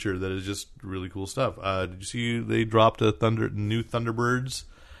near future that is just really cool stuff. Did you see they dropped a new Thunderbirds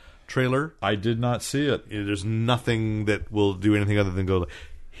trailer? I did not see it. There's nothing that will do anything other than go,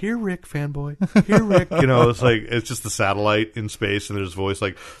 "Here, Rick, fanboy. Here, Rick." It's just the satellite in space, and there's a voice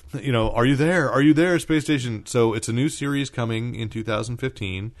like, "Are you there? Are you there, space station?" So it's a new series coming in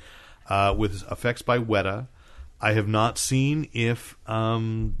 2015 with effects by Weta. I have not seen if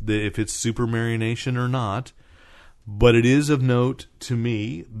it's Super Marionation or not, but it is of note to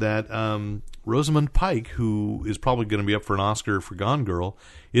me that Rosamund Pike, who is probably going to be up for an Oscar for Gone Girl,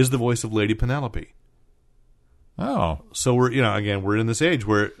 is the voice of Lady Penelope. Oh, so we're we're in this age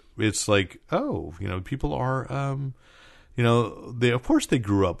where it's like, people are they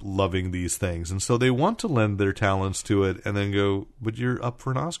grew up loving these things, and so they want to lend their talents to it, and then go, but you're up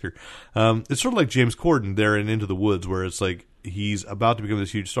for an Oscar. It's sort of like James Corden there in Into the Woods, where it's like he's about to become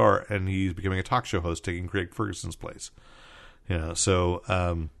this huge star, and he's becoming a talk show host, taking Craig Ferguson's place. Which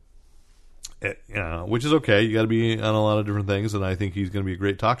is okay. You got to be on a lot of different things, and I think he's going to be a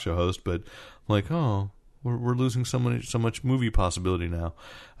great talk show host. But I'm like, we're losing so much movie possibility now.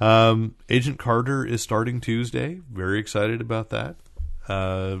 Agent Carter is starting Tuesday. Very excited about that.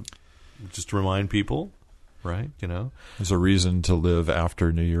 Just to remind people, right? There's a reason to live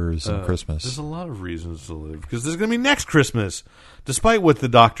after New Year's and Christmas. There's a lot of reasons to live, because there's going to be next Christmas, despite what the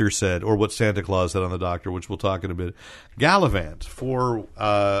doctor said, or what Santa Claus said on the doctor, which we'll talk in a bit. Gallivant,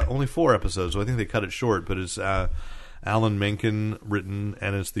 only 4 episodes, so I think they cut it short, but it's Alan Menken written,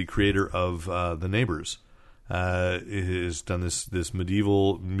 and it's the creator of The Neighbors. Has done this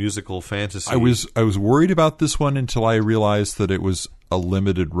medieval musical fantasy. I was worried about this one until I realized that it was a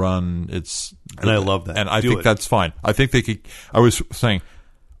limited run. I love that, and I think that's fine. I think they could. I was saying,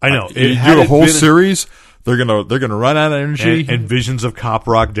 I know you do a whole series. They're gonna run out of energy, and visions of cop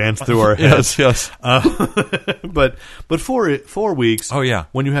rock dance through our heads. Yes. But 4 weeks. Oh yeah.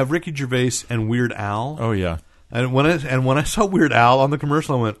 When you have Ricky Gervais and Weird Al. Oh yeah. And when I saw Weird Al on the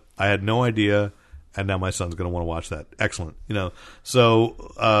commercial, I went, I had no idea. And now my son's going to want to watch that. Excellent,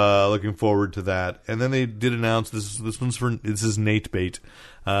 So looking forward to that. And then they did announce this is Nate Bait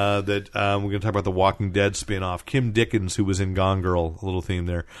that we're going to talk about the Walking Dead spinoff. Kim Dickens, who was in Gone Girl, a little theme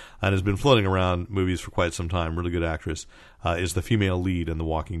there, and has been floating around movies for quite some time. Really good actress, is the female lead in the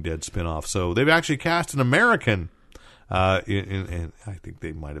Walking Dead spinoff. So they've actually cast an American. And I think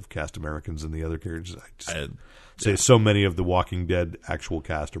they might have cast Americans in the other characters. So many of the Walking Dead actual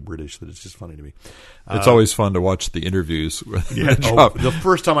cast are British that it's just funny to me. It's always fun to watch the interviews. The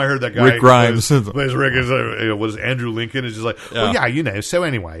first time I heard that guy, Rick Grimes, was Andrew Lincoln. It's just like, So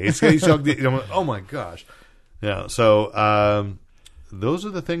anyway, it's oh my gosh, yeah. So those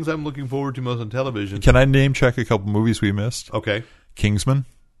are the things I'm looking forward to most on television. Can I name check a couple movies we missed? Okay, Kingsman.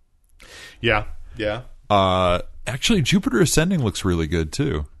 Yeah. Actually, Jupiter Ascending looks really good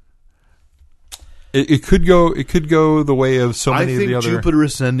too. It could go the way of so many of the other. I think Jupiter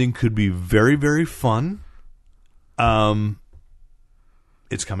Ascending could be very, very fun.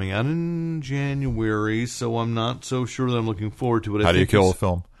 It's coming out in January, so I'm not so sure that I'm looking forward to it. How do you kill a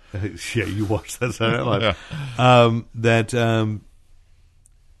film? Yeah, you watched that Saturday Night Live.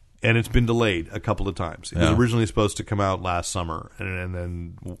 And it's been delayed a couple of times. It was originally supposed to come out last summer, and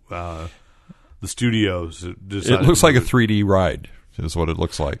then the studios decided. It looks like a 3D ride. Is what it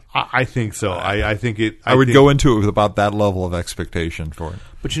looks like. I think so. I think it. I would go into it with about that level of expectation for it.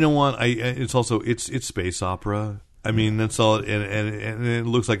 But you know what? It's also it's space opera. I mean, that's all. And it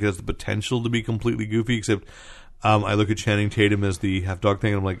looks like it has the potential to be completely goofy. Except, I look at Channing Tatum as the half dog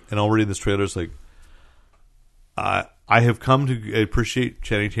thing, and I'm like, and already in this trailer, it's like, I have come to appreciate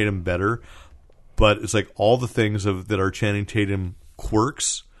Channing Tatum better. But it's like all the things that are Channing Tatum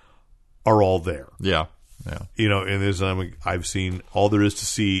quirks are all there. Yeah. And this I've seen all there is to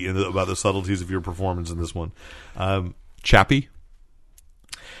see about the subtleties of your performance in this one. Chappie.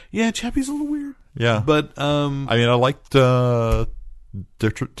 Yeah, Chappie's a little weird. Yeah. But I mean, I liked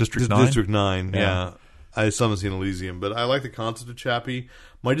District 9. District 9, Yeah. yeah. I still haven't seen Elysium, but I like the concept of Chappie.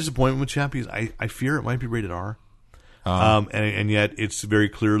 My disappointment with Chappie is I fear it might be rated R. And yet it's very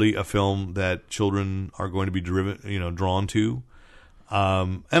clearly a film that children are going to be drawn to.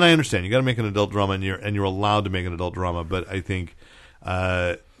 And I understand you got to make an adult drama, and you're allowed to make an adult drama, but I think,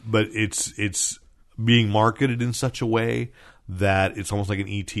 but it's being marketed in such a way that it's almost like an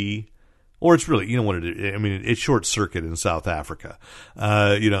ET, or it's really, you know what it is. I mean, it's Short Circuit in South Africa,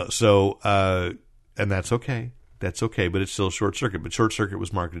 and that's okay. That's okay, but it's still Short Circuit. But Short Circuit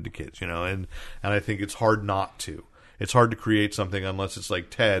was marketed to kids, and I think it's hard not to. It's hard to create something unless it's like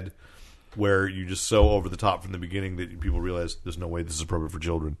Ted, where you just so over the top from the beginning that people realize there's no way this is appropriate for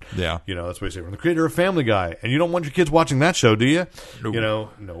children. Yeah. That's why you say, from the creator of Family Guy. And you don't want your kids watching that show, do you? No.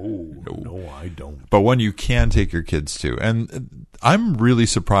 No, I don't. But one you can take your kids to. And I'm really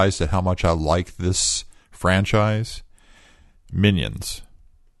surprised at how much I like this franchise. Minions.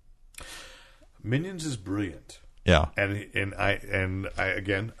 Minions is brilliant. Yeah. And I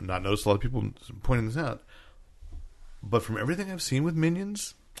again, I'm not noticed a lot of people pointing this out. But from everything I've seen with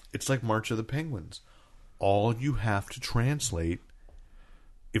Minions, it's like March of the Penguins. All you have to translate,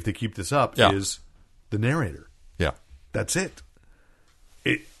 if they keep this up, is the narrator. Yeah. That's it.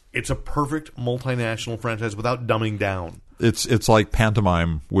 It's a perfect multinational franchise without dumbing down. It's like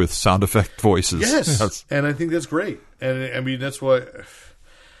pantomime with sound effect voices. Yes. And I think that's great. And I mean, that's why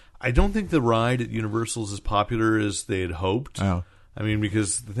I don't think the ride at Universal is as popular as they had hoped. Oh. I mean,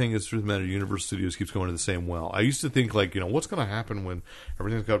 because the thing is, truth of the matter, Universal Studios keeps going to the same well. I used to think, like, what's going to happen when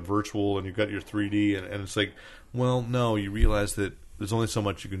everything's got virtual and you've got your 3D, and it's like, well, no, you realize that there's only so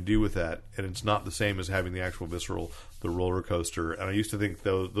much you can do with that, and it's not the same as having the actual visceral, the roller coaster. And I used to think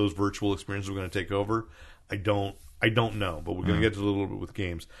those virtual experiences were going to take over. I don't know, but we're going to get to a little bit with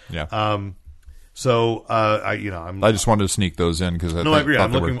games. Yeah. So I just wanted to sneak those in because I agree.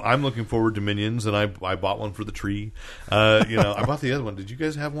 I'm looking forward to Minions, and I bought one for the tree. I bought the other one. Did you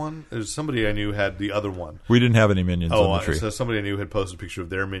guys have one? There's somebody I knew had the other one. We didn't have any Minions on the tree. So somebody I knew had posted a picture of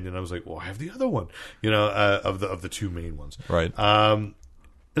their Minion. I was like, well, I have the other one. Of the two main ones. Right. And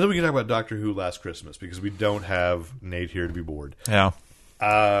then we can talk about Doctor Who Last Christmas because we don't have Nate here to be bored. Yeah.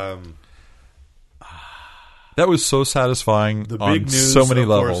 That was so satisfying the on big news, so many of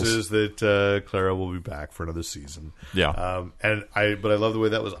levels. Course, is that Clara will be back for another season. Yeah. But I love the way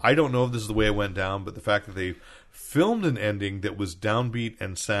that was. I don't know if this is the way it went down, but the fact that they filmed an ending that was downbeat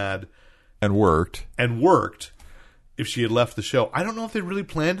and sad and worked. If she had left the show, I don't know if they really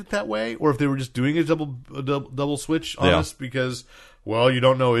planned it that way, or if they were just doing a double switch on us because, well, you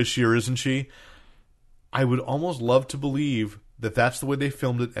don't know, is she or isn't she? I would almost love to believe that that's the way they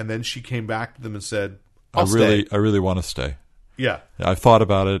filmed it, and then she came back to them and said, I really want to stay. Yeah. I thought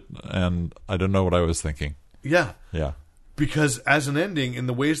about it, and I don't know what I was thinking. Yeah. Yeah. Because as an ending, in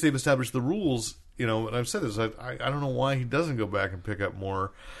the ways they've established the rules, and I've said this, I don't know why he doesn't go back and pick up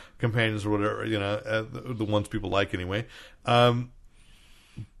more companions or whatever, the ones people like anyway. But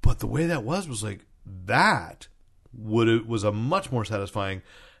the way that was like, that was a much more satisfying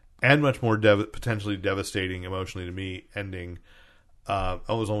and much more potentially devastating emotionally to me ending. I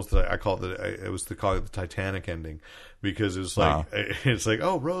call it the Titanic ending because it's like it's like,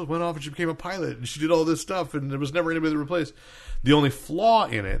 oh, Rose went off and she became a pilot and she did all this stuff and there was never anybody to replace. The only flaw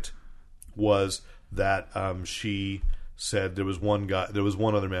in it was that she said there was one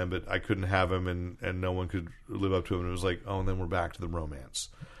other man, but I couldn't have him and no one could live up to him. And it was like, oh, and then we're back to the romance,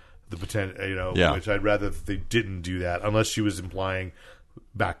 the potential, which I'd rather that they didn't do that unless she was implying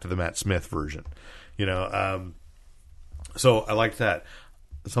back to the Matt Smith version, So I like that.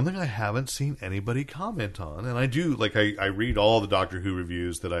 Something I haven't seen anybody comment on, and I do like I read all the Doctor Who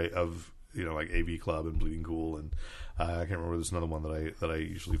reviews that like AV Club and Bleeding Cool, and I can't remember. There's another one that I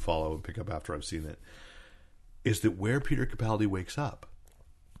usually follow and pick up after I've seen it. Is that where Peter Capaldi wakes up?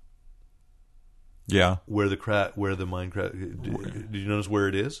 Yeah, where the Minecraft? Did you notice where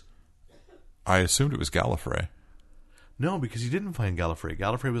it is? I assumed it was Gallifrey. No, because he didn't find Gallifrey.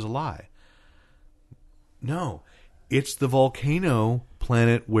 Gallifrey was a lie. No. It's the volcano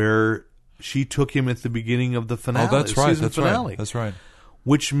planet where she took him at the beginning of the finale. Oh, that's right. Finale, That's right.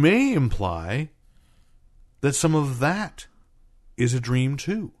 Which may imply that some of that is a dream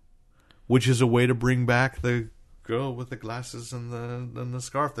too, which is a way to bring back the girl with the glasses and the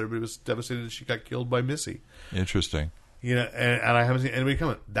scarf. Everybody was devastated that she got killed by Missy. Interesting. And I haven't seen anybody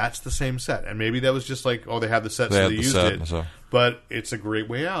comment. That's the same set, and maybe that was just like, oh, they have the set, so they used it. So. But it's a great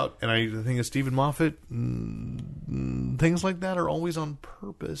way out. And the thing is, Stephen Moffat, things like that are always on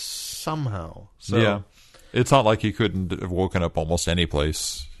purpose somehow. So, yeah. It's not like he couldn't have woken up almost any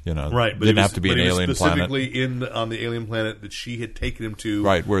place. Right, but didn't have to be an alien specifically planet. on the alien planet that she had taken him to.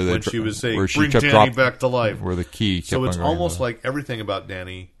 Right, when she was saying, where she "Bring kept Danny back to life," where the key. So kept it's on going almost to- like everything about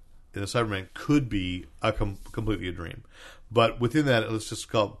Danny in the Cyberman could be completely a dream. But within that, let's just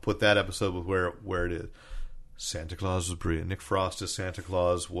put that episode with where it is. Santa Claus was brilliant. Nick Frost as Santa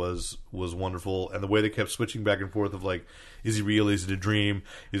Claus was wonderful, and the way they kept switching back and forth of like, is he real? Is it a dream?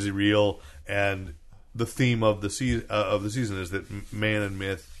 Is he real? And the theme of the season is that man and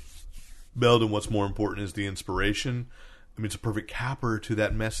myth meld, and what's more important is the inspiration. I mean, it's a perfect capper to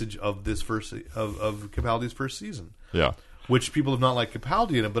that message of this first of Capaldi's first season. Yeah. Which people have not liked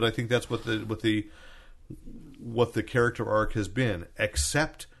Capaldi in it, but I think that's what the character arc has been.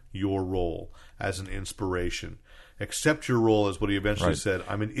 Accept your role as an inspiration. Accept your role as what he eventually said.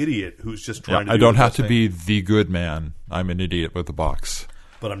 I'm an idiot who's just trying to. I do don't the have best to thing, be the good man. I'm an idiot with a box.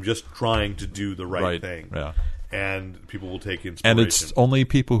 but I'm just trying to do the right thing. Yeah. And people will take inspiration. And it's only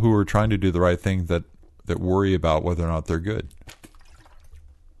people who are trying to do the right thing that worry about whether or not they're good.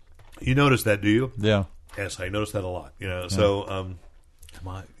 You notice that, do you? Yeah. Yes, I notice that a lot. So come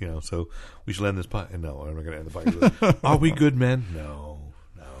on, so we should end this podcast. No, I'm not going to end the podcast. Are we good men? No.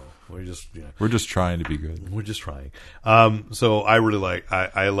 We're just We're just trying to be good. we're just trying. So I really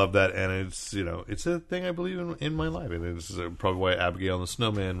I love that, and it's it's a thing I believe in my life, and it's probably why Abigail and the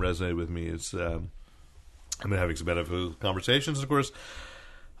Snowman resonated with me. It's I've been having some benefit conversations, of course.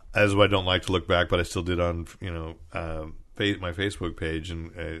 As I don't like to look back, but I still did on my Facebook page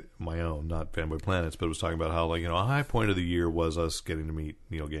and my own, not Fanboy Planets, but it was talking about how a high point of the year was us getting to meet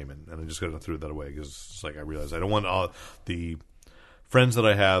Neil Gaiman, and I just kind of threw that away because it's like I realized I don't want all the friends that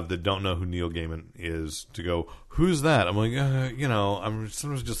I have that don't know who Neil Gaiman is to go, who's that? I'm like, I'm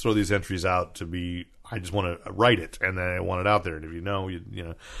sometimes just throw these entries out to be. I just want to write it, and then I want it out there. And if you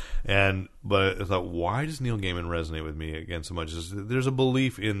know, but I thought, why does Neil Gaiman resonate with me again so much? There's a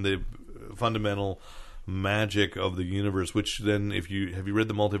belief in the fundamental magic of the universe. Which then, have you read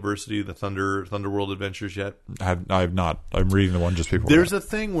the Multiversity, the Thunderworld Adventures yet? I have not. I'm reading the one just before. There's a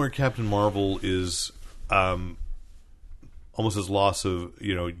thing where Captain Marvel is almost his loss of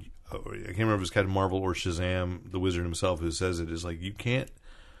I can't remember if it's Captain Marvel or Shazam, the wizard himself, who says it is like you can't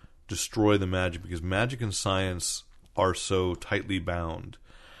destroy the magic because magic and science are so tightly bound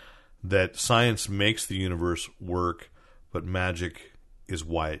that science makes the universe work, but magic is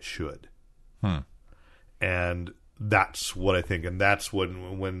why it should. And that's what I think, and that's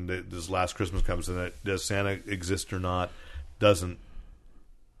when this last Christmas comes, and does Santa exist or not doesn't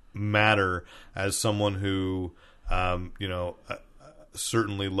matter. As someone who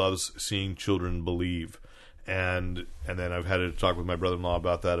certainly loves seeing children believe. And then I've had to talk with my brother-in-law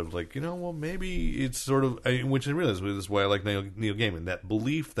about that of maybe it's sort of, which I realize this is why I like Neil Gaiman, that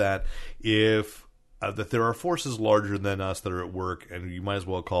belief that if that there are forces larger than us that are at work, and you might as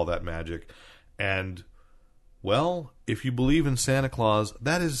well call that magic. And well, if you believe in Santa Claus,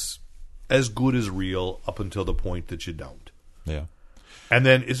 that is as good as real up until the point that you don't. Yeah. And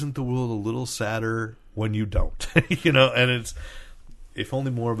then isn't the world a little sadder when you don't? And it's, if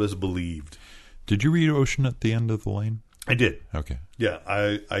only more of us believed. Did you read Ocean at the End of the Lane? I did. Okay. Yeah,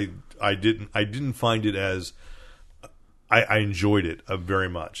 I didn't find it as I enjoyed it very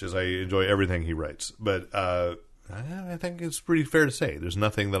much as I enjoy everything he writes. But I think it's pretty fair to say there's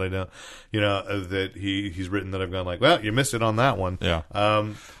nothing that I don't that he's written that I've gone like, well, you missed it on that one. Yeah.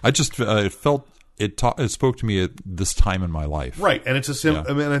 I just it felt it spoke to me at this time in my life. Right, and it's I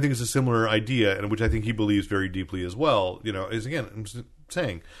think it's a similar idea, and which I think he believes very deeply as well. Is again, I'm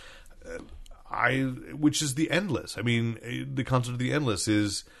saying. Which is the endless. I mean, the concept of the endless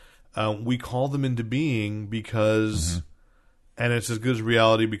is we call them into being because, and it's as good as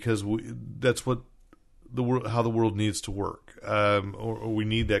reality because that's what the world, how the world needs to work, or we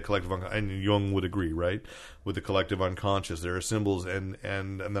need that collective. And Jung would agree, right, with the collective unconscious. There are symbols, and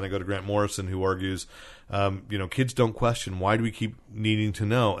then I go to Grant Morrison, who argues, kids don't question. Why do we keep needing to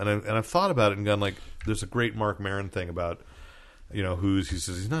know? And I've thought about it and gone like, there's a great Mark Maron thing about. He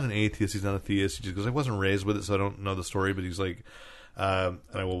says he's not an atheist, he's not a theist. He just goes, I wasn't raised with it, so I don't know the story. But he's like, and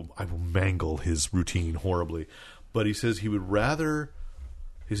I will mangle his routine horribly. But he says he would rather.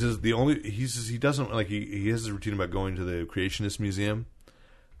 He says he doesn't like he has his routine about going to the Creationist Museum,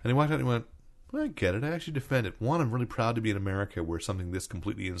 and he walked out and he went, well, I get it. I actually defend it. One, I'm really proud to be in America where something this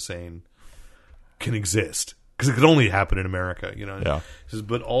completely insane can exist because it could only happen in America. Yeah. He says,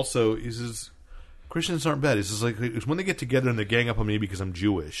 but also he says. Christians aren't bad. It's it's when they get together and they gang up on me because I'm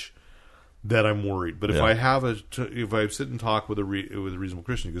Jewish that I'm worried. But if if I sit and talk with a reasonable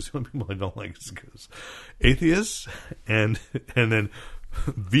Christian, because the only people I don't like is atheists and then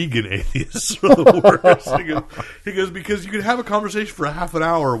vegan atheists are the worst. He goes, because you can have a conversation for a half an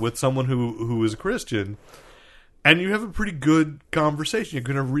hour with someone who is a Christian, and you have a pretty good conversation. You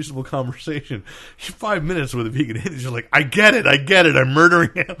can have a reasonable conversation. 5 minutes with a vegan atheist, you're like, I get it, I'm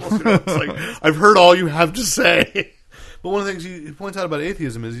murdering animals. It's like, I've heard all you have to say. But one of the things he points out about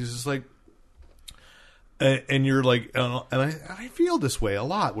atheism is he's just like, and you're like, and I feel this way a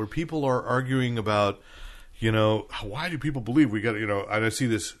lot, where people are arguing about, why do people believe we got, and I see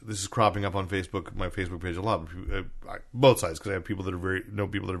this is cropping up on Facebook, my Facebook page a lot, both sides, because I have people that are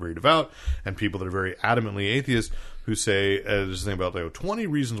people that are very devout, and people that are very adamantly atheist, who say, there's a thing about 20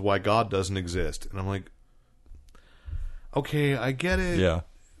 reasons why God doesn't exist. And I'm like, okay, I get it. Yeah.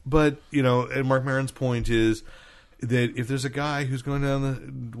 But, and Mark Maron's point is that if there's a guy who's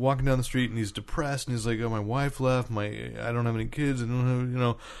walking down the street and he's depressed and he's like, oh, my wife left, I don't have any kids,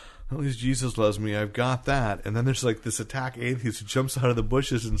 and at least Jesus loves me, I've got that. And then there's like this attack atheist who jumps out of the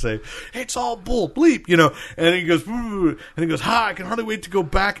bushes and say, it's all bull bleep, and he goes, ha, I can hardly wait to go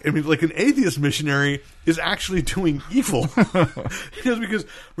back. I mean, like an atheist missionary is actually doing evil. He goes, because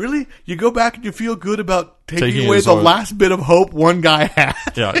really, you go back and you feel good about taking away the last bit of hope one guy had.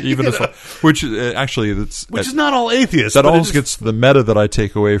 Yeah, even which actually which is not all atheists. That almost gets the meta that I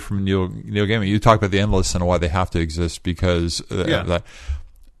take away from Neil Gaiman. You talk about the endless and why they have to exist because that.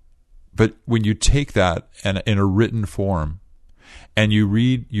 But when you take that and in a written form and you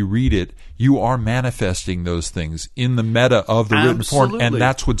read it, you are manifesting those things in the meta of the written form, and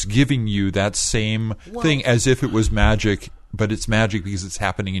that's what's giving you that same thing as if it was magic, but it's magic because it's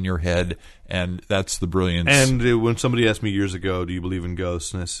happening in your head, and that's the brilliance. And when somebody asked me years ago, do you believe in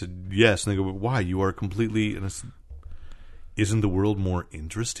ghosts? And I said, yes. And they go, why? You are completely... And I said, isn't the world more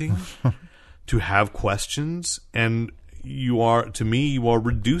interesting to have questions? And... you are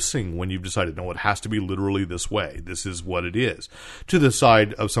reducing when you've decided, no, it has to be literally this way. This is what it is. To the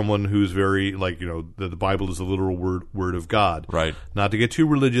side of someone who's very, the Bible is the literal word of God. Right. Not to get too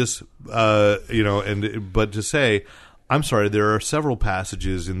religious, but to say, I'm sorry, there are several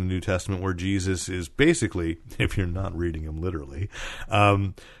passages in the New Testament where Jesus is basically, if you're not reading him literally,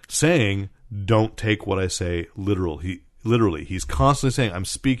 saying, don't take what I say literally. He's constantly saying, I'm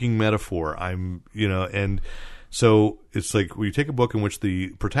speaking metaphor. And... So it's like when you take a book in which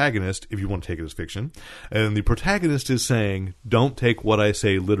the protagonist, if you want to take it as fiction, and the protagonist is saying, don't take what I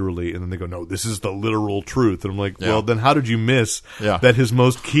say literally, and then they go, no, this is the literal truth. And I'm like, well, then how did you miss that his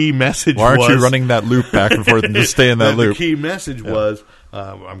most key message was... Why aren't you running that loop back and forth and just stay in that loop? The key message was...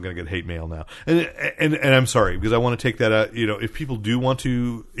 I'm going to get hate mail now. And I'm sorry, because I want to take that out. If people do want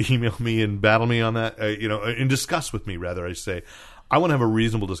to email me and battle me on that, and discuss with me, rather, I say... I want to have a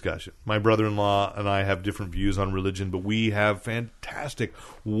reasonable discussion. My brother-in-law and I have different views on religion, but we have fantastic,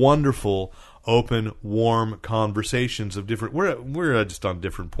 wonderful, open, warm conversations of different. We're just on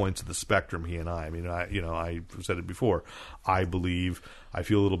different points of the spectrum. He and I. I mean, I said it before. I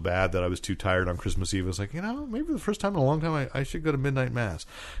feel a little bad that I was too tired on Christmas Eve. I was like, maybe for the first time in a long time, I should go to midnight mass.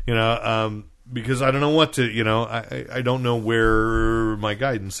 Because I don't know what to, I don't know where my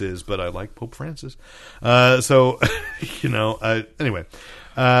guidance is, but I like Pope Francis. Anyway.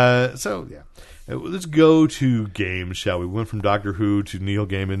 So, yeah. Let's go to games, shall we? We went from Doctor Who to Neil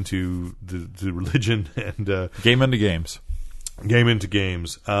Gaiman to religion and... Gaiman to games. Gaiman to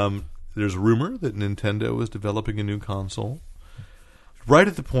games. There's a rumor that Nintendo is developing a new console. Right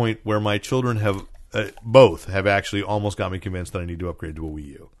at the point where my children have... both have actually almost got me convinced that I need to upgrade to a Wii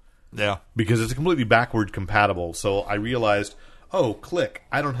U. Yeah. Because it's completely backward compatible. So I realized, click.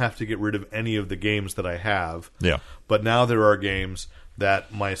 I don't have to get rid of any of the games that I have. Yeah. But now there are games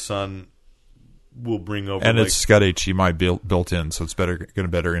that my son will bring over. And it's got HDMI built in, so it's going to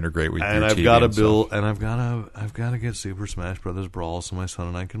better integrate with your TV. And I've got to build, and I've got to get Super Smash Brothers Brawl so my son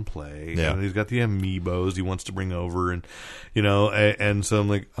and I can play. Yeah. And he's got the amiibos he wants to bring over, and and so I'm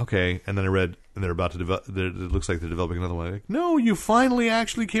like, okay. And then I read, and they're about to develop. It looks like they're developing another one. I'm like, no, you finally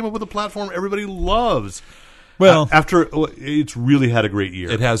actually came up with a platform everybody loves. Well, it's really had a great year.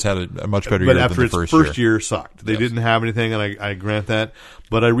 It has had a much better year than the first year. But after its first year sucked. They didn't have anything, and I grant that.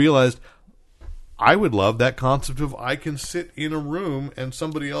 But I realized I would love that concept of I can sit in a room and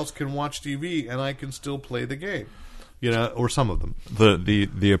somebody else can watch TV and I can still play the game. Or some of them.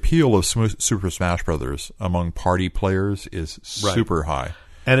 The appeal of Super Smash Brothers among party players is super high.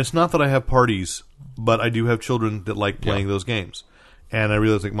 And it's not that I have parties, but I do have children that like playing those games. And I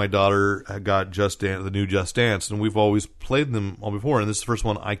realized, like, my daughter got the new Just Dance, and we've always played them all before. And this is the first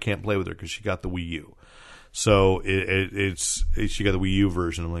one I can't play with her because she got the Wii U. So she got the Wii U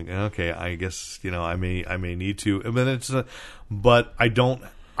version. I'm like, okay, I guess I may need to. But I don't.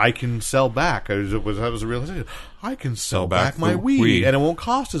 I can sell back. That was a realization. I can sell back my the Wii, and it won't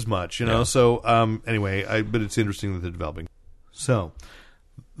cost as much, you know. So anyway, but it's interesting that they're developing. So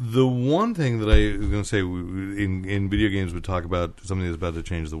the one thing that I was going to say in video games, we talk about something that's about to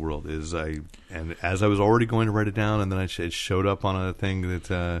change the world is and as I was already going to write it down, and then it showed up on a thing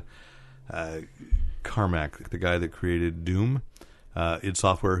that Carmack, the guy that created Doom, id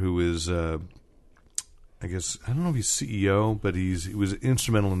Software, who is I guess, I don't know if he's CEO, but he was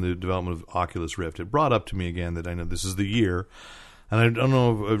instrumental in the development of Oculus Rift. It brought up to me again that I know this is the year, and I don't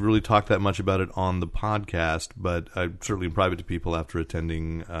know if I've really talked that much about it on the podcast, but I certainly in private to people after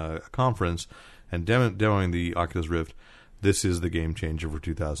attending a conference and demoing the Oculus Rift. This is the game changer for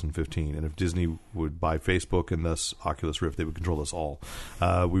 2015, and if Disney would buy Facebook and thus Oculus Rift, they would control us all.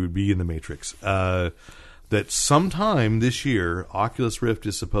 We would be in the Matrix. That sometime this year, Oculus Rift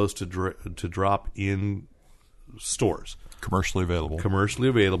is supposed to drop in stores. Commercially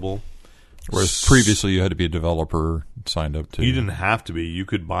available. Whereas previously you had to be a developer signed up to. You didn't have to be. You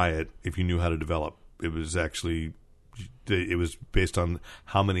could buy it if you knew how to develop. It was based on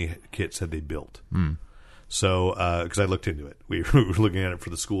how many kits had they built. So, because I looked into it. We were looking at it for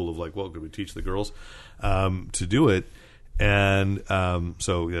the school of like, well, could we teach the girls to do it? And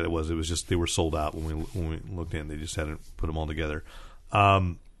so yeah, it was just they were sold out when we looked in. They just hadn't put them all together.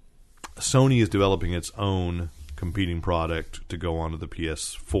 Sony is developing its own competing product to go onto the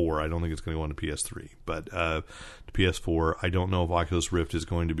PS4. I don't think it's going to go onto PS3, but the PS4. I don't know if Oculus Rift is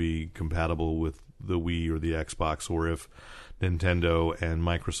going to be compatible with the Wii or the Xbox, or if Nintendo and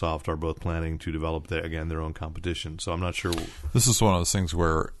Microsoft are both planning to develop their own competition. So I'm not sure. This is one of those things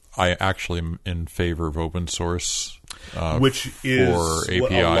where I actually am in favor of open source, which is for APIs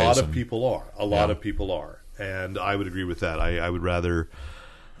what a lot of people are. A lot of people are, and I would agree with that. I would rather.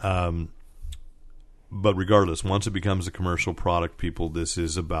 But regardless, once it becomes a commercial product, this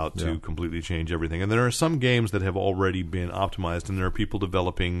is about to completely change everything. And there are some games that have already been optimized, and there are people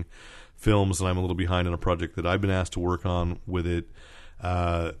developing films, and I'm a little behind on a project that I've been asked to work on with it,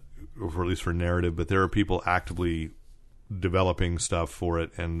 or at least for narrative, but there are people actively developing stuff for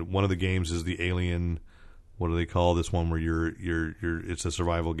it. And one of the games is the Alien, what do they call this one where it's a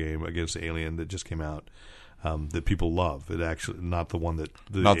survival game against Alien that just came out. That people love. It actually not the one that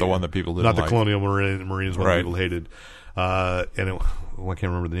people didn't not the like. Colonial Marines one right. People hated. I can't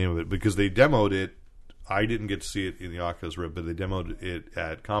remember the name of it because they demoed it. I didn't get to see it in the Oculus Rift, but they demoed it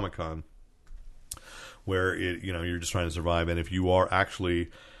at Comic-Con, where you're just trying to survive. And if you are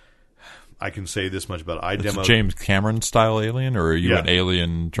actually, I can say this much about it. It's a James Cameron style alien, or are you an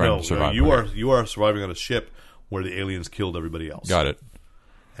alien trying to survive? No, you are surviving on a ship where the aliens killed everybody else. Got it.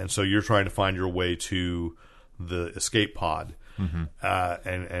 And so you're trying to find your way to the escape pod,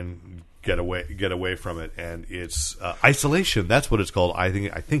 and get away from it. And it's isolation. That's what it's called. I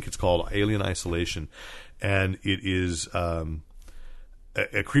think it's called Alien Isolation, and it is a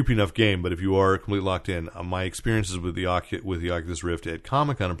creepy enough game. But if you are completely locked in, my experiences with the Oculus Rift at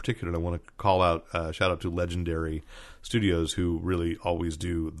Comic-Con in particular, and I want to call out shout out to Legendary Studios, who really always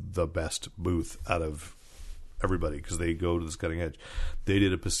do the best booth out of everybody because they go to this cutting edge. They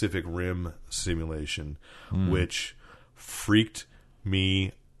did a Pacific Rim simulation, which freaked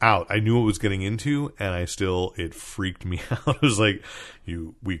me out. I knew what I was getting into, and it freaked me out. It was like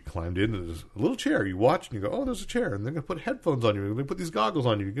we climbed into this little chair. You watch and you go, oh, there's a chair, and they're going to put headphones on you. They're going to put these goggles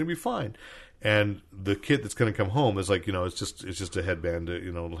on you. You're going to be fine. And the kit that's going to come home is like, it's just a headband.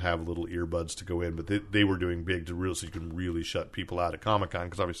 It'll have little earbuds to go in, but they were doing big so you can really shut people out at Comic-Con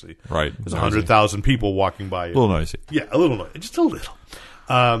because obviously there's 100,000 people walking by. A little noisy. Yeah, a little noisy. Just a little.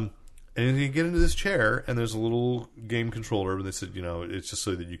 And you get into this chair, and there's a little game controller, and they said, it's just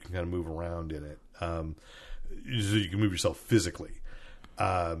so that you can kind of move around in it, so you can move yourself physically.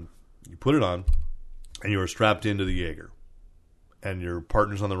 You put it on, and you are strapped into the Jaeger, and your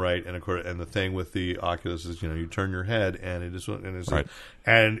partner's on the right, and of course, and the thing with the Oculus is, you turn your head, and it's right.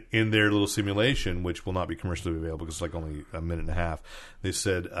 And in their little simulation, which will not be commercially available because it's like only a minute and a half, they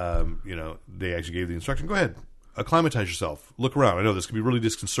said, they actually gave the instruction, go ahead. Acclimatize yourself. Look around. I know this can be really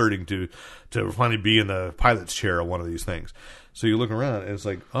disconcerting to finally be in the pilot's chair of one of these things. So you look around, and it's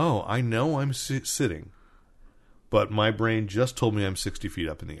like, oh, I know I'm sitting, but my brain just told me I'm 60 feet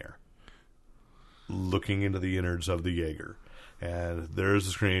up in the air, looking into the innards of the Jaeger. And there's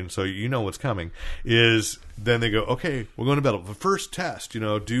the screen, so you know what's coming. Is then they go, okay, we're going to battle. The first test,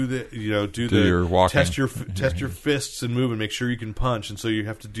 your walking. test your fists and move and make sure you can punch, and so you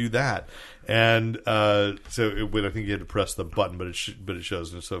have to do that. And I think you had to press the button, but it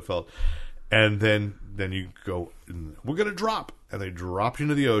shows, and so it felt. And then you go, we're going to drop, and they drop you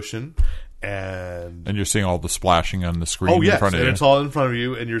into the ocean, And you're seeing all the splashing on the screen oh, yes, in front of and you. it's all in front of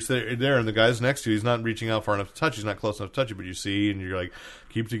you, and you're there, and the guy's next to you. He's not reaching out far enough to touch. He's not close enough to touch you, but you see, and you're like,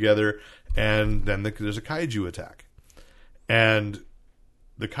 keep together. And then there's a kaiju attack. And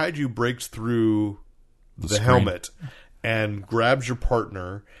the kaiju breaks through the helmet and grabs your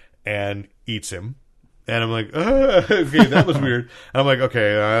partner and eats him. And I'm like, okay, that was weird. And I'm like,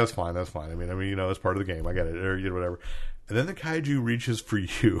 okay, that's fine. I mean, it's part of the game. I get it, or whatever. And then the kaiju reaches for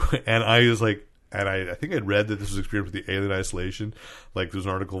you, and I was like, and I think I'd read that this was experienced with the alien isolation. Like, there's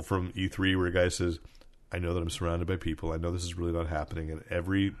an article from E3 where a guy says, I know that I'm surrounded by people. I know this is really not happening, and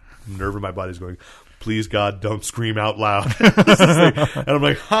every nerve in my body is going, please, God, don't scream out loud. And I'm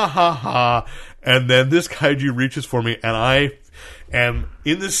like, ha, ha, ha. And then this kaiju reaches for me, and I am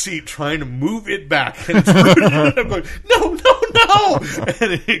in the seat trying to move it back. And I'm going, no.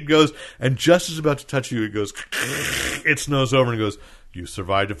 And it goes, and just as about to touch you, it goes, it snows over and goes, you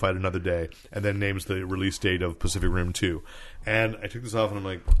survived to fight another day. And then names the release date of Pacific Rim 2. And I took this off, and I'm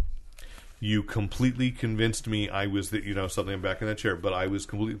like, you completely convinced me I was something. I'm back in that chair, but I was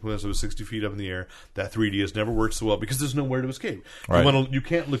completely convinced I was 60 feet up in the air. That 3D has never worked so well because there's nowhere to escape. Right. You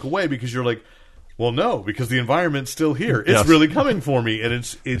can't look away because you're like, well, no, because the environment's still here. It's really coming for me, and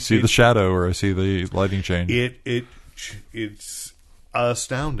it's I see the shadow, or I see the lighting change. It's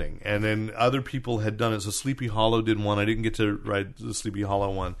astounding. And then other people had done it. So Sleepy Hollow did one. I didn't get to ride the Sleepy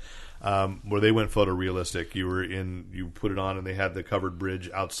Hollow one. Where they went photorealistic. You put it on, and they had the covered bridge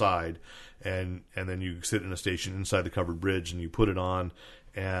outside, and then you sit in a station inside the covered bridge, and you put it on,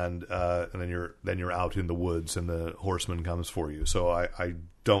 and then you're out in the woods, and the horseman comes for you. So I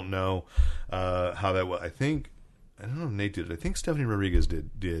don't know how that was. I don't know if Nate did it. I think Stephanie Rodriguez did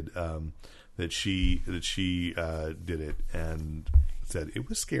that she did it and said it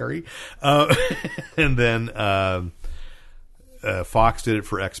was scary, and then. Fox did it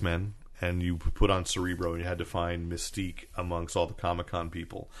for X-Men, and you put on Cerebro, and you had to find Mystique amongst all the Comic-Con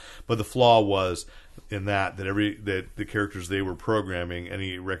people. But the flaw was in that the characters they were programming,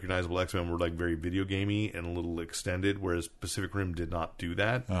 any recognizable X-Men were like very video gamey and a little extended, whereas Pacific Rim did not do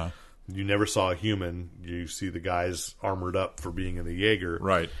that. You never saw a human. You see the guys armored up for being in the Jaeger,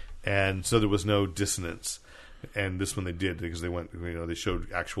 right? And so there was no dissonance. And this one they did because they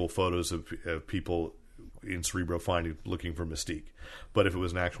showed actual photos of people in Cerebro looking for Mystique. But if it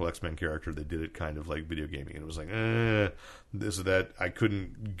was an actual X-Men character, they did it kind of like video gaming, and it was like this or that. I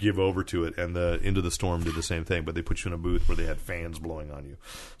couldn't give over to it. And the Into the Storm did the same thing, but they put you in a booth where they had fans blowing on you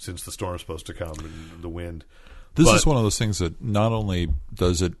since the storm's supposed to come and the wind. This is one of those things that not only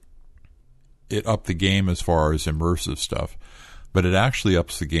does it up the game as far as immersive stuff, but it actually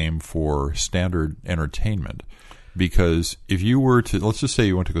ups the game for standard entertainment. Because if you were to, let's just say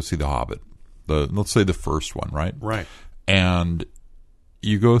you went to go see The Hobbit, let's say the first one, right? Right. And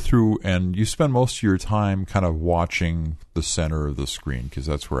you go through and you spend most of your time kind of watching the center of the screen because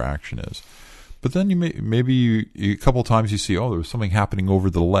that's where action is. But then maybe a couple times you see, there was something happening over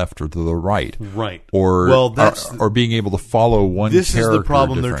to the left or to the right. Right. Or being able to follow one character. This is the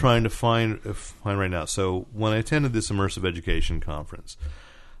problem they're trying to find right now. So when I attended this immersive education conference,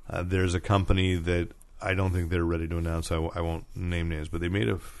 there's a company that I don't think they're ready to announce. I won't name names, but they made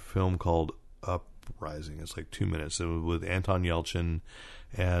a film called Uprising. It's like 2 minutes. It was with Anton Yelchin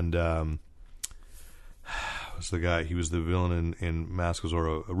and what's the guy? He was the villain in Mask of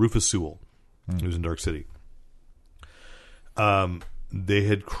Zorro. Rufus Sewell. He was in Dark City. They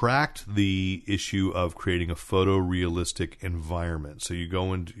had cracked the issue of creating a photorealistic environment. So you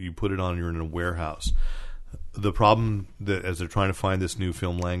go and you put it on. You're in a warehouse. The problem that as they're trying to find this new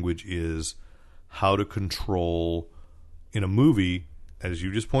film language is how to control in a movie, as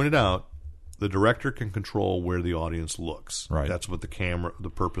you just pointed out. The director can control where the audience looks. Right. That's what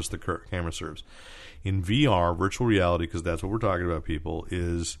the purpose the camera serves. In VR, virtual reality, because that's what we're talking about, people,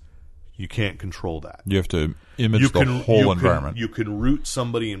 is you can't control that. You have to image the whole environment. You can root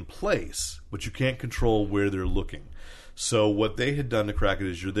somebody in place, but you can't control where they're looking. So what they had done to crack it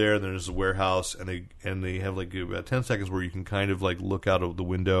is you're there, and there's a warehouse, and they have like about 10 seconds where you can kind of like look out of the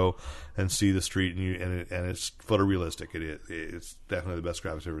window and see the street, and it's photorealistic. It's definitely the best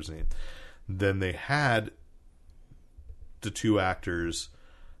graphics I've ever seen. Then they had the two actors.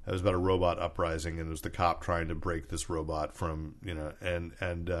 It was about a robot uprising, and it was the cop trying to break this robot from,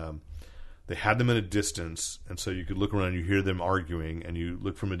 and they had them at a distance, and so you could look around, you hear them arguing, and you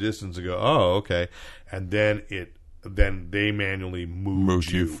look from a distance and go, oh, okay, and then they manually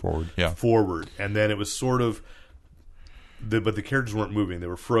moved you forward, and then it was sort of, but the characters weren't moving; they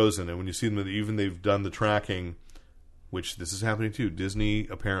were frozen, and when you see them, even they've done the tracking. Which this is happening too. Disney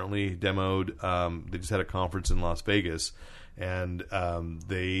apparently demoed. They just had a conference in Las Vegas, and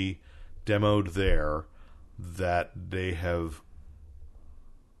they demoed there that they have.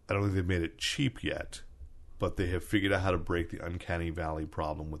 I don't think they've made it cheap yet, but they have figured out how to break the uncanny valley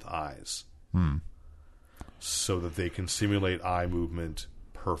problem with eyes, so that they can simulate eye movement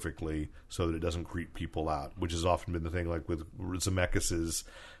perfectly, so that it doesn't creep people out, which has often been the thing, like with Zemeckis's,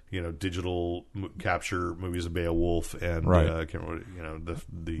 digital capture movies of Beowulf and Right. I can't remember,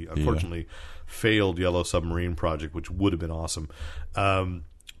 the unfortunately failed Yellow Submarine project, which would have been awesome.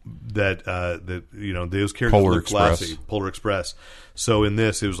 That those characters Polar look classy. Express. Polar Express. So in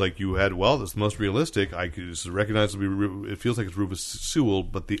this, it was like you had, this is the most realistic. I could just recognize it feels like it's Rufus Sewell,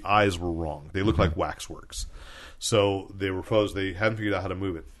 but the eyes were wrong. They look like waxworks. So they were proposed. They hadn't figured out how to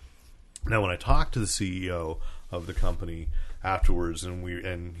move it. Now, when I talked to the CEO of the company afterwards, and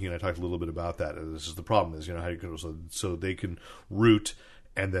he and I talked a little bit about that. And this is the problem: is how you can so they can root.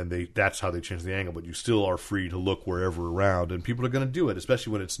 And then that's how they change the angle, but you still are free to look wherever around, and people are going to do it,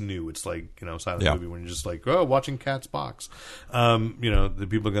 especially when it's new. It's like silent movie when you're just like, watching Cat's Box. The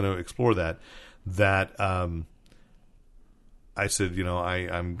people are going to explore that. I said,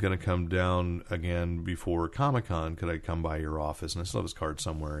 I'm going to come down again before Comic-Con. Could I come by your office? And I still have his card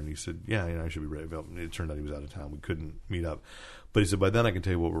somewhere. And he said, yeah, I should be ready. It turned out he was out of town. We couldn't meet up. But he said, by then I can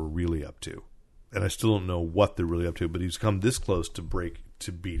tell you what we're really up to. And I still don't know what they're really up to, but he's come this close to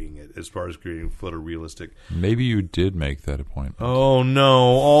beating it as far as creating photorealistic. Maybe you did make that appointment. Oh no!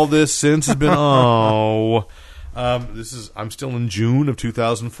 All this since has been I'm still in June of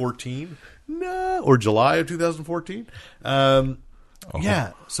 2014, or July of 2014.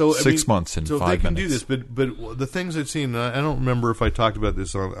 Yeah, so 6 months and 5 minutes. So they can do this, but the things I've seen, I don't remember if I talked about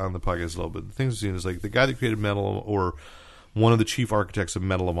this on the podcast as well, but the things I've seen is like the guy that created Medal, or one of the chief architects of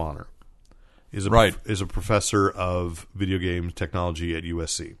Medal of Honor, is a professor of video game technology at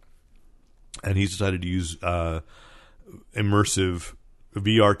USC, and he's decided to use immersive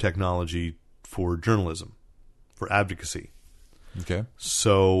VR technology for journalism, for advocacy. Okay.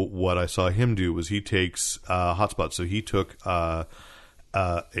 So what I saw him do was he takes hotspots. So he took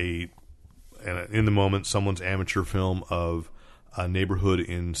in the moment someone's amateur film of a neighborhood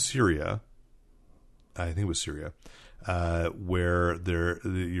in Syria. I think it was Syria. Where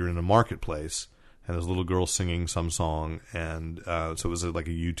you're in a marketplace and there's a little girl singing some song, and so it was like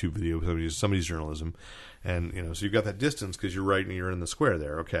a YouTube video of somebody's journalism, and so you've got that distance because you're in the square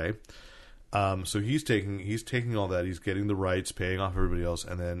there, okay. So he's taking all that, he's getting the rights, paying off everybody else,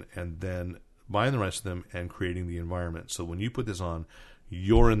 and then buying the rights to them and creating the environment. So when you put this on,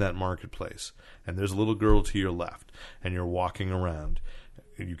 you're in that marketplace, and there's a little girl to your left, and you're walking around,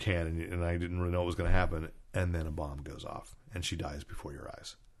 and you can, and I didn't really know what was going to happen. And then a bomb goes off, and she dies before your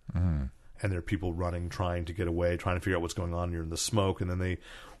eyes. Mm. And there are people running, trying to get away, trying to figure out what's going on. You're in the smoke, and then they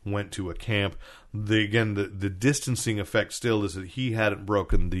went to a camp. The distancing effect still is that he hadn't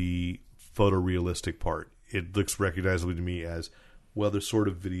broken the photorealistic part. It looks recognizably to me as, well, they're sort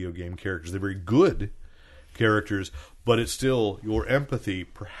of video game characters. They're very good characters, but it's still your empathy,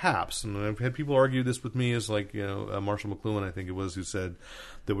 perhaps. And I've had people argue this with me, as like Marshall McLuhan, I think it was, who said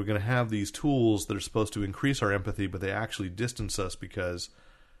that we're going to have these tools that are supposed to increase our empathy, but they actually distance us because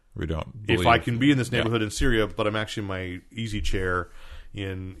we don't. If I can be in this neighborhood in Syria, but I'm actually in my easy chair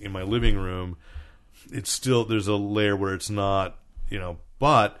in my living room, it's still, there's a layer where it's not,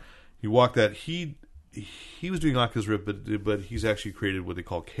 But you walk that he was doing Oculus Rift, but he's actually created what they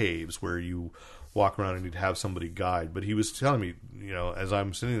call caves, where you walk around and you'd have somebody guide. But he was telling me, as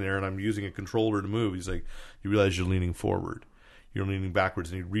I'm sitting there and I'm using a controller to move, he's like, you realize you're leaning forward. You're leaning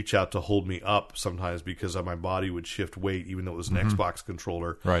backwards, and he'd reach out to hold me up sometimes because my body would shift weight, even though it was an Xbox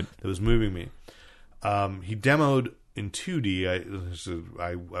controller that was moving me. He demoed in 2D.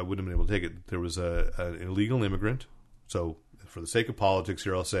 I wouldn't have been able to take it. There was an illegal immigrant. So for the sake of politics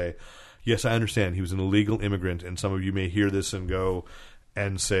here, I'll say, yes, I understand he was an illegal immigrant, and some of you may hear this and go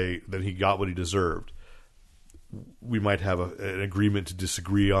and say that he got what he deserved. We might have an agreement to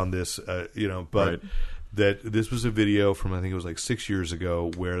disagree on this, but that this was a video from, I think it was like 6 years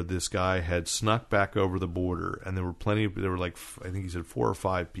ago, where this guy had snuck back over the border, and there were like, I think he said 4 or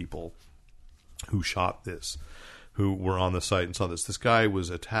 5 people who shot this, who were on the site and saw this. This guy was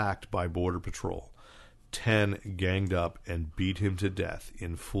attacked by Border Patrol. 10 ganged up and beat him to death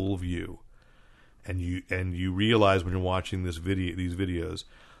in full view. And you realize when you're watching these videos,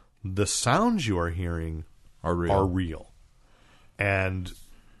 the sounds you are hearing are real. And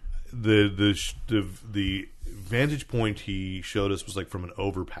the vantage point he showed us was like from an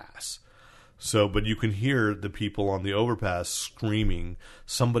overpass. So, but you can hear the people on the overpass screaming,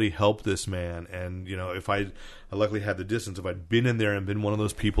 "Somebody help this man!" And if I luckily had the distance, if I'd been in there and been one of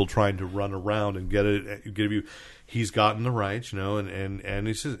those people trying to run around and get a view, he's gotten the rights, and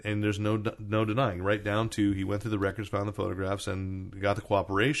he says, and there's no denying, right down to he went through the records, found the photographs, and got the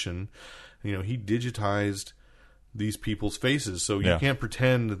cooperation. He digitized these people's faces, so you can't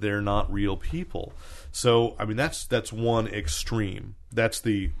pretend that they're not real people. So, I mean, that's one extreme. That's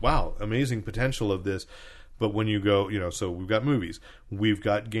the amazing potential of this. But when you go, so we've got movies, we've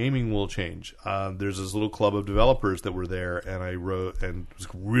got gaming will change. There's this little club of developers that were there, and I wrote, and it was a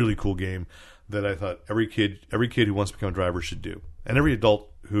really cool game that I thought every kid who wants to become a driver should do, and every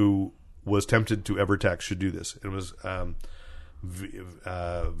adult who was tempted to ever text should do this. It was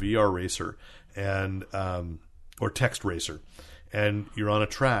VR Racer and or Text Racer, and you're on a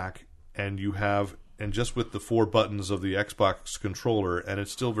track, and you have. And just with the 4 buttons of the Xbox controller, and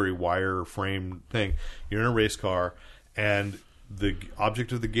it's still very wire-frame thing, you're in a race car, and the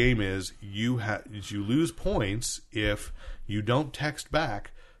object of the game is you lose points if you don't text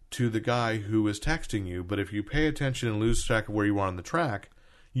back to the guy who is texting you. But if you pay attention and lose track of where you are on the track,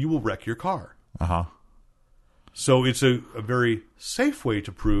 you will wreck your car. So it's a very safe way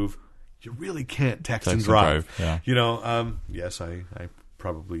to prove you really can't text and drive. Yes, I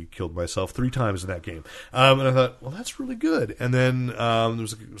probably killed myself 3 times in that game. And I thought, well, that's really good. And then there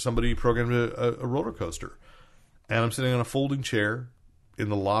was somebody programmed a roller coaster. And I'm sitting on a folding chair in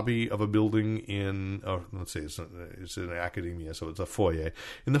the lobby of a building in, let's say it's an academia, so it's a foyer.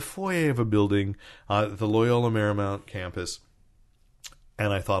 In the foyer of a building at the Loyola Marymount campus.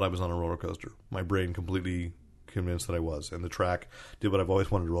 And I thought I was on a roller coaster. My brain completely convinced that I was, and the track did what I've always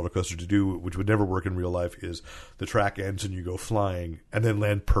wanted a roller coaster to do, which would never work in real life. Is the track ends and you go flying and then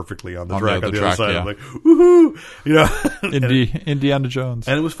land perfectly on the track on the other side. I'm like, woohoo! Indiana Jones,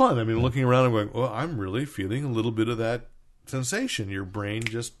 and it was fun. I mean, looking around and going, well, I'm really feeling a little bit of that sensation. Your brain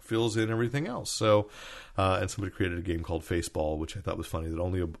just fills in everything else. So, and somebody created a game called Faceball, which I thought was funny that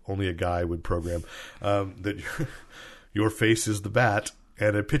only a guy would program. That your face is the bat.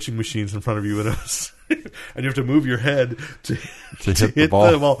 And a pitching machine's in front of you, and you have to move your head to hit the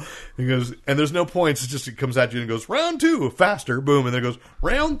ball. He goes, and there's no points. It's just it comes at you and goes round 2, faster, boom, and then it goes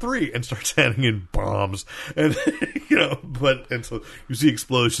round 3 and starts handing in bombs. And and so you see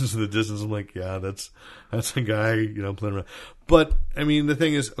explosions in the distance. I'm like, yeah, that's a guy playing around. But I mean, the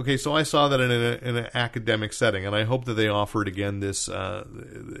thing is, okay, so I saw that in an academic setting, and I hope that they offer it again this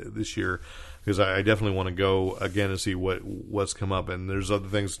year. Because I definitely want to go again and see what's come up, and there's other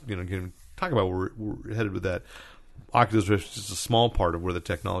things can talk about where we're headed with that. Oculus Rift is just a small part of where the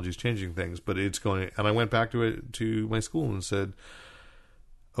technology is changing things, but it's going. And I went back to my school and said,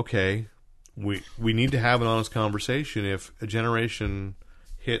 okay, we need to have an honest conversation. If a generation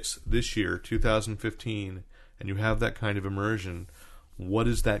hits this year, 2015, and you have that kind of immersion, what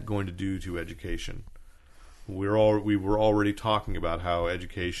is that going to do to education? We were already talking about how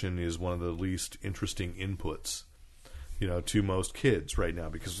education is one of the least interesting inputs, to most kids right now,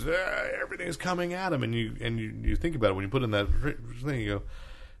 because everything is coming at them, and you think about it when you put in that thing, you go,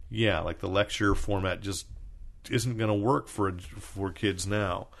 yeah, like the lecture format just isn't going to work for kids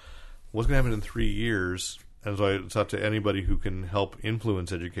now. What's going to happen in 3 years? And so it's up to anybody who can help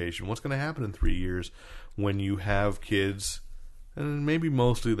influence education. What's going to happen in 3 years when you have kids? And maybe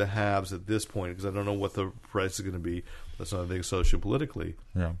mostly the haves at this point, because I don't know what the price is going to be. That's not a thing sociopolitically.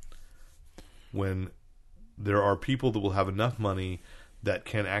 Yeah. When there are people that will have enough money that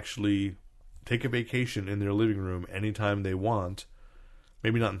can actually take a vacation in their living room anytime they want,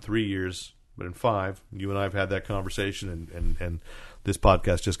 maybe not in 3 years, but in 5. You and I have had that conversation, and this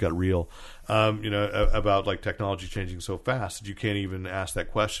podcast just got real, about like technology changing so fast that you can't even ask that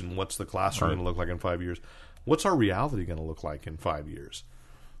question. What's the classroom going to look like in 5 years? What's our reality going to look like in 5 years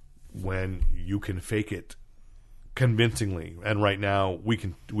when you can fake it convincingly? And right now we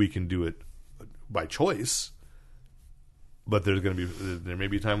can do it by choice, but there may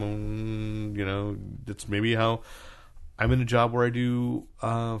be a time when it's maybe how I'm in a job where I do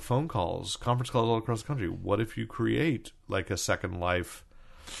phone calls, conference calls all across the country. What if you create like a Second Life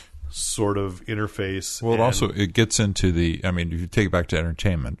sort of interface? Well, it gets into if you take it back to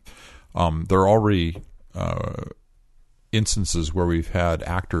entertainment, there are already instances where we've had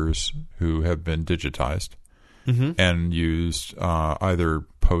actors who have been digitized and used either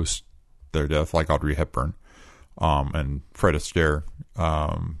post their death, like Audrey Hepburn and Fred Astaire,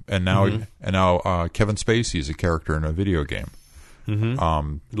 and now Kevin Spacey is a character in a video game.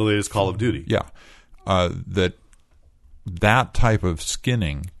 The latest Call of Duty. Yeah, that type of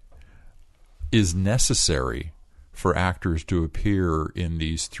skinning is necessary for actors to appear in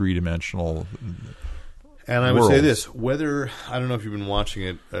these three-dimensional And I would say worlds. this: I don't know if you've been watching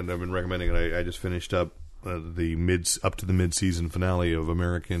it, and I've been recommending it. I just finished up up to the mid-season finale of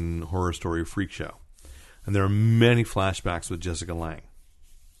American Horror Story Freak Show, and there are many flashbacks with Jessica Lange.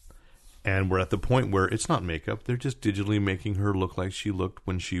 And we're at the point where it's not makeup; they're just digitally making her look like she looked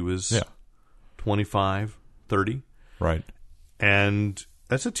when she was 25, 30. Right. And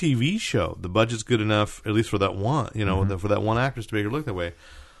that's a TV show. The budget's good enough, at least for that one, for that one actress to make her look that way.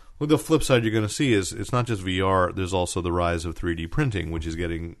 Well, the flip side you're going to see is it's not just VR. There's also the rise of 3D printing, which is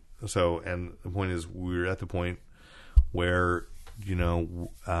getting so. And the point is, we're at the point where I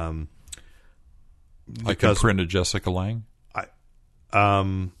can print a Jessica Lange.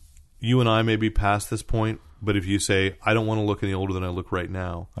 You and I may be past this point, but if you say I don't want to look any older than I look right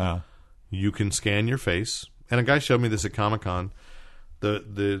now, you can scan your face. And a guy showed me this at Comic-Con.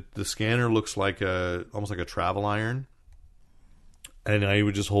 The scanner looks like almost like a travel iron. And I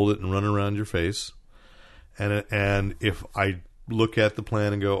would just hold it and run around your face. And if I look at the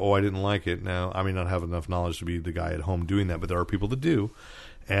plan and go, oh, I didn't like it. Now, I may not have enough knowledge to be the guy at home doing that, but there are people that do.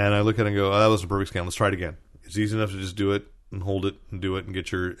 And I look at it and go, oh, that wasn't a perfect scan. Let's try it again. It's easy enough to just do it and hold it and do it and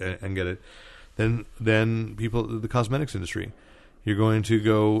get it. Then people, the cosmetics industry, you go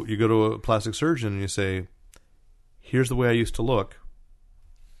to a plastic surgeon and you say, here's the way I used to look.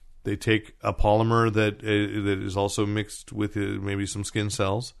 They take a polymer that is also mixed with maybe some skin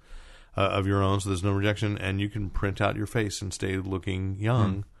cells of your own, so there's no rejection, and you can print out your face and stay looking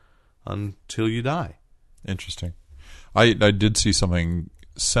young until you die. Interesting. I did see something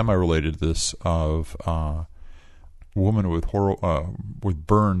semi-related to this of a woman with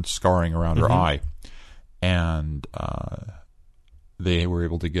burn scarring around her eye, and they were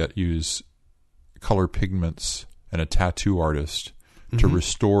able to use color pigments and a tattoo artist to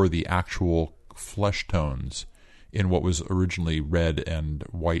restore the actual flesh tones in what was originally red and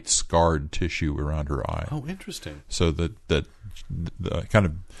white scarred tissue around her eye. Oh, interesting. So that kind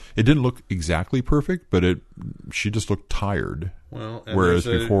of, it didn't look exactly perfect, but she just looked tired. Well, whereas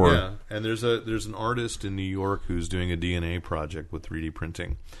before, and there's an artist in New York who's doing a DNA project with 3D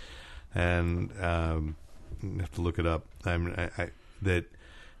printing, and I have to look it up.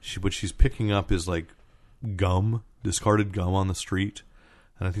 What she's picking up is like gum, discarded gum on the street,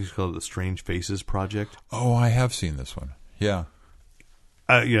 and I think it's called the Strange Faces Project. Oh, I have seen this one. Yeah.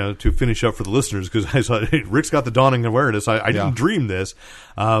 To finish up for the listeners, because I saw Rick's got the dawning awareness. I didn't dream this.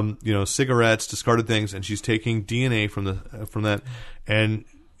 Cigarettes, discarded things, and she's taking DNA from that, and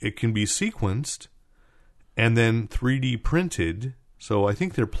it can be sequenced and then 3D printed. So I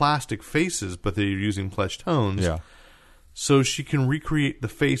think they're plastic faces, but they're using flesh tones. Yeah. So she can recreate the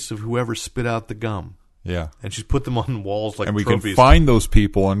face of whoever spit out the gum. Yeah. And she's put them on walls like we trophies. can find those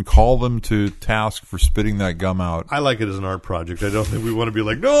people and call them to task for spitting that gum out. I like it as an art project. I don't think we want to be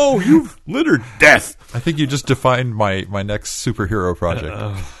like, no, you've littered death. I think you just defined my next superhero project.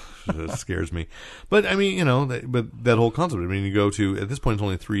 That scares me. But, I mean, but that whole concept, I mean, you go to, at this point, it's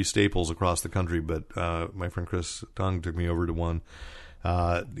only 3 Staples across the country, but my friend Chris Dong took me over to one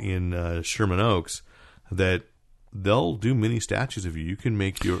in Sherman Oaks that they'll do mini statues of you. You can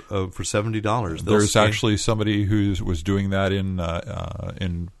make your for $70. There's actually somebody who was doing that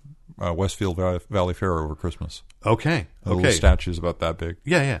in Westfield Valley Fair over Christmas. Okay. Little statues about that big.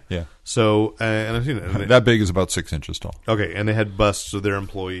 Yeah. So, and I've seen it. That big is about 6 inches tall. Okay, and they had busts of their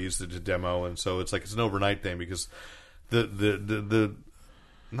employees that did demo, and so it's an overnight thing because the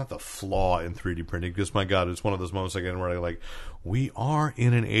not the flaw in 3D printing, because my God, it's one of those moments again where I we are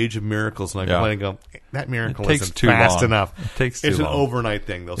in an age of miracles, and I complain and go, that miracle isn't fast enough. It takes too long. It's an overnight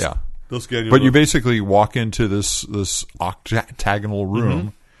thing. They'll schedule. But you basically walk into this octagonal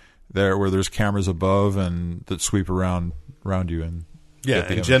room there where there's cameras above and that sweep around you and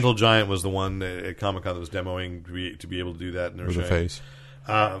and Gentle Giant was the one at Comic-Con that was demoing to be able to do that. And with a face.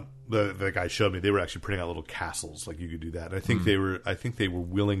 The guy showed me they were actually printing out little castles, like you could do that. And I think they were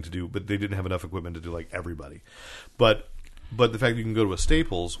willing to do, but they didn't have enough equipment to do like everybody. But the fact that you can go to a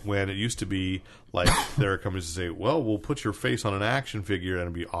Staples when it used to be like there are companies that say, well, we'll put your face on an action figure and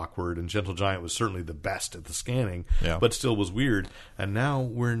it'd be awkward. And Gentle Giant was certainly the best at the scanning, but still was weird. And now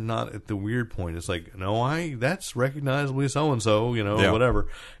we're not at the weird point. It's like, no, that's recognizably so-and-so, whatever.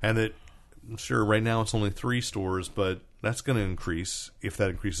 And that, sure, right now it's only 3 stores, but that's going to increase if that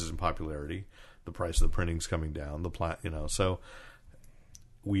increases in popularity. The price of the printing's coming down. So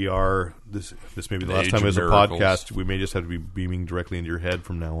we are this may be the last time as a podcast. We may just have to be beaming directly into your head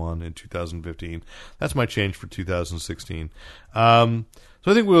from now on in 2015. That's my change for 2016. So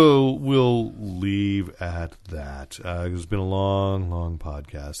I think we'll leave at that. It's been a long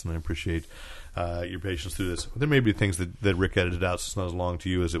podcast, and I appreciate your patience through this. There may be things that Rick edited out, so it's not as long to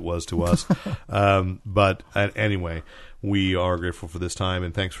you as it was to us. But anyway, we are grateful for this time,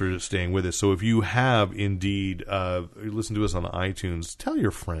 and thanks for staying with us. So if you have indeed listened to us on iTunes, tell your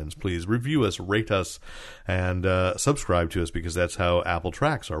friends, please. Review us, rate us, and subscribe to us, because that's how Apple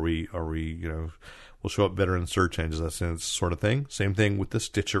tracks. Are we we'll show up better in search engines, that sort of thing. Same thing with the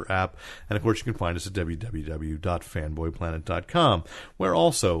Stitcher app. And, of course, you can find us at www.fanboyplanet.com, where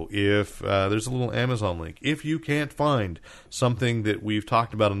also, if there's a little Amazon link, if you can't find something that we've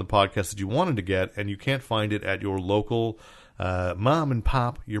talked about on the podcast that you wanted to get and you can't find it at your local mom and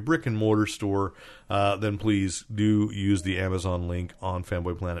pop, your brick and mortar store, then please do use the Amazon link on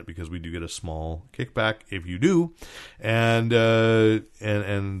Fanboy Planet, because we do get a small kickback if you do, and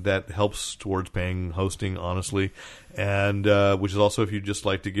that helps towards paying hosting, honestly, and which is also if you'd just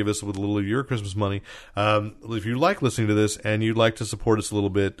like to give us a little of your Christmas money. If you like listening to this and you'd like to support us a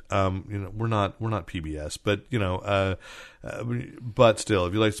little bit, we're not PBS, but but still,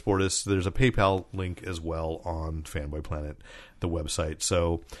 if you'd like to support us, there's a PayPal link as well on Fanboy Planet, the website.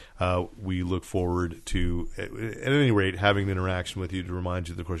 So we look forward to, at any rate, having an interaction with you, to remind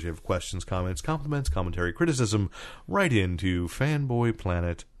you that, of course, you have questions, comments, compliments, commentary, criticism, right into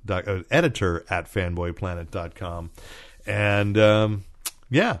editor at fanboyplanet.com. And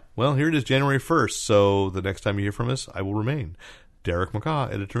well, here it is, January 1st. So the next time you hear from us, I will remain Derek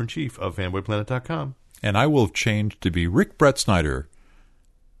McCaw, editor-in-chief of fanboyplanet.com. And I will change to be Rick Brett Snyder,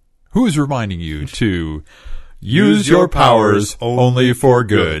 who is reminding you to use your powers only for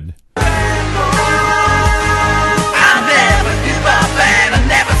good. I'll never give up and I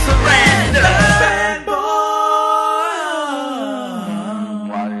never surrender. Fanboy.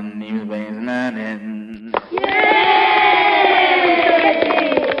 What in these veins running?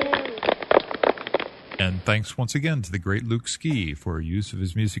 And thanks once again to the great Luke Ski for use of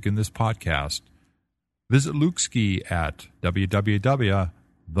his music in this podcast. Visit Luke Ski at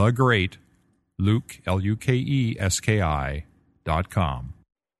www.thegreatlukeski.com.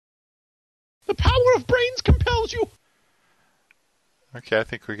 The power of brains compels you. Okay, I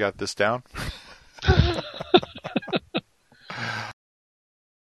think we got this down.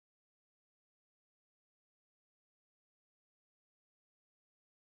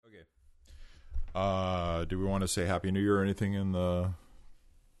 Do we want to say Happy New Year or anything in the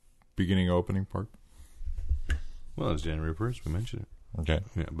beginning opening part? Well, it's January 1st. We mentioned it. Okay.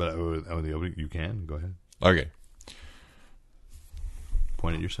 Yeah, but the opening, you can. Go ahead. Okay.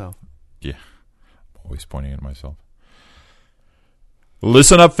 Point at yourself. Yeah. I'm always pointing at myself.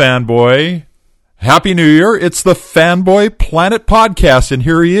 Listen up, fanboy. Happy New Year. It's the Fanboy Planet Podcast, and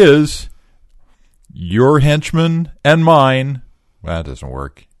here he is, your henchman and mine. Well, that doesn't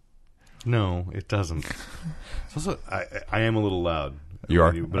work. No, it doesn't. It's also, I am a little loud. You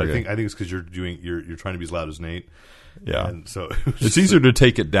are? But Okay. I think it's because you're trying to be as loud as Nate. Yeah. And so It's easier to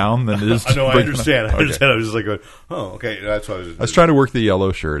take it down than it is to I know, I bring it understand. up. I understand. I was just like, going, oh, okay. That's why I was trying to work the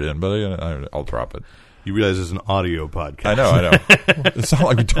yellow shirt in, but I'll drop it. You realize it's an audio podcast. I know. It's not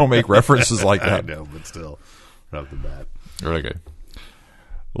like we don't make references like that. I know, but still, right off the bat. Okay.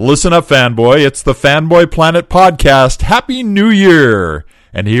 Listen up, fanboy. It's the Fanboy Planet Podcast. Happy New Year.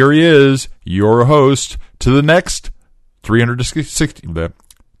 And here he is, your host, to the next 360... To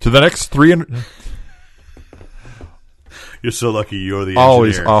the next 300... You're so lucky you're the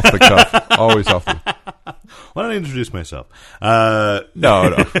Always engineer. off the cuff. Always off the... Why don't I introduce myself? No.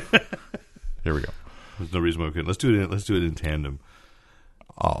 Here we go. There's no reason why we couldn't. Let's do it in tandem.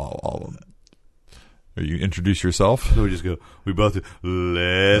 You introduce yourself. So we just go. We both do,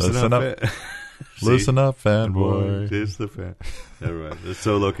 listen up. Listen up, fanboy. It's the fan. Never mind. It's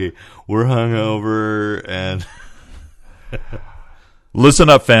so lucky. We're hungover and. Listen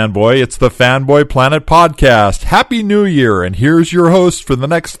up, fanboy. It's the Fanboy Planet Podcast. Happy New Year, and here's your host for the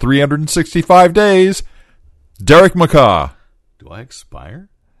next 365 days, Derek McCaw. Do I expire?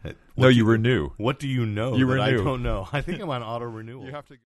 No, you renew. What do you know You that renew. I don't know? I think I'm on auto renewal. You have to.